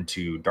Valkyr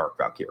into Dark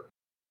Valkyr.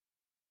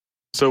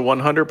 So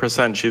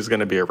 100% she's going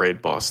to be a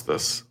raid boss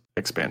this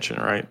expansion,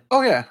 right?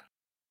 Oh yeah.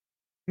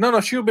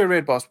 No, she'll be a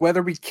raid boss.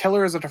 Whether we kill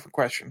her is a different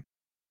question.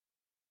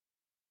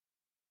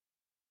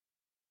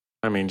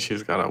 I mean,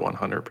 she's got to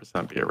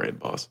 100% be a raid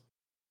boss.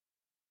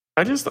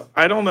 I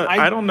don't know.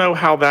 I don't know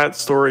how that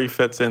story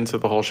fits into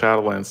the whole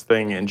Shadowlands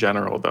thing in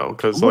general, though.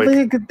 Because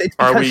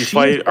are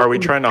we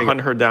trying to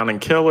hunt her down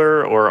and kill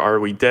her, or are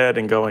we dead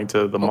and going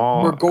to the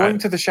mall? We're going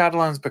to the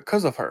Shadowlands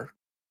because of her.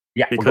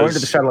 Yeah, we're going to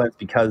the Shadowlands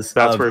because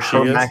that's where she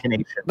is.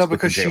 No,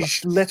 because she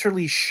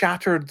literally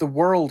shattered the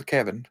world,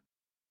 Kevin.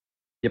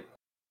 Yep.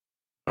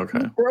 Okay.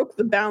 You broke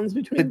the bounds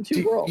between the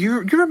two worlds. You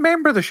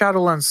remember the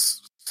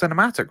Shadowlands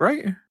cinematic,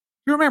 right?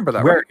 You remember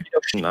that, right?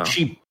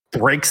 She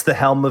breaks the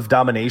helm of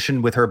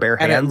domination with her bare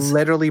hands. And it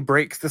literally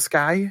breaks the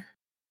sky.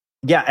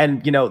 Yeah,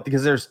 and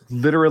because there's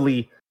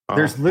literally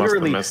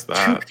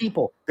two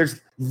people.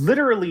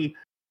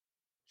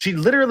 She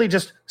literally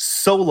just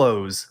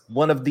solos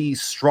one of the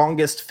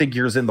strongest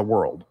figures in the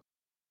world.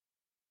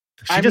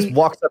 She just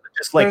walks up and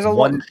just like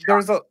one.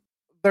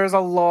 There's a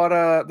lot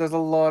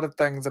of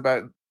things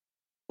about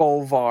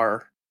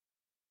Bolvar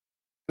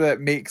that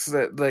makes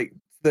it like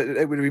that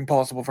it would have been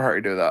possible for her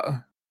to do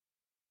that.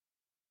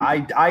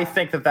 I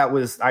think that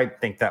was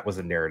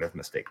a narrative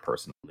mistake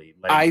personally.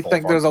 I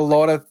think there's a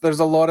lot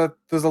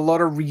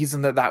of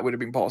reason that would have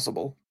been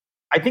possible.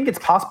 I think it's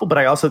possible, but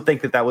I also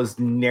think that was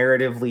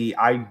narratively.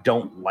 I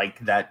don't like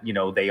that.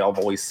 They have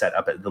always set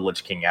up the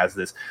Lich King as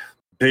this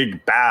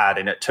big bad,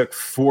 and it took a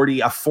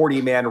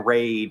 40-man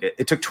raid.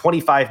 It took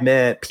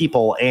 25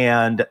 people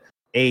and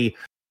a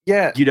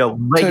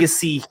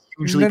legacy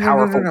hugely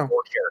powerful lore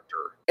character.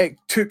 It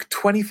took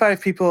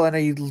 25 people and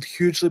a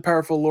hugely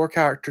powerful lore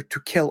character to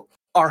kill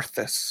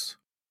Arthas,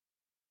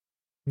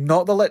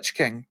 not the Lich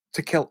King,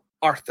 to kill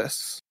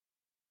Arthas.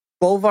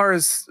 Bolvar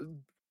is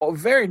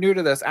very new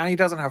to this, and he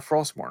doesn't have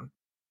Frostmourne.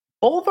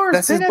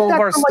 Bolvar's been at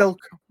that for like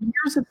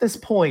years at this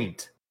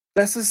point.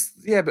 But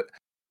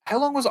how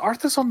long was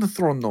Arthas on the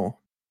throne though?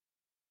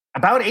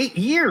 About 8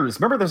 years.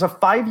 Remember, there's a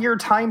 5-year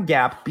time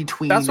gap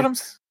between. That's what I'm.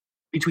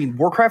 between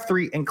Warcraft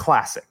 3 and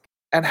Classic.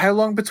 And how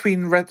long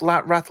between Wrath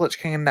of the Lich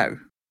King and now?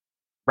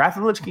 Wrath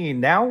of the Lich King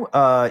now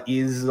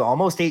is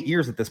almost 8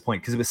 years at this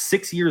point, because it was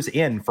 6 years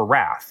in for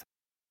Wrath.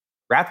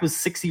 Wrath was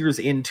 6 years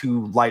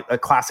into a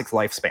Classic's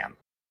lifespan.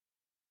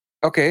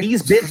 Okay.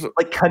 He's been,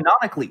 like,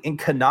 canonically, in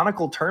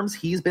canonical terms,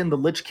 he's been the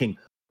Lich King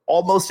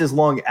almost as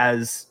long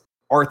as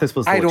Arthas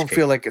was the Lich King. I don't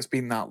feel like it's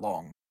been that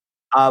long.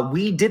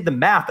 We did the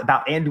math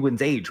about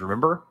Anduin's age,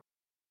 remember?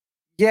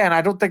 Yeah, and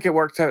I don't think it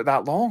worked out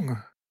that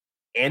long.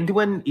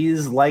 Anduin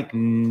is like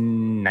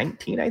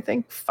 19, I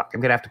think. Fuck,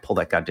 I'm gonna have to pull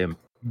that goddamn.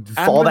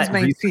 Anduin's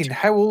 19.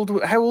 How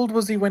old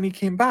was he when he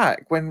came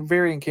back? When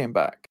Varian came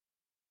back?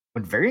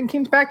 When Varian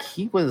came back,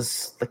 he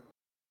was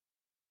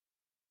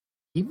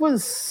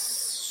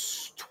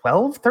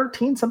 12,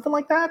 13, something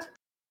like that.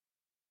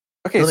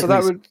 Okay, so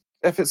that would,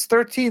 if it's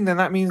 13, then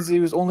that means he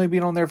was only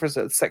been on there for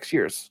 6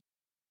 years.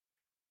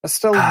 That's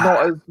still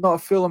not a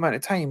full amount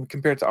of time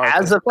compared to Arthas.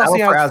 As of Battle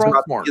for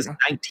Azeroth, he is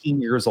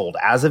 19 years old.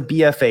 As of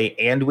BFA,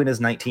 Anduin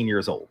is 19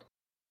 years old.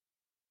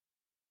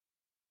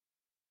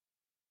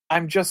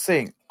 I'm just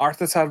saying,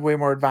 Arthas had way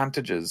more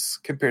advantages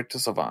compared to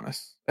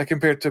Sylvanas,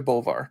 compared to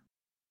Bolvar.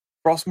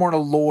 Frostmourne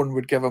alone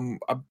would give him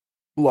a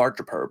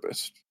larger power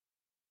boost.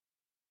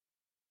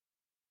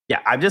 Yeah,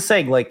 I'm just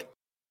saying, like,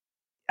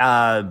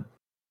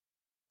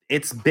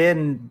 it's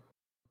been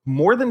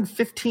more than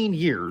 15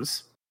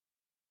 years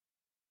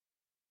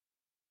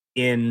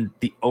in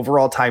the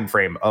overall time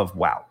frame of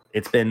WoW.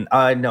 It's been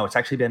no, it's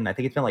actually been, I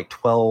think it's been like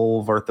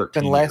 12 or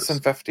 13 Been less than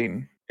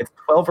 15. It's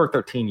 12 or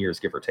 13 years,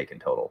 give or take, in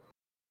total.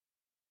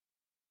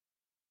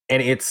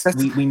 And it's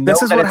we know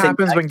this is what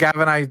happens when Gav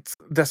and I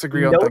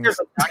disagree on things. There's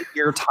a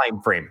 9-year time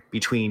frame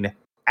between,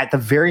 at the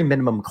very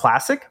minimum,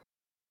 Classic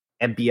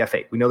and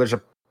BFA. We know there's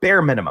a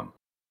bare minimum.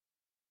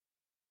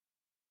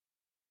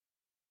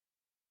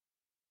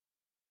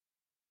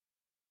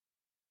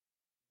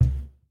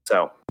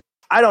 So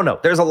I don't know.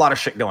 There's a lot of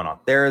shit going on.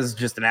 There is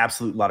just an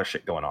absolute lot of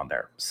shit going on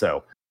there.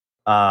 So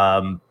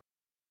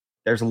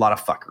there's a lot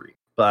of fuckery.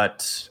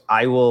 But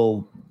I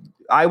will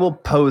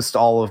post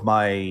all of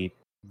my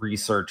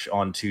research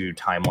onto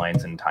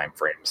timelines and time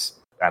frames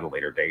at a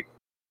later date.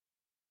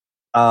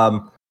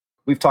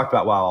 We've talked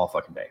about WoW all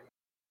fucking day.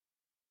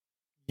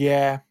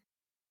 Yeah.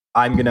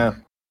 I'm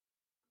gonna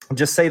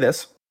just say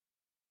this.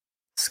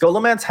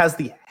 Scholomance has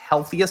the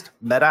healthiest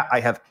meta I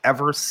have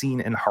ever seen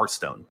in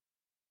Hearthstone.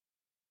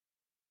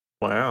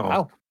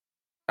 Wow.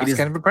 That's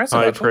kind of impressive.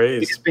 High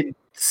praise. It's been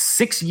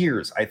 6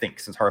 years, I think,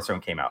 since Hearthstone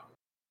came out.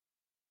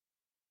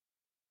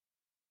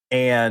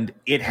 And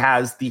it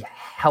has the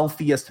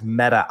healthiest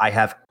meta I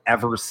have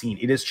ever seen.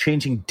 It is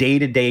changing day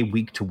to day,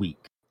 week to week,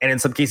 and in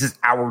some cases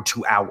hour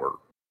to hour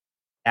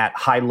at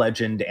high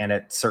legend and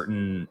at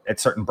certain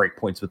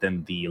breakpoints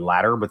within the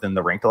ladder, within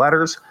the ranked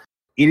ladders.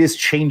 It is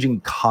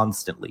changing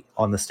constantly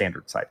on the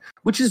standard side,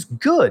 which is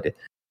good.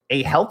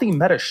 A healthy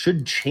meta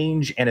should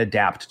change and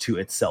adapt to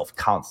itself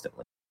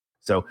constantly.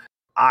 So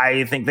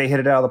I think they hit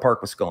it out of the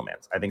park with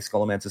Scholomance. I think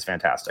Scholomance is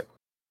fantastic.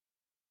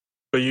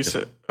 But you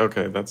said,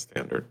 okay, that's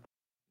standard.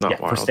 Not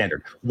Wild. For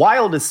standard.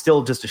 Wild is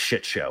still just a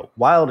shit show.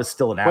 Wild is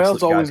still an absolute.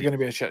 Wild's always going to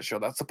be a shit show.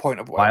 That's the point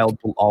of Wild. Wild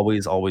will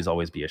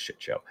always be a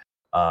shit show.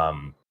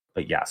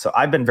 But yeah, so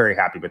I've been very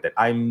happy with it.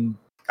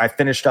 I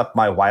finished up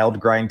my Wild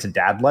grind to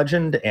Dad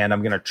Legend, and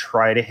I'm going to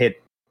try to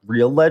hit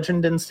Real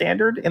Legend in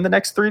Standard in the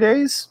next 2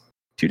 days.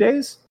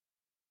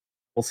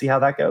 We'll see how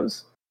that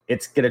goes.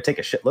 It's going to take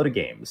a shitload of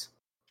games.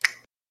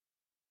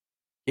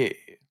 Yeah,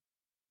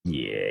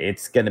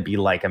 it's going to be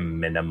like a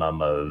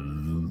minimum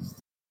of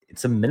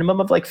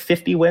like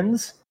 50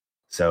 wins.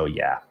 So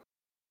yeah.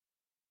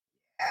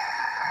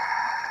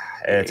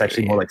 It's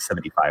actually more like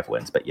 75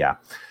 wins, but yeah.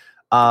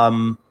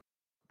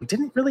 We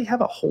didn't really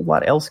have a whole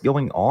lot else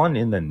going on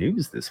in the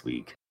news this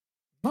week.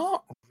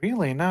 Not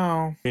really, no.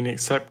 I mean,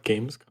 except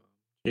Gamescom.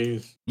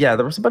 Jeez. Yeah,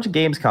 there was a bunch of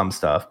Gamescom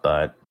stuff,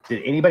 but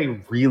did anybody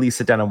really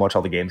sit down and watch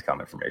all the Gamescom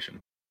information?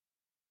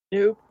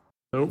 Nope.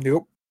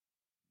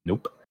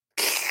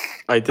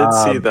 I did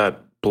see that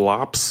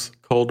Blops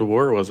Cold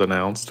War was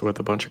announced with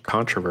a bunch of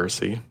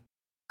controversy.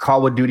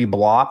 Call of Duty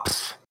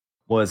Blops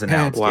was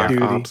announced. Black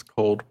Ops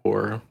Cold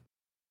War.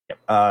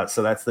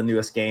 So that's the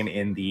newest game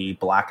in the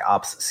Black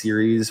Ops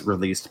series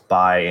released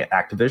by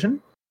Activision.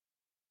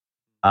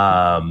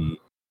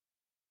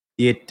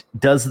 It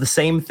does the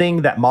same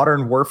thing that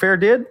Modern Warfare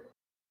did,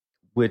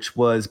 which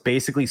was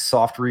basically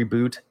soft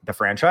reboot the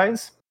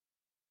franchise.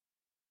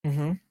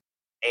 Mm-hmm.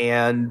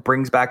 And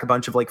brings back a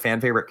bunch of like fan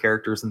favorite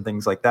characters and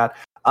things like that.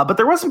 But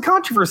there was some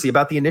controversy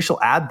about the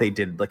initial ad they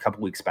did a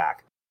couple weeks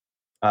back.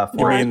 You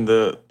mean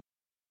the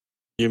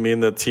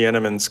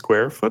Tiananmen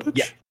Square footage?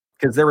 Yeah,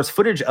 because there was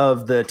footage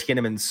of the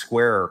Tiananmen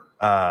Square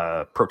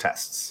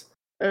protests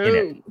in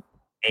it.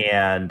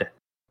 And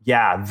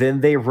yeah,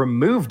 then they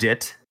removed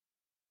it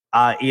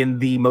in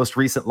the most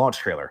recent launch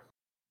trailer.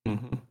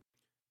 Mm-hmm.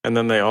 And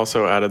then they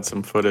also added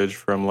some footage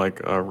from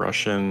like a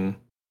Russian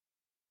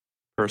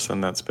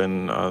person that's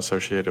been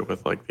associated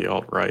with like the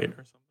alt-right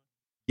or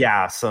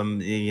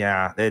something.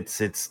 Yeah, it's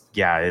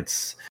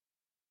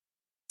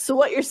So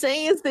what you're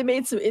saying is they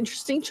made some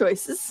interesting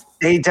choices.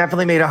 They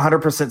definitely made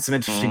 100% some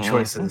interesting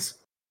choices.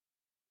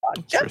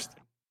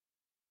 Interesting.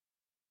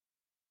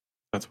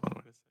 That's one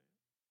way to say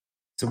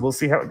it. So we'll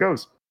see how it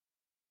goes.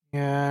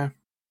 Yeah.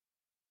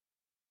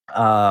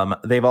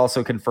 They've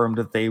also confirmed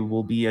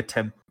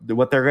that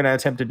what they're going to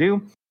attempt to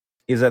do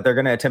is that they're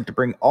going to attempt to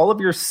bring all of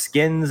your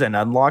skins and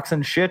unlocks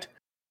and shit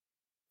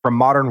from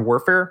Modern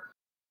Warfare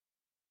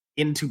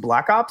into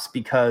Black Ops,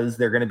 because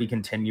they're going to be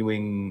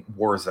continuing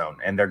Warzone,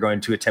 and they're going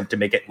to attempt to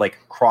make it like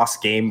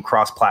cross-game,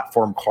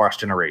 cross-platform,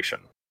 cross-generation.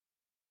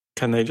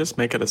 Can they just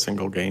make it a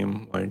single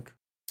game? Like,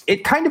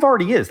 it kind of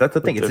already is. That's the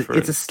thing. It's a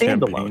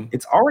standalone. campaign.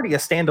 It's already a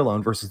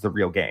standalone versus the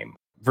real game,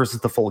 versus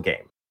the full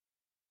game.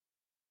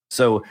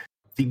 So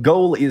the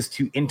goal is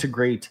to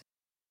integrate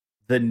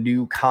the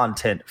new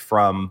content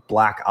from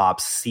Black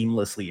Ops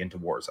seamlessly into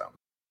Warzone.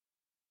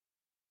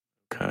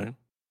 okay.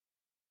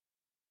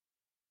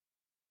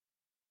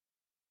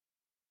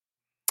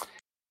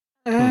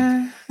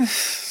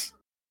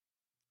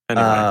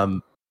 Anyway,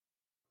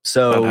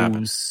 So That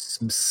happened.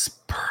 some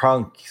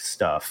Sprunk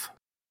stuff.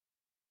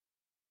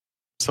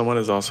 someone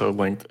has also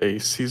linked a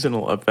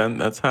seasonal event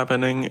that's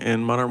happening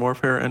in Modern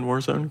Warfare and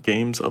Warzone,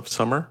 Games of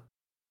Summer.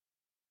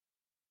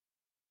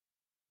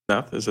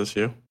 Nath, is this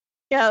you?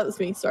 Yeah, that was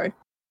me. Sorry.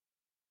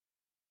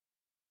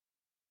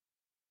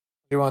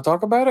 You want to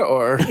talk about it,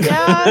 or?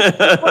 Yeah.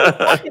 Just 1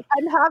 second.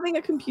 I'm having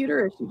a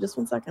computer issue. Just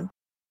 1 second.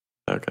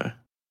 Okay.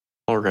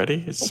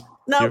 Already? It's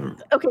No. Your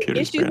Okay.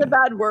 computer's Issue is a brand.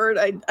 bad word.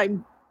 I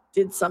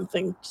did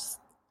something. Just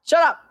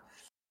shut up.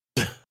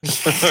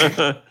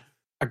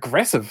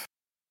 Aggressive.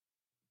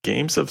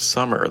 Games of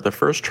Summer. The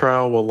first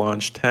trial will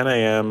launch 10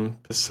 a.m.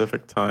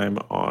 Pacific time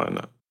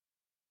on.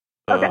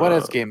 Okay. What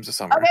is Games of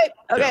Summer?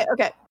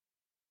 Okay.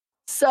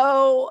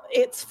 So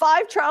it's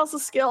 5 trials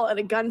of skill and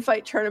a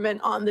gunfight tournament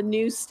on the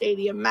new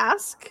Stadium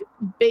Mask.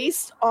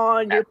 Based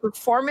on your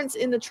performance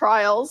in the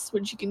trials,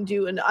 which you can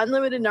do an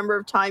unlimited number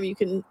of times, you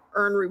can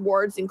earn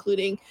rewards,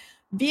 including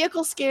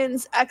vehicle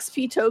skins,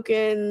 XP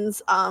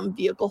tokens,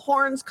 vehicle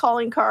horns,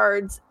 calling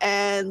cards,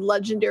 and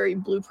legendary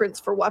blueprints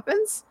for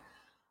weapons.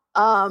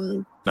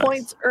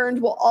 Points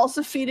earned will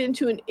also feed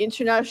into an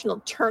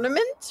international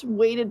tournament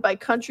weighted by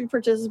country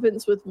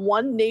participants, with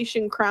one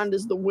nation crowned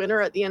as the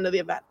winner at the end of the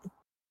event.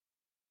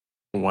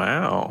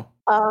 Wow.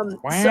 So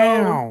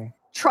Wow.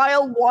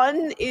 trial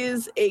 1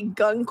 is a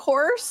gun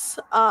course,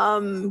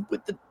 and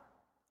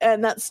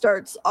that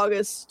starts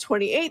August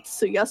 28th,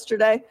 so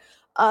yesterday.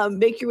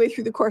 Make your way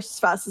through the course as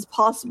fast as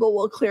possible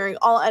while clearing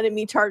all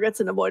enemy targets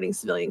and avoiding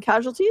civilian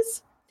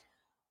casualties.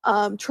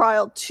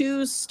 Trial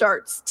 2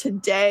 starts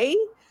today.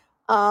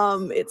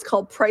 It's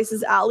called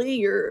Price's Alley.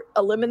 You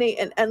eliminate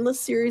an endless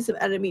series of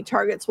enemy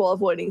targets while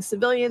avoiding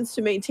civilians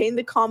to maintain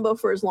the combo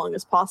for as long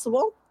as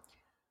possible.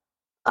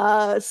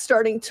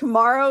 Starting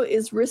tomorrow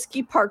is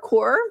Risky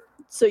Parkour.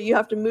 So you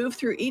have to move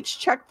through each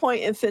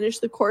checkpoint and finish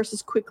the course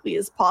as quickly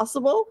as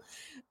possible.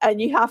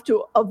 And you have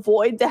to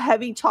avoid the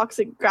heavy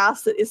toxic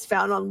gas that is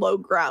found on low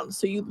ground.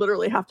 So you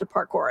literally have to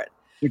parkour it.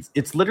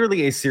 It's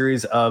literally a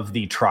series of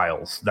the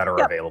trials that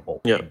are available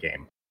in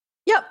game.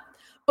 Yep.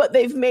 But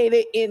they've made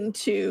it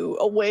into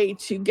a way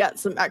to get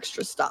some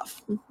extra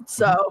stuff.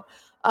 So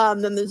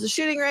then there's a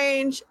shooting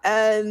range,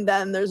 and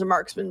then there's a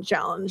marksman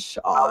challenge.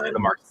 I'll do the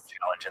marksman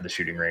challenge in the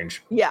shooting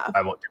range. Yeah.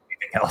 I won't do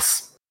anything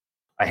else.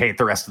 I hate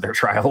the rest of their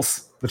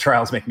trials. The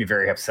trials make me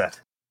very upset.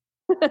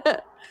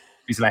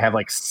 Reason I have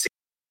like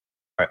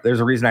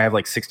there's a reason I have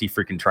like 60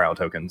 freaking trial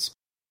tokens.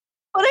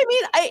 But I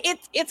mean,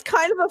 it's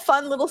kind of a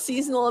fun little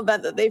seasonal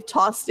event that they've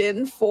tossed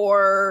in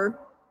for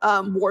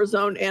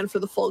Warzone and for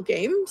the full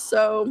game.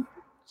 So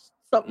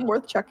something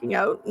worth checking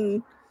out,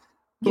 and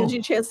gives you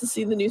a chance to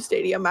see the new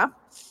stadium map.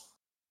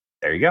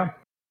 There you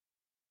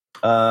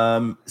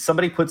go.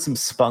 Somebody put some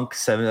Spunk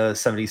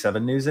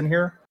 77 news in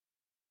here.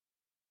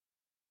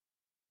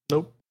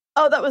 Nope.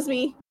 Oh, that was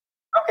me.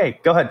 Okay,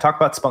 go ahead. Talk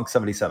about Spunk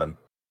 77.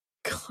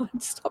 God,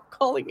 stop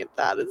calling it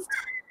that.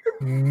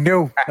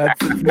 No,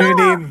 that's the new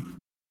name.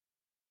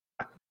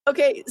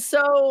 Okay,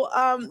 so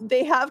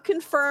they have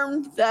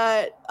confirmed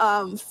that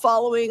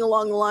following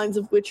along the lines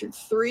of Witcher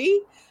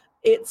 3,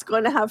 it's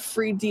going to have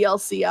free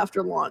DLC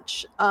after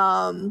launch.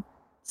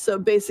 So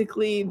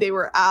basically, they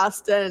were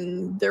asked,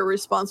 and their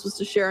response was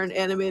to share an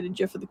animated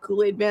GIF of the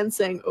Kool-Aid Man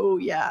saying, "Oh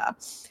yeah,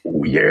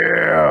 oh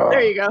yeah."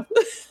 There you go.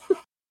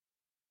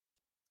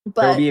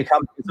 There'll But be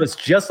so it's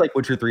just like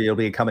Witcher 3. It'll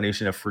be a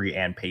combination of free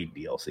and paid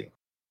DLC.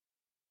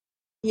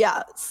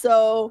 yeah,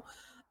 so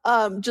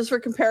just for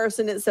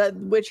comparison, it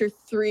said Witcher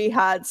 3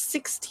 had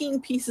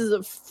 16 pieces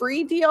of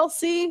free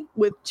DLC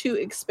with 2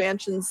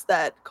 expansions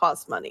that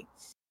cost money.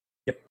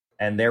 Yep.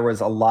 And there was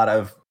a lot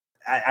of,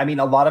 I mean,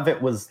 a lot of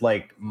it was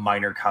like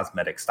minor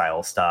cosmetic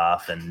style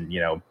stuff and,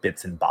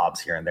 bits and bobs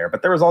here and there.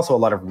 But there was also a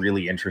lot of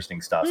really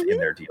interesting stuff in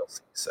their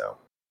DLC. So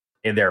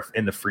in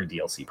the free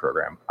DLC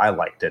program, I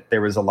liked it.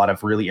 There was a lot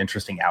of really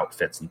interesting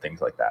outfits and things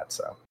like that.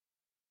 So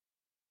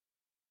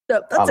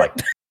that's I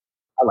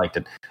liked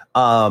it.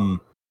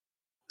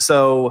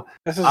 So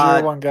this is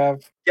your one,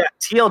 Gav. Yeah,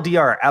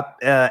 TLDR.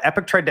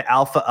 Epic tried to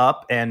alpha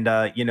up and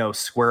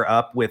square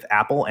up with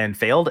Apple and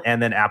failed,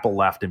 and then Apple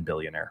left in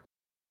billionaire.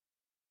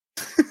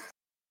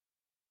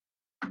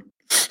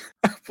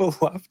 Apple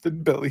left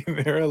in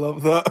billionaire. I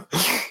love that.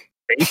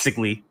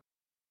 Basically.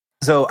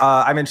 So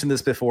I mentioned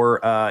this before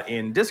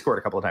in Discord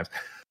a couple of times.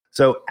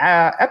 So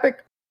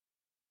Epic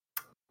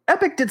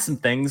did some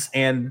things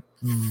and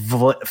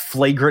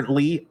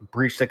flagrantly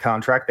breached a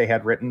contract they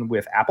had written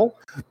with Apple,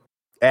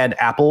 and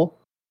Apple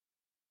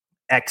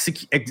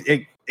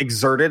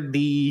exerted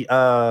the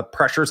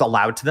pressures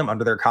allowed to them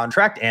under their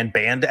contract and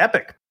banned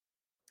Epic.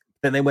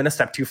 Then they went a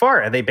step too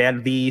far and they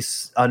banned the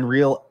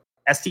Unreal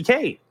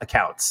SDK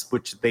accounts,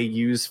 which they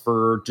use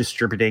for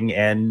distributing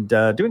and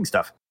doing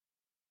stuff.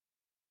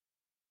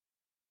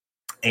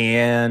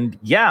 And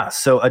yeah,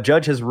 so a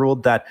judge has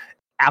ruled that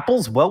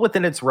Apple's well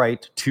within its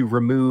right to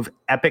remove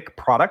Epic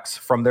products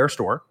from their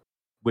store,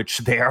 which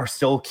they are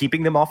still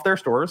keeping them off their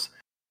stores.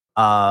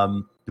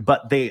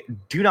 But they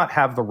do not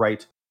have the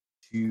right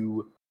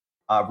to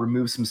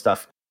remove some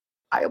stuff.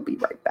 I'll be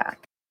right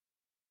back.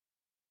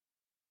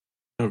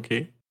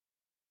 Okay.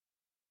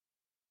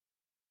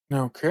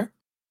 Let's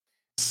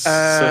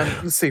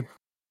see.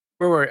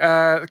 Where were we?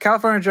 The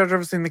California judge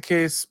overseeing the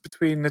case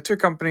between the two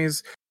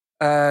companies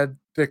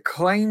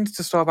declined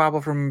to stop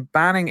Apple from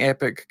banning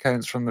Epic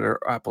accounts from their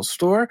Apple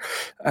Store.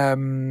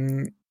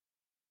 And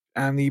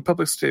the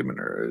public statement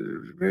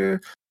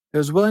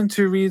is willing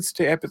to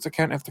reinstate Epic's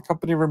account if the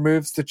company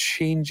removes the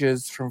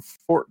changes from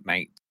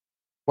Fortnite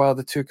while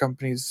the two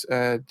companies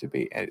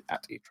debate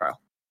at a trial.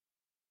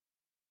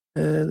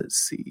 Let's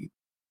see.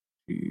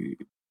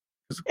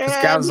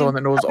 Because Gav's the one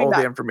that knows all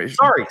the information.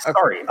 Sorry.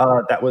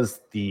 That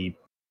was the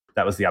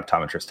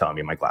optometrist telling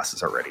me my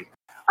glasses are ready.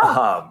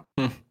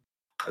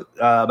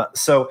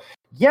 So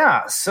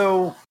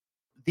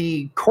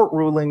the court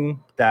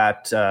ruling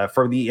that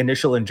for the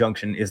initial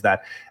injunction is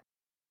that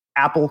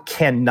Apple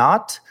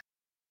cannot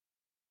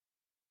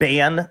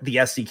ban the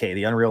SDK,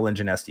 the Unreal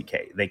Engine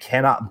SDK. They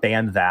cannot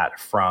ban that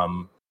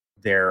from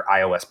their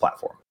iOS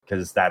platform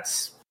because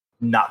that's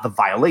not the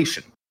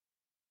violation.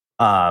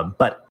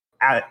 But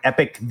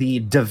Epic, the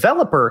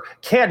developer,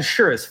 can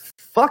sure as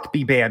fuck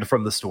be banned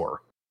from the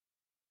store.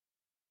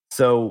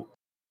 So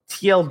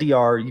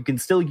TLDR, you can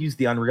still use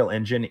the Unreal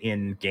Engine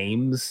in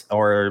games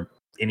or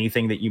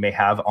anything that you may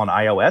have on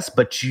iOS,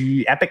 but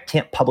Epic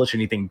can't publish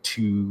anything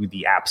to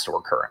the App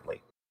Store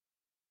currently.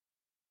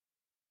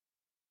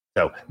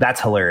 So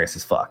that's hilarious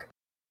as fuck.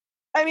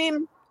 I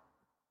mean,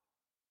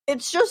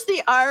 it's just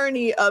the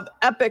irony of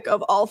Epic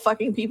of all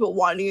fucking people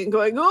wanting and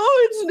going,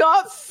 oh, it's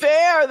not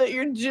fair that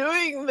you're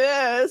doing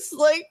this.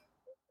 Like,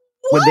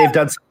 when they've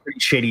done some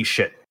pretty shady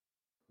shit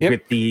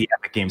with the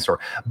Epic Game Store.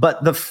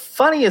 But the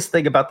funniest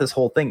thing about this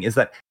whole thing is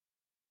that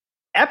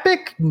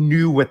Epic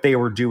knew what they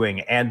were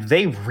doing, and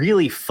they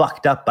really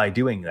fucked up by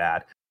doing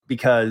that,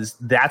 because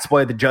that's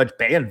why the judge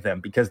banned them,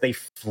 because they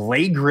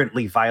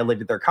flagrantly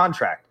violated their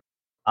contract.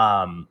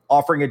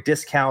 Offering a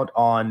discount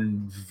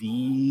on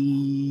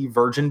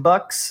Virgin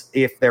Bucks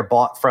if they're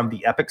bought from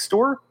the Epic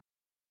Store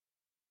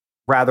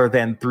rather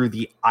than through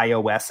the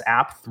iOS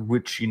app,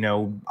 which,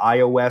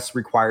 iOS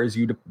requires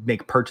you to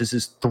make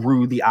purchases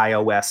through the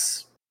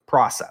iOS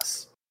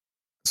process.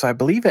 So I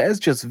believe it is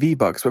just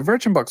V-Bucks, but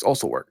Virgin Bucks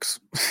also works.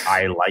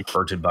 I like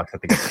Virgin Bucks. I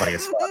think it's funny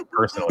as fuck,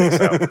 personally.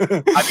 So, I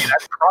mean,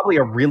 that's probably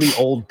a really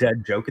old,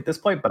 dead joke at this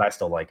point, but I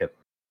still like it.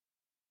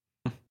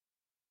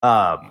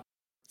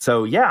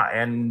 So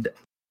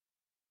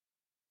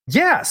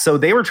so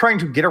they were trying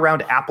to get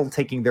around Apple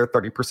taking their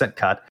 30%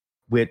 cut,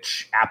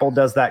 which Apple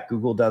does that,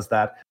 Google does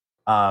that.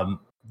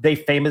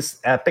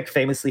 Epic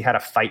famously had a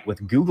fight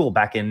with Google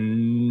back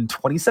in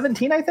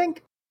 2017, I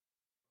think,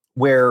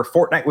 where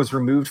Fortnite was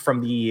removed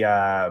from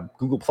the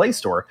Google Play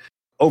Store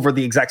over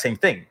the exact same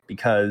thing,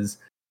 because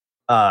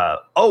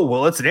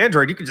it's an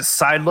Android, you can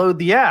just sideload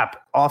the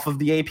app off of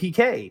the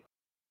APK.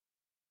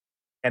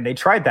 And they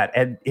tried that,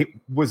 and it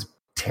was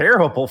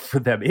terrible for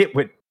them. It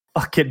went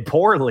fucking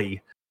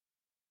poorly.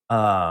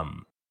 But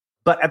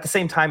at the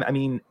same time, I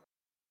mean,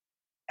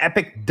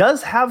 Epic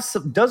does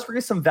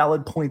raise some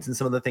valid points in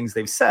some of the things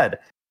they've said,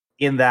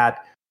 in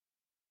that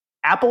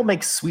Apple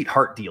makes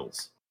sweetheart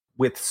deals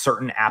with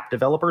certain app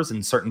developers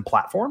and certain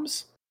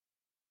platforms,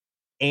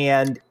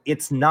 and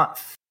it's not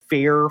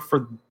fair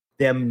for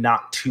them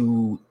not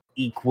to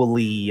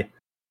equally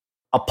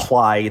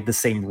apply the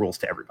same rules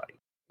to everybody.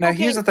 Now,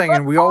 here's the thing,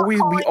 and we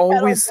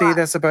always say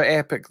this about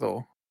Epic,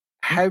 though.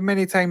 How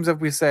many times have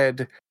we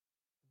said,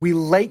 we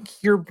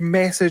like your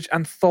message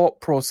and thought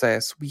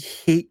process, we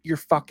hate your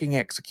fucking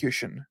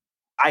execution?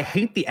 I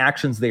hate the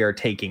actions they are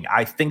taking.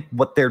 I think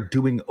what they're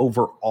doing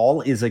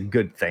overall is a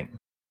good thing.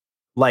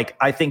 Like,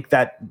 I think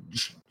that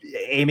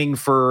aiming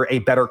for a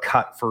better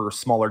cut for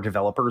smaller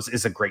developers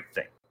is a great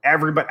thing. I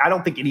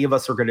don't think any of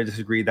us are going to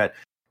disagree that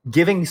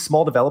giving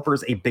small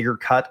developers a bigger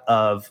cut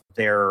of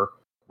their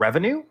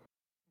revenue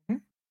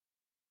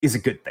is a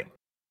good thing.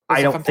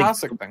 I don't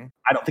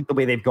think the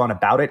way they've gone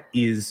about it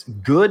is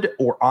good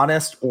or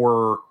honest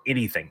or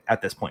anything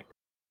at this point.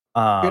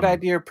 Good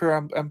idea,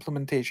 poor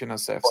implementation,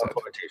 as Seth said.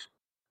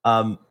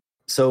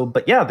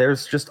 But yeah,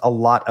 there's just a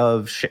lot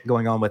of shit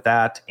going on with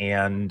that,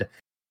 and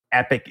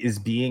Epic is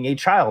being a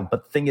child.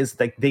 But the thing is,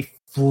 like, they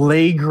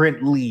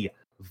flagrantly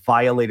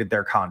violated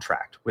their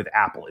contract with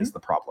Apple is the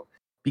problem,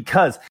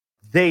 because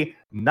they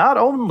not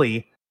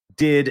only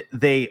did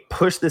they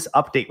push this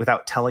update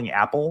without telling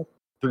Apple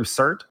through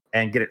cert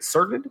and get it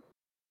certed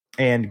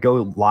and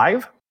go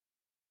live,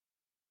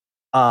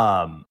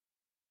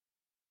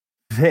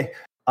 they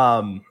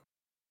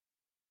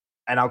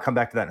and I'll come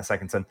back to that in a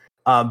second, son.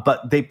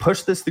 But they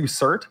pushed this through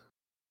cert.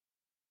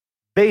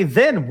 They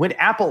then, when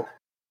Apple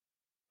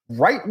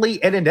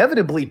rightly and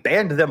inevitably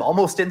banned them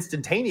almost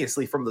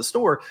instantaneously from the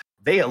store,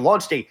 they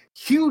launched a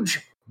huge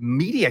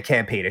media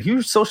campaign, a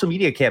huge social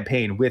media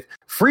campaign with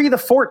free the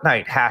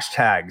Fortnite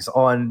hashtags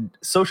on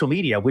social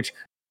media, which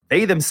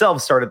they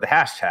themselves started the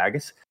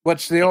hashtags.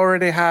 Which they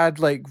already had,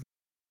 like,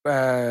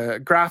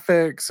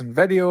 graphics and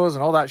videos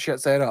and all that shit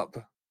set up.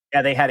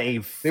 Yeah, they had a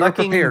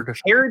fucking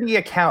parody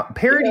account,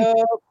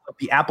 of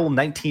the Apple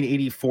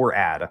 1984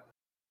 ad,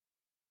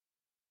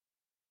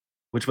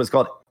 which was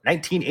called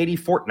 1980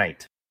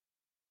 Fortnite.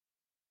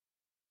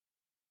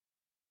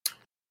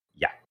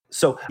 Yeah.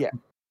 So,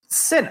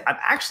 Sin, I'm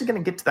actually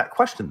going to get to that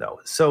question, though.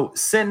 So,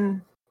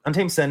 Sin,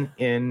 Untamed Sin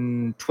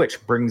in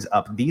Twitch brings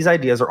up these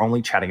ideas are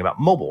only chatting about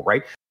mobile,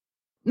 right?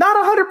 Not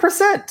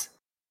 100%.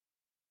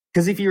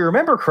 Because if you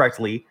remember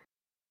correctly,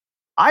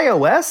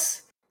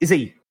 iOS is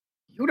a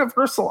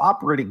universal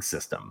operating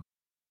system.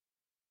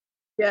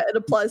 Yeah, it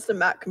applies to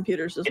Mac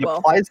computers as well. It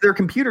applies to their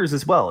computers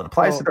as well. It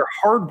applies to their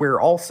hardware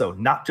also,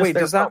 not just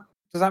their does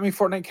that mean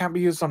Fortnite can't be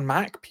used on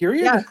Mac,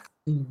 period? Yeah.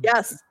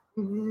 Yes.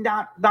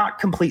 Not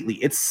completely.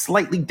 It's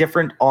slightly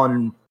different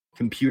on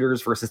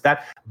computers versus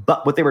that.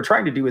 But what they were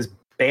trying to do is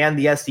ban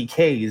the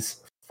SDKs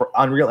for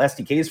Unreal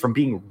SDKs from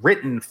being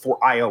written for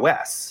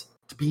iOS,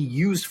 to be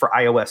used for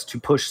iOS to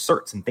push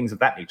certs and things of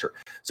that nature.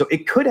 So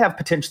it could have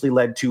potentially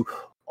led to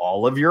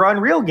all of your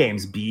Unreal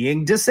games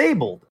being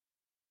disabled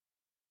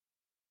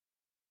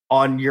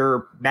on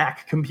your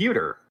Mac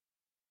computer.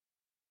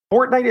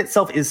 Fortnite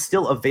itself is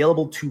still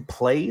available to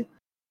play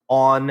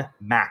on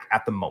Mac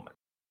at the moment,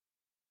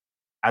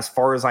 as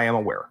far as I am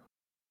aware.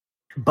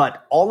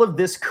 But all of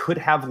this could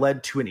have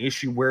led to an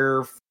issue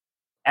where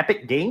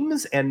Epic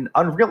Games and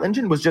Unreal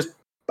Engine was just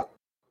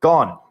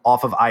gone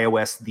off of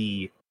iOS,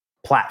 the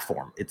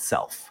platform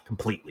itself,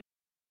 completely.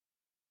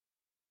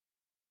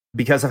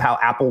 Because of how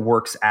Apple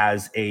works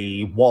as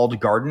a walled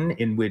garden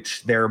in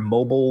which their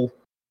mobile,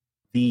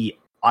 the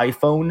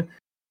iPhone,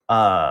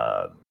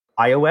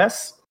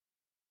 iOS,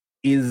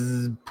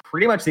 is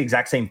pretty much the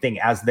exact same thing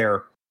as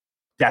their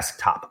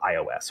desktop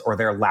iOS or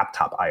their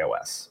laptop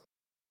iOS.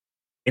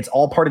 It's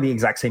all part of the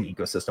exact same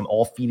ecosystem,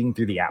 all feeding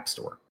through the App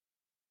Store.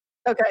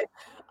 Okay.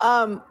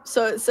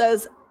 So it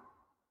says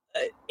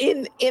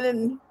in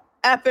an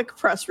Epic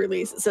press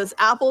release, it says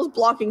Apple is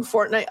blocking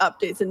Fortnite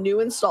updates and new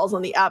installs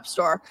on the App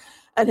Store,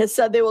 and has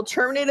said they will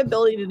terminate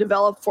ability to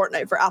develop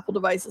Fortnite for Apple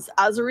devices.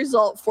 As a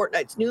result,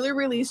 Fortnite's newly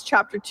released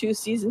Chapter 2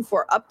 Season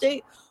 4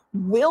 update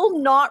will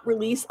not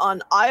release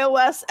on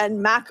iOS and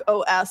Mac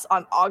OS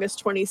on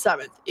August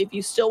 27th. If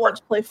you still want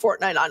to play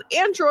Fortnite on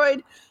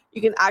Android,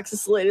 you can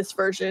access the latest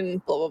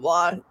version, blah, blah,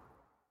 blah.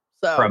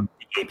 So from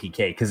the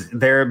APK, because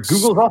they're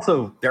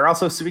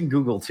also suing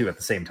Google too at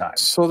the same time.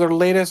 So their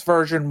latest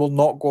version will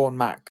not go on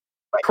Mac.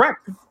 Right.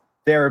 Correct.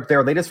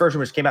 Their latest version,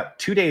 which came out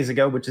 2 days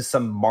ago, which is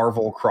some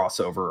Marvel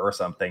crossover or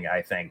something,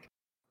 I think,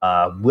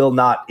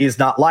 is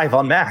not live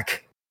on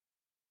Mac.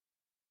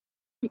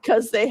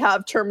 Because they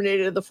have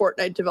terminated the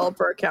Fortnite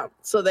developer account,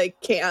 so they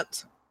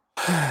can't.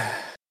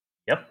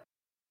 Yep.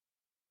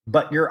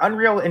 But your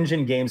Unreal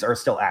Engine games are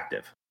still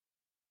active.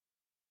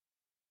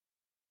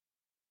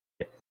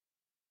 Yep.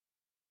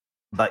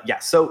 But yeah,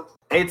 so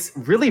it's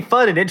really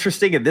fun and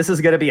interesting, and this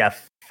is going to be a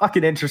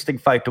fucking interesting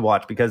fight to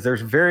watch because there's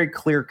very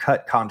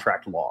clear-cut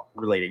contract law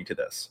relating to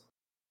this.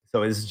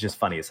 So this is just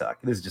funny as fuck.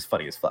 This is just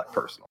funny as fuck,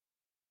 personally.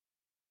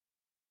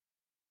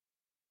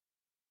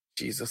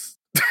 Jesus.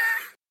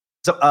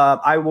 So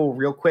I will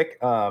real quick.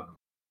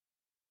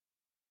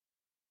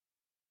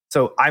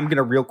 So I'm going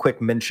to real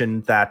quick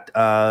mention that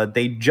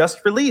they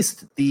just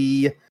released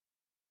the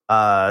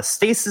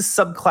Stasis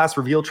subclass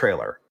reveal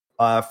trailer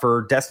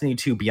for Destiny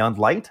 2 Beyond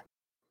Light,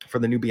 for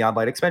the new Beyond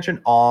Light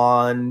expansion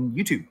on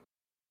YouTube.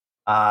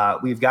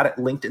 We've got it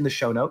linked in the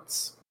show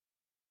notes.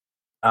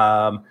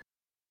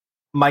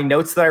 My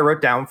notes that I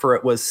wrote down for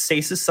it was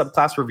Stasis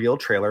subclass reveal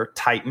trailer,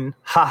 Titan,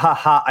 ha ha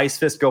ha, Ice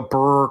Fist go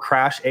brrr,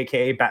 crash,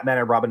 aka Batman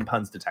and Robin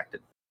puns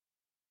detected.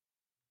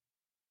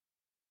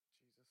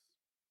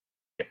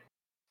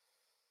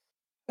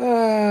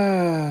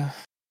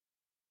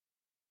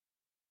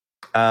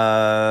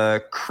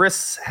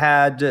 Chris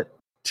had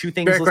two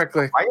things very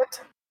quickly.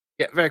 Riot.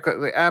 Yeah, very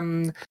quickly.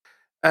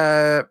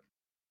 So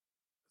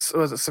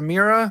was it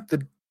Samira?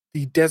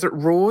 The Desert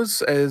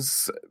Rose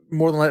is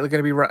more than likely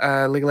going to be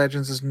League of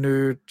Legends'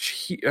 new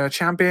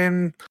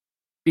champion.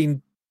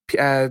 Being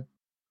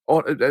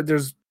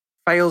there's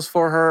files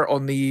for her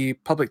on the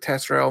public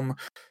test realm,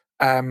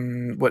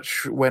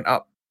 which went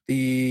up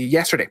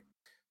yesterday.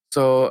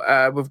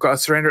 So we've got a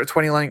Surrender at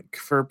 20 link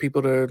for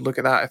people to look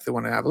at that if they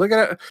want to have a look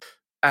at it.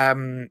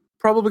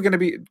 Probably going to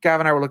be, Gav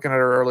and I were looking at it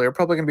earlier,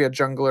 probably going to be a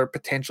jungler,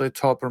 potentially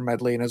top or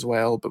mid lane as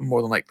well, but more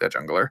than likely a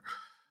jungler.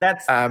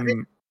 That's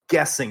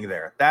guessing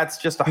there. That's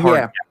just a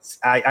hard guess.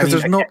 I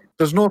mean,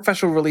 there's no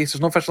official release,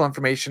 there's no official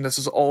information. This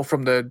is all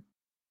from the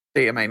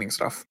data mining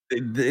stuff.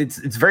 It's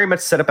very much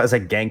set up as a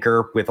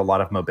ganker with a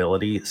lot of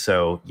mobility,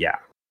 so yeah.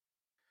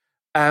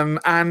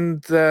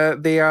 And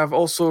they have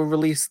also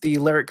released the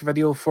lyric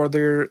video for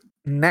their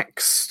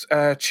next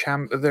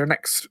their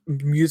next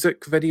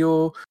music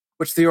video,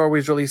 which they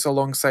always release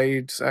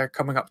alongside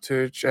coming up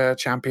to their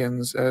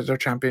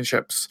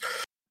championships.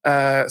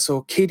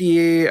 So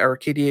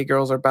KDA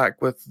girls are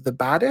back with The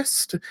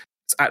Baddest.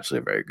 It's actually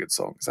a very good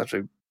song. It's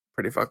actually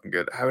pretty fucking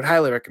good. I would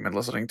highly recommend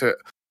listening to it.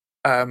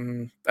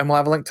 And we'll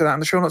have a link to that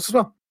in the show notes as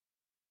well.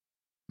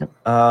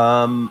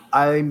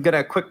 I'm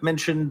gonna quick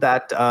mention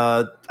that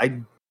I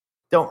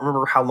don't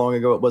remember how long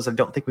ago it was. I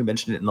don't think we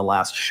mentioned it in the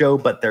last show,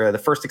 but the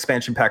first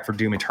expansion pack for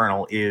Doom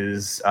Eternal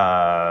is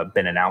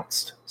been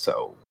announced.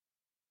 So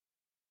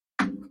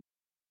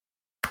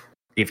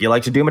if you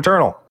like Doom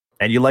Eternal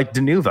and you like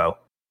Denuvo,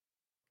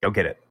 go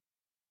get it.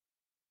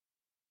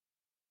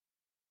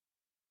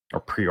 Or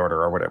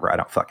pre-order or whatever. I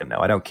don't fucking know.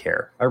 I don't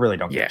care. I really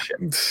don't give a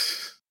shit.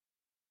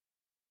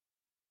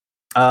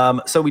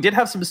 So we did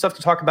have some stuff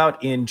to talk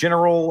about in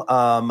general.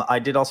 I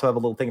did also have a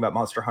little thing about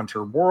Monster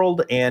Hunter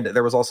World, and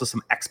there was also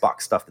some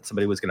Xbox stuff that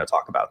somebody was going to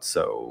talk about.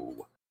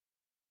 So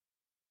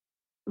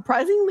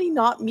surprisingly,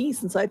 not me,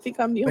 since I think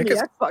I'm the only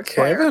Xbox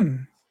player.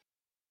 Kevin.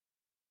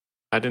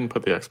 I didn't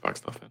put the Xbox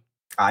stuff in.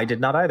 I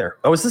did not either.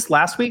 Oh, is this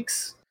last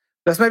week's?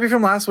 This might be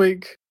from last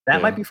week.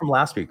 That might be from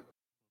last week.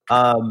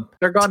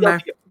 They're gone now.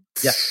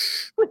 Yeah.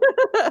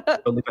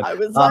 I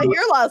was not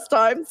here last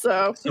time,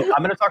 so I'm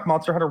going to talk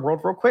Monster Hunter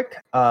World real quick,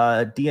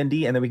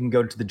 D&D, and then we can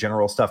go to the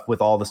general stuff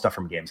with all the stuff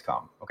from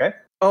Gamescom. Okay?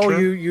 Oh,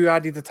 sure. You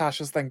added the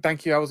Tasha's thing.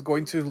 Thank you. I was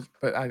going to,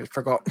 but I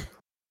forgot.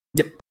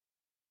 Yep.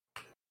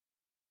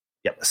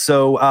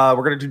 So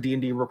we're going to do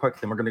D&D real quick,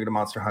 then we're going to go to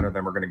Monster Hunter,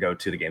 then we're going to go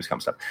to the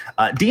Gamescom stuff.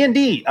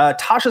 D&D,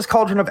 Tasha's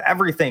Cauldron of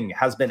Everything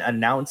has been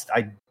announced.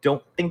 I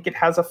don't think it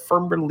has a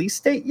firm release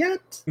date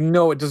yet.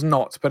 No, it does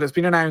not, but it's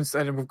been announced,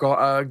 and we've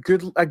got a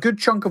good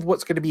chunk of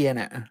what's going to be in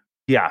it.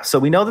 Yeah, so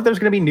we know that there's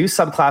going to be new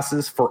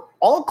subclasses for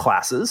all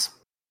classes.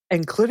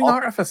 Including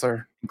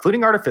Artificer.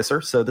 Including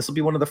Artificer. So this will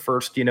be one of the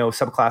first,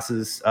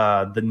 subclasses,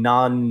 the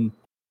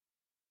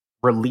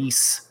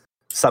non-release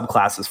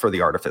subclasses for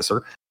the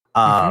Artificer.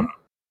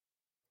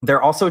 They're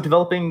also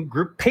developing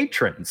group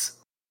patrons.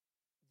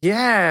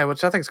 Yeah,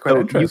 which I think is quite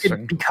interesting. You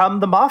could become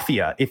the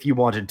Mafia if you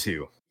wanted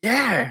to.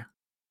 Yeah.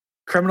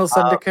 Criminal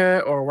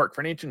Syndicate or work for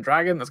an Ancient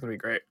Dragon. That's going to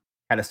be great.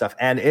 Kind of stuff.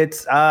 And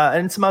it's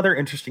and some other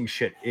interesting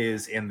shit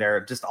is in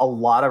there. Just a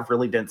lot of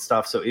really dense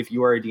stuff. So if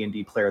you are a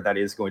D&D player, that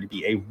is going to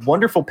be a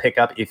wonderful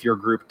pickup if your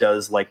group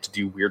does like to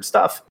do weird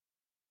stuff.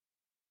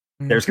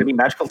 There's going to be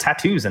magical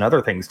tattoos and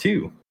other things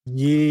too.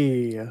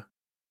 Yeah.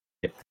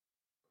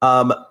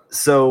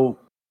 So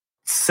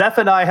Seth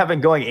and I have been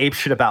going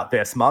apeshit about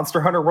this. Monster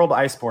Hunter World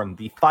Iceborne,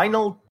 the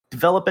final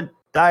development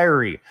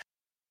diary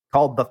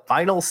called The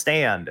Final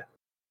Stand,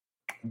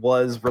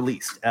 was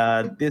released.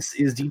 This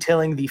is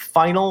detailing the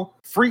final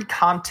free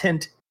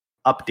content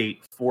update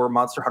for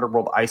Monster Hunter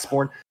World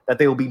Iceborne that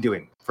they will be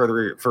doing for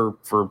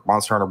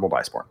Monster Hunter World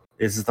Iceborne.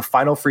 This is the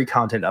final free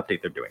content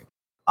update they're doing.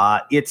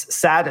 It's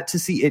sad to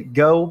see it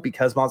go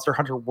because Monster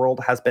Hunter World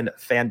has been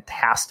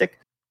fantastic.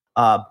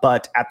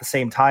 But at the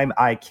same time,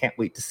 I can't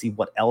wait to see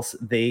what else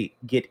they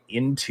get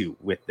into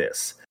with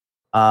this.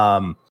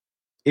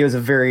 It was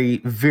a very,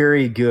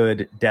 very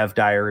good dev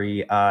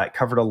diary. It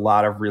covered a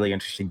lot of really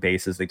interesting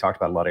bases. They talked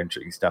about a lot of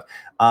interesting stuff.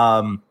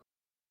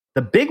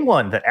 The big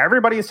one that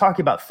everybody is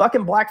talking about,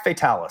 fucking Black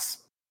Fatalis.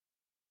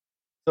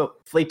 So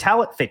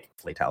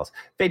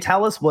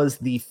Fatalis was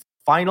the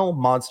final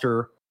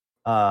monster.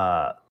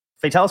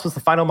 Fatalis was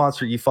the final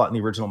monster you fought in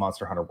the original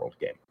Monster Hunter World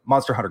game.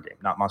 Monster Hunter game,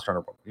 not Monster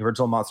Hunter World. The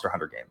original Monster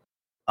Hunter game.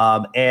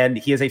 And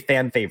he is a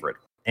fan favorite.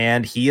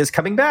 And he is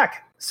coming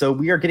back. So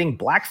we are getting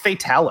Black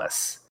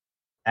Fatalis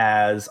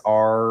as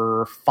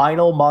our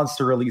final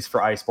monster release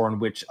for Iceborne,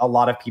 which a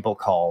lot of people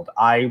called.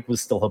 I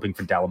was still hoping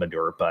for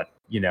Dalamadur, but,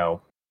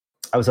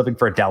 I was hoping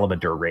for a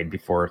Dalamadur raid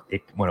before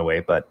it went away.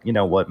 But you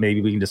know what? Maybe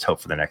we can just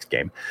hope for the next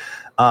game.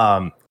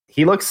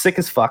 He looks sick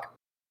as fuck.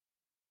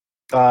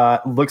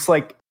 Looks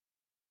like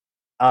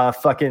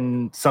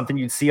fucking something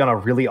you'd see on a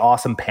really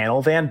awesome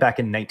panel van back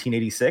in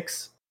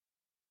 1986.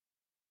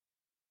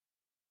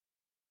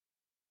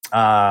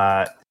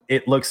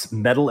 It looks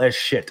metal as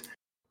shit.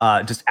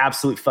 Just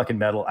absolute fucking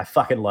metal. I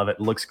fucking love it.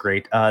 It looks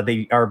great.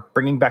 They are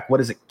bringing back, what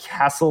is it?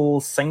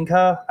 Castle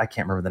Senka? I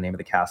can't remember the name of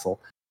the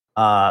castle.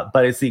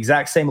 But it's the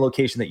exact same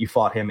location that you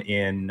fought him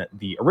in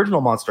the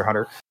original Monster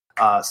Hunter.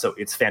 So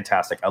it's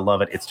fantastic. I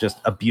love it. It's just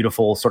a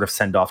beautiful sort of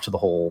send off to the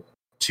whole,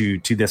 to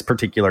this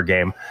particular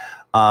game.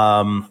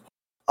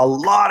 A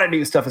lot of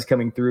new stuff is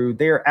coming through.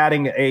 They're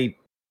adding a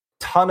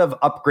ton of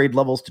upgrade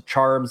levels to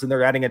charms, and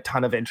they're adding a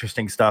ton of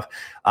interesting stuff.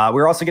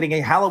 We're also getting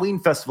a Halloween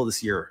festival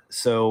this year.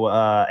 So,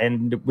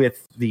 and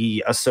with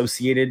the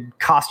associated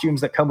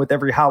costumes that come with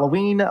every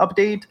Halloween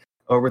update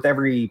or with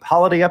every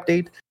holiday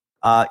update,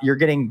 you're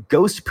getting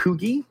Ghost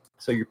Poogie.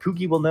 So your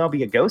Poogie will now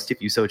be a ghost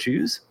if you so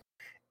choose.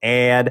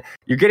 And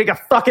you're getting a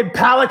fucking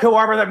Palico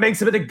armor that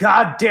makes him into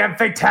goddamn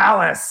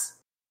Fatalis.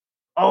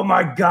 Oh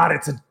my god,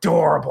 it's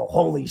adorable.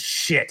 Holy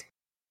shit.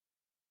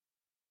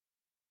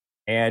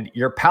 And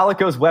your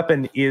Palico's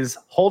weapon is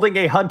holding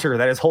a hunter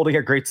that is holding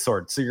a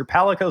greatsword. So your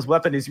Palico's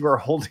weapon is you are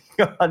holding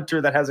a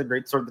hunter that has a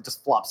greatsword that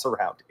just flops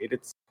around.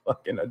 It's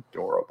fucking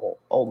adorable.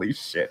 Holy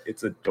shit,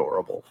 it's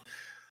adorable.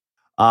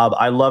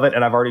 I love it,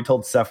 and I've already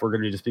told Seth we're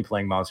going to just be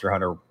playing Monster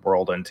Hunter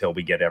World until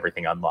we get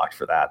everything unlocked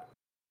for that.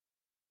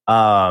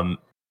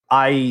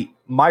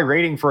 My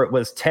rating for it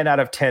was 10 out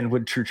of 10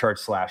 with True Charge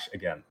Slash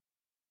again.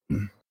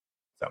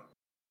 So,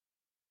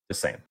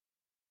 just saying.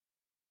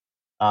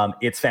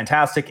 It's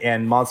fantastic,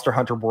 and Monster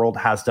Hunter World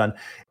has done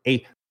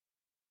a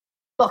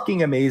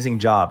fucking amazing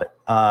job.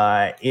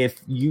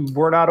 If you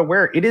were not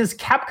aware, it is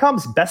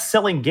Capcom's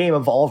best-selling game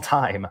of all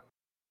time.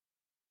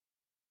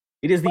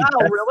 It is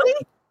the really?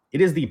 It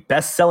is the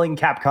best-selling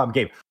Capcom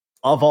game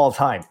of all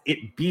time.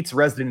 It beats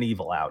Resident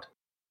Evil out.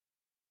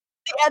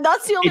 And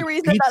that's the only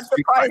reason that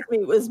surprised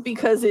me was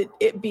because it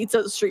beats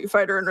out Street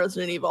Fighter and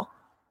Resident Evil.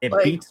 It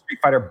beat Street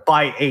Fighter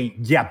by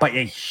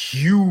a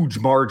huge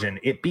margin.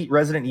 It beat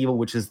Resident Evil,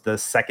 which is the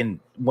second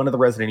one of the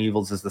Resident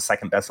Evils is the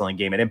second best-selling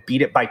game, and it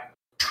beat it by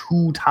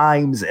 2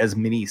 times as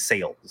many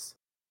sales.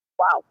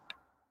 Wow,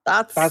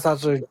 that's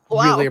actually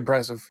really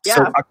impressive.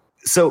 Yeah.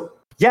 So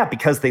yeah,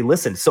 because they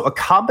listened. So a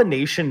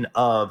combination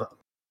of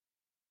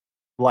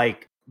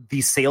like the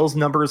sales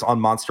numbers on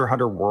Monster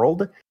Hunter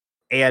World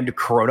and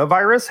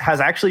coronavirus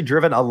has actually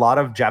driven a lot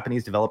of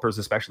Japanese developers,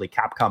 especially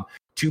Capcom,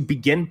 to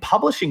begin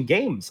publishing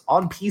games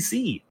on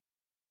PC.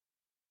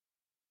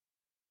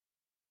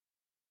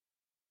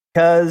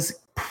 Because,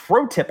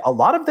 pro tip, a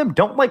lot of them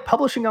don't like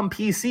publishing on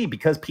PC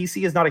because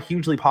PC is not a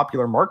hugely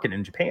popular market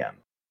in Japan.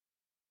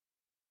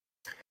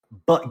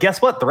 But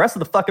guess what? The rest of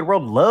the fucking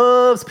world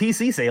loves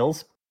PC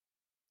sales.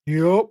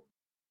 Yep.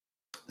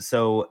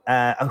 So,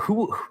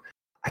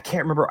 I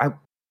can't remember.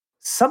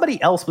 Somebody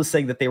else was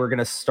saying that they were going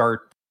to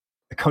start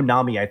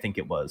Konami, I think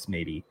it was,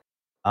 maybe.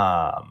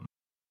 Whoever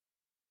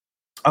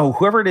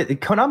it is,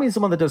 Konami is the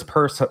one that does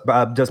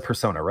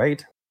Persona,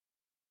 right?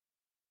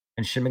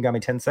 And Shin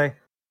Megami Tensei.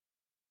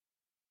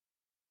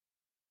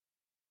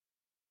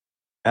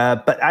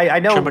 But I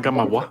know Shin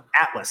Megami what?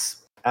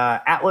 Atlas,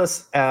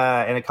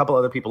 and a couple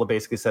other people have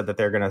basically said that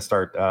they're going to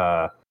start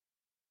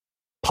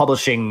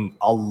publishing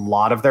a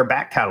lot of their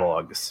back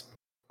catalogs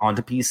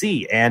onto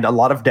PC, and a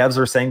lot of devs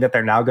are saying that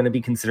they're now going to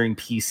be considering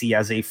PC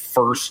as a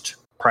first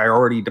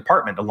priority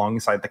department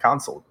alongside the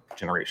console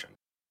generation.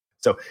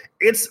 So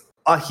it's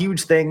a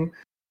huge thing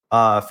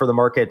for the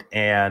market,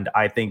 and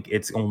I think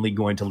it's only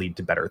going to lead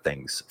to better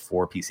things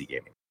for PC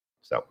gaming.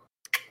 So,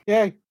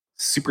 yay.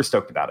 Super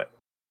stoked about it.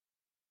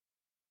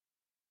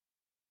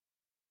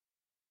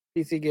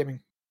 PC gaming.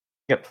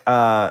 Yep.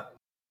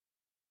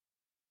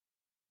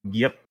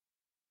 Yep.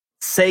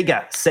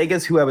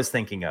 Sega's who I was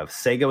thinking of.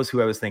 Sega was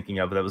who I was thinking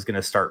of that was going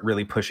to start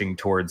really pushing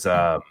towards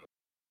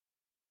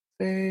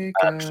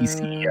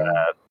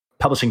PC,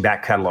 publishing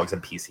back catalogs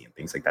on PC and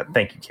things like that.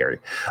 Thank you, Carrie.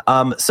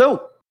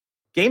 So,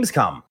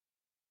 Gamescom.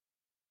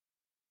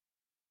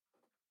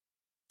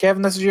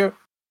 Kevin, this is you.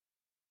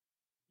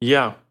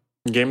 Yeah,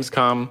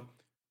 Gamescom.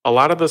 A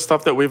lot of the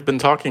stuff that we've been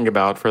talking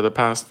about for the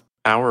past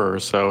hour or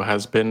so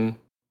has been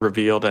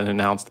revealed and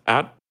announced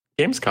at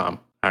Gamescom,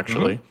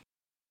 actually,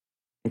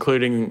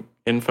 including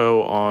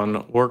info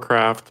on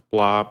Warcraft,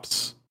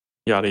 Blops,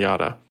 yada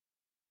yada.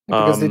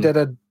 Because they did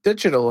a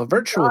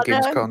virtual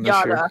Gamescom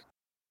this year.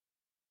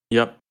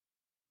 Yep.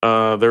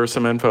 There was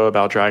some info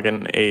about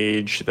Dragon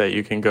Age that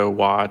you can go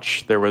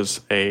watch. There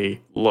was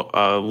a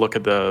look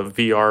at the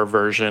VR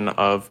version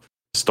of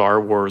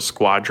Star Wars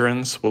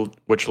Squadrons,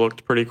 which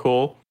looked pretty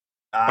cool.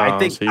 I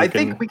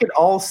think we can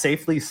all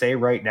safely say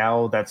right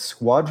now that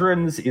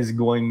Squadrons is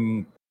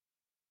going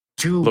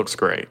to looks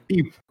great,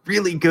 be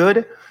really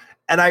good,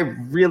 and I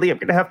really am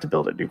going to have to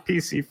build a new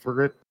PC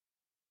for it.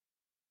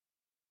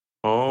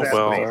 Oh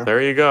well,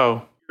 there you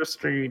go. You're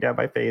streaming down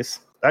my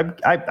face.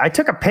 I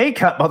took a pay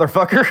cut,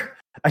 motherfucker.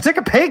 I took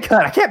a pay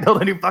cut. I can't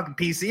build a new fucking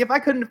PC. If I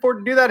couldn't afford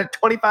to do that at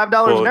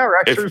 $25 an hour,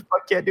 I sure as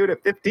fuck can't do it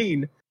at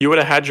 $15. You would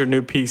have had your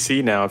new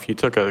PC now if you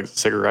took a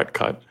cigarette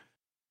cut,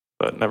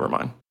 but never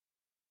mind.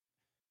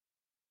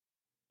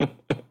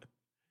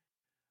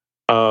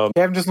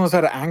 Kevin just knows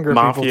how to anger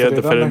Mafia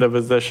people. Definitive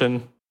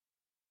Edition.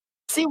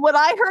 See, what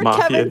I heard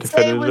Mafia Kevin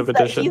say was Definitive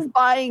that Edition. he's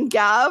buying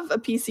Gav a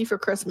PC for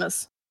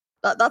Christmas.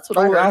 That's what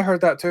I heard. I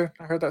heard that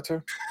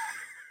too.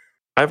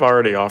 I've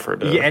already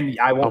offered it. Yeah, and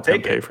I won't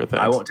take pay it. for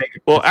things. I won't take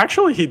it. Well,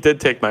 actually, he did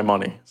take my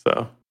money,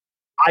 so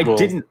I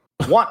didn't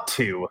want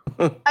to.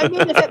 I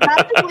mean, if it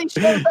magically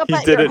shows up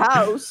at your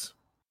house,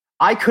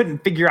 I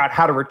couldn't figure out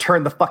how to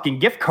return the fucking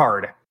gift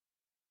card.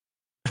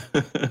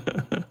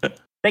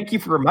 Thank you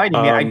for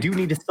reminding me. I do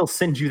need to still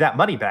send you that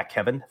money back,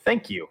 Kevin.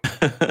 Thank you.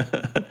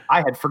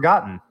 I had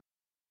forgotten.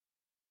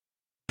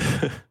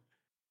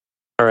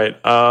 All right.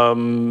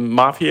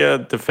 Mafia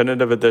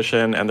Definitive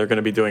Edition, and they're going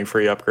to be doing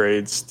free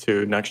upgrades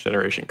to next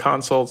generation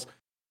consoles.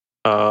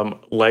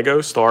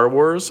 Lego Star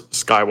Wars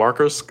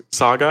Skywalker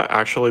Saga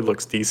actually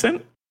looks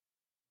decent.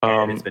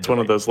 It's one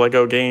of those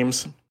Lego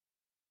games.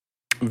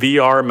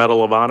 VR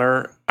Medal of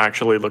Honor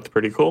actually looked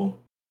pretty cool.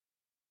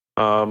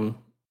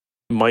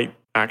 Might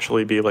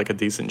actually be like a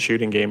decent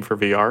shooting game for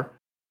VR.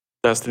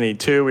 Destiny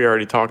 2 we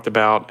already talked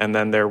about, and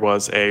then there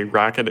was a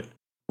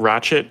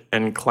Ratchet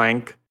and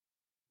Clank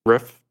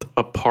Rift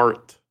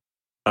Apart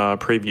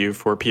preview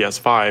for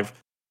PS5,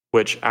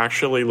 which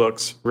actually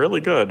looks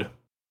really good.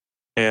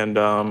 And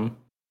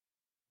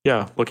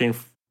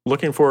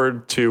looking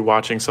forward to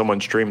watching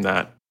someone stream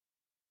that,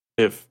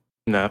 if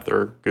Neth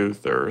or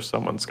Guth or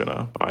someone's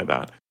gonna buy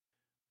that.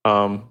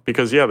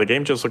 Because the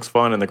game just looks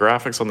fun, and the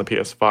graphics on the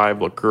PS5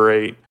 look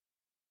great.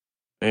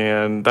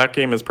 And that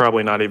game is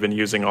probably not even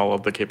using all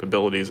of the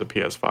capabilities of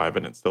PS5,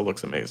 and it still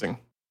looks amazing.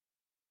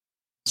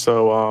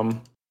 So,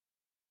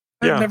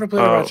 I've never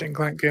played a Ratchet and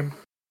Clank game.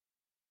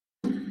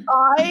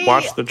 I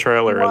watch the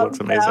trailer; it looks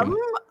amazing. Them.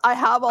 I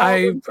have all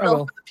of them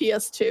will. for the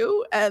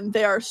PS2, and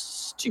they are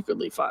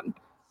stupidly fun.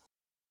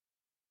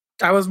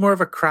 I was more of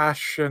a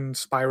Crash and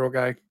Spyro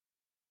guy.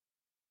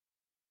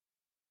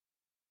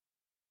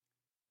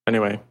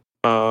 Anyway,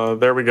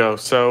 there we go.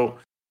 So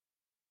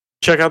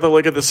check out the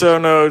link in the show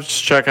notes.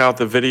 Check out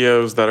the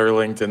videos that are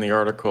linked in the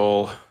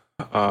article.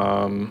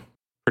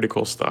 Pretty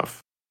cool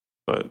stuff.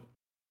 But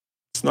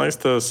it's nice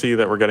to see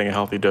that we're getting a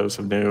healthy dose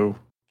of new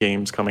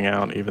games coming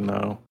out, even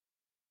though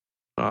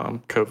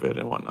COVID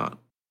and whatnot.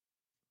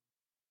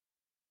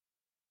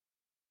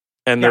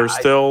 And there's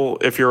still,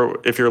 if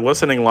you're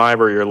listening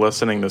live or you're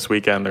listening this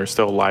weekend, there's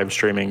still live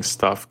streaming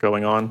stuff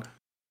going on,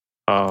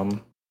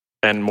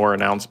 and more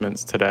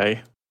announcements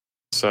today.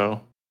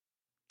 So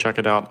check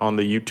it out on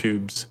the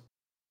YouTubes.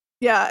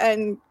 Yeah,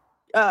 and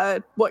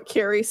what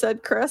Carrie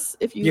said, Chris,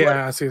 if you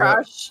like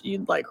Crash,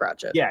 you'd like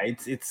Ratchet. Yeah,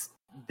 it's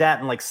that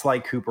and like Sly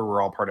Cooper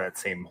were all part of that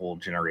same whole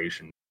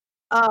generation.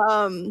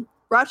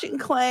 Ratchet and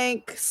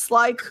Clank,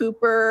 Sly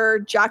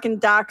Cooper, Jak and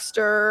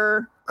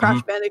Daxter,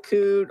 Crash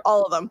Bandicoot,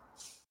 all of them.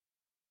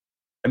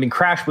 I mean,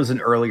 Crash was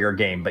an earlier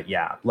game, but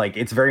yeah, like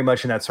it's very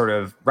much in that sort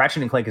of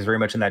Ratchet and Clank is very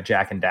much in that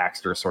Jak and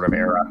Daxter sort of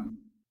era,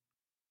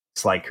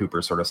 Sly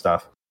Cooper sort of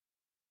stuff.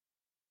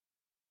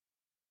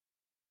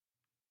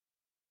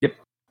 Yep.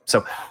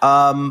 So,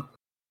 I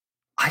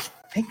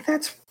think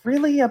that's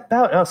really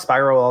about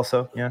Spyro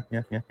also. Yeah.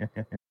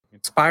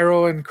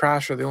 Spyro and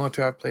Crash are the only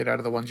two I've played out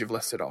of the ones you've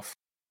listed off.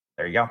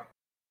 There you go.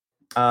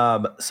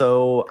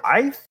 So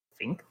I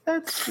think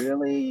that's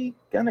really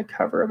gonna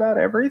cover about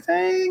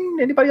everything.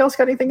 Anybody else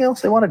got anything else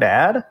they wanted to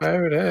add?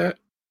 About it.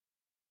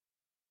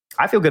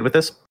 I feel good with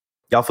this.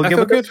 Y'all feel good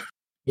with this?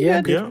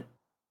 Yeah. All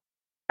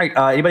right.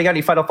 Anybody got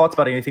any final thoughts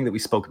about anything that we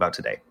spoke about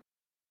today?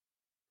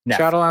 Neff.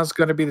 Shadowland's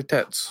gonna be the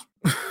tits.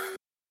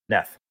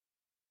 Neff.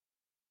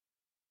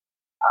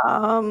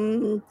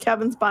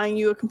 Kevin's buying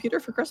you a computer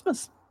for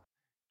Christmas.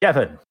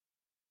 Kevin.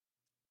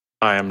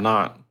 I am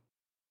not.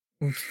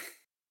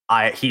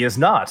 He is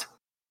not.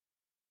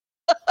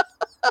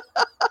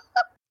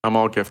 I'm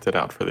all gifted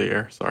out for the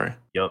year. Sorry.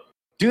 Yep.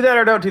 Do that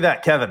or don't do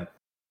that, Kevin.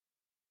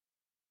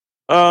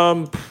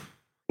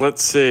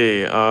 Let's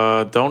see.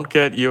 Don't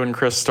get you and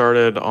Chris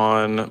started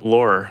on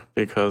lore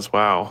because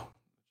wow,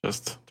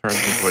 just turns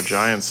into a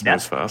giant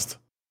snooze fest.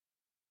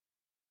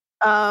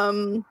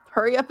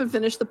 Hurry up and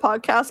finish the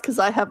podcast because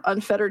I have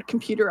unfettered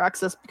computer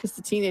access because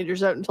the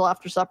teenager's out until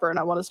after supper and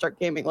I want to start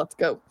gaming. Let's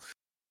go.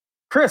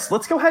 Chris,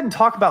 let's go ahead and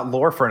talk about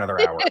lore for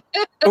another hour.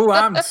 Oh,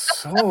 I'm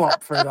so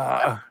up for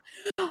that.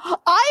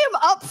 I am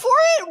up for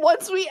it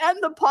once we end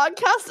the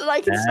podcast and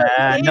I can start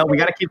gaming. No, we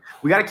gotta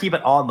keep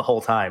it on the whole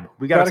time.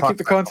 We gotta keep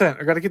the content.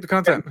 I gotta keep the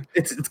content.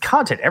 It's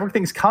content.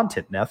 Everything's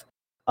content, Neff.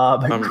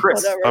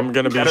 Chris, I'm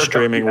going to be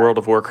streaming World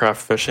of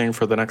Warcraft fishing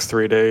for the next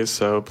 3 days,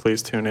 so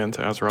please tune in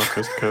to Azeroth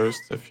Coast to Coast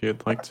if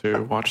you'd like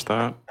to watch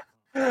that.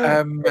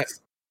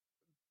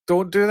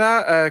 Don't do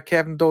that,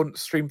 Kevin. Don't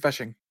stream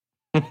fishing.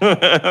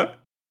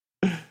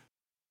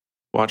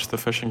 Watch the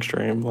fishing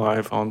stream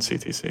live on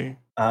CTC.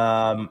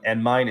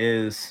 And mine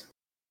is.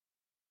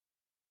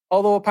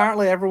 Although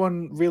apparently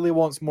everyone really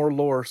wants more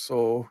lore,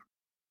 so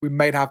we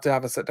might have to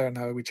have a sit down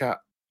how we chat.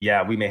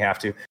 Yeah, we may have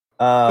to.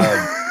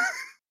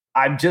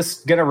 I'm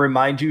just gonna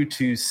remind you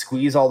to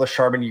squeeze all the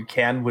Charbon you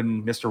can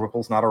when Mr.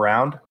 Whipple's not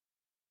around,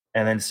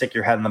 and then stick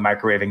your head in the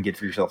microwave and get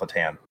for yourself a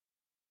tan.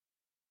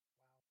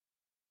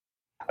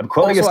 I'm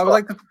quoting. Also, I would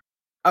like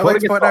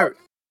to point out,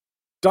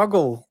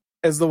 Dougal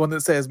is the one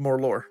that says more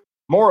lore.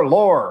 More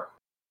lore.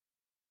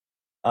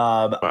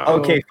 Wow.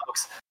 Okay,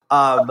 folks.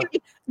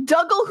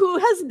 Dougal, who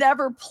has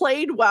never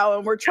played WoW,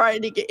 and we're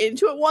trying to get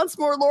into it. Once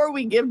more lore,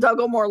 we give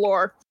Dougal more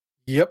lore.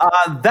 Yep.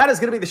 That is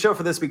going to be the show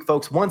for this week,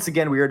 folks. Once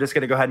again, we are just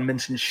going to go ahead and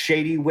mention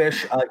Shady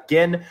Wish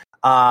again.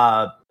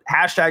 Have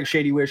Hashtag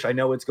Shady Wish. I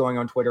know it's going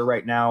on Twitter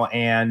right now,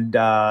 and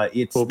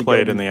we'll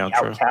play it in the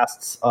outro.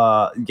 Outcasts.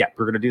 Yeah,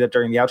 we're going to do that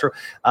during the outro.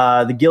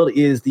 The guild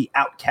is the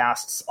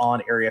Outcasts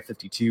on Area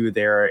 52.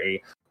 They're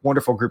a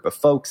wonderful group of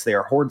folks. They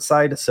are Horde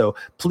side, so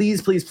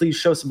please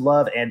show some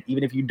love. And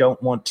even if you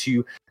don't want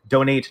to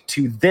donate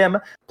to them,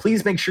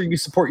 please make sure you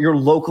support your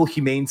local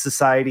humane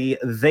society.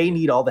 They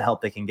need all the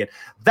help they can get.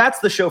 That's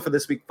the show for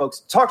this week,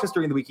 folks. Talk to us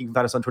during the week. You can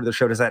find us on Twitter. The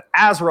show is at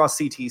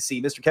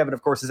AzerothCTC. Mr. Kevin,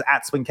 of course, is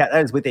at SwingCat.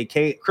 That is with a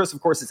K. Chris,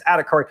 of course, is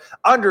at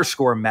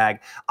 @Akari_mag.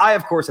 I,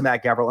 of course, am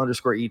at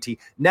Gabriel_ET.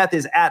 Neth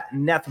is at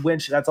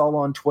NethWinch. That's all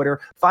on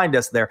Twitter. Find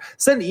us there.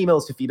 Send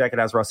emails to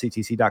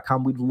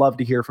feedback@AzerothCTC.com. We'd love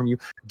to hear from you.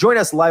 Join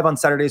us live on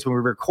Saturdays when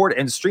we record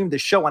and stream the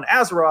show on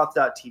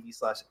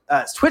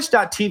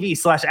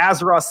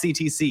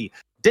Twitch.tv/AzerothCTC.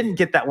 Didn't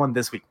get that one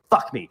this week.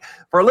 Fuck me.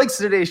 For links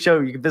to today's show,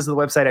 you can visit the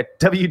website at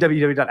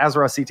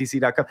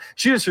www.AzerothCTC.com.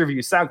 Shoot us a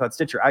review, SoundCloud,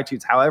 Stitcher,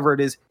 iTunes, however it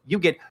is you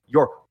get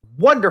your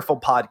wonderful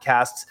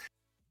podcasts.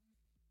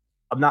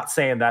 I'm not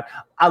saying that.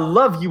 I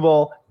love you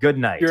all. Good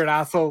night. You're an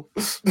asshole.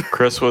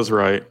 Chris was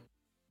right.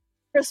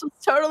 Chris was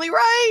totally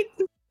right.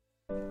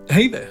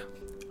 Hey there,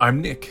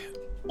 I'm Nick,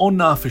 or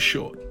Nah for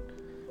short.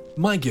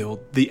 My guild,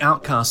 the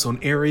Outcasts on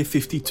Area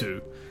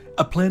 52,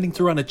 are planning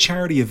to run a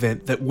charity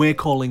event that we're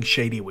calling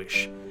Shady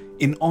Wish,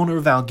 in honor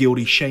of our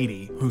guildie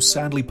Shady, who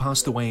sadly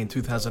passed away in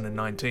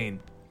 2019.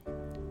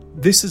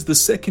 This is the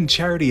second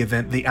charity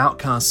event the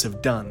Outcasts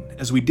have done,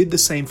 as we did the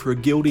same for a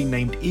guildie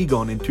named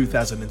Egon in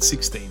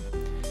 2016.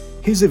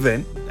 His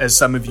event, as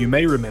some of you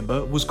may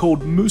remember, was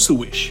called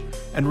Moose-A-Wish,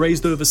 and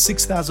raised over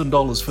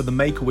 $6,000 for the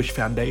Make-A-Wish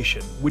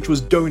Foundation, which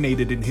was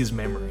donated in his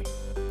memory.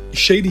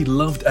 Shady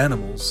loved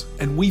animals,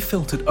 and we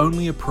felt it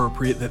only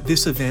appropriate that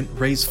this event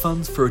raise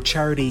funds for a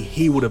charity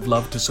he would have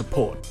loved to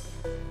support.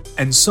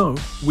 And so,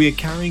 we are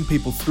carrying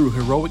people through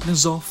Heroic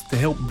N'Zoth to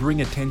help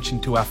bring attention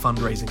to our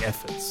fundraising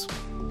efforts.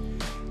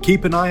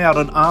 Keep an eye out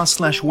on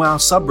r/wow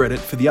subreddit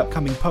for the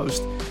upcoming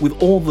post with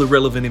all the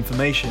relevant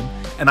information,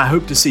 and I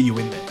hope to see you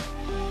in there.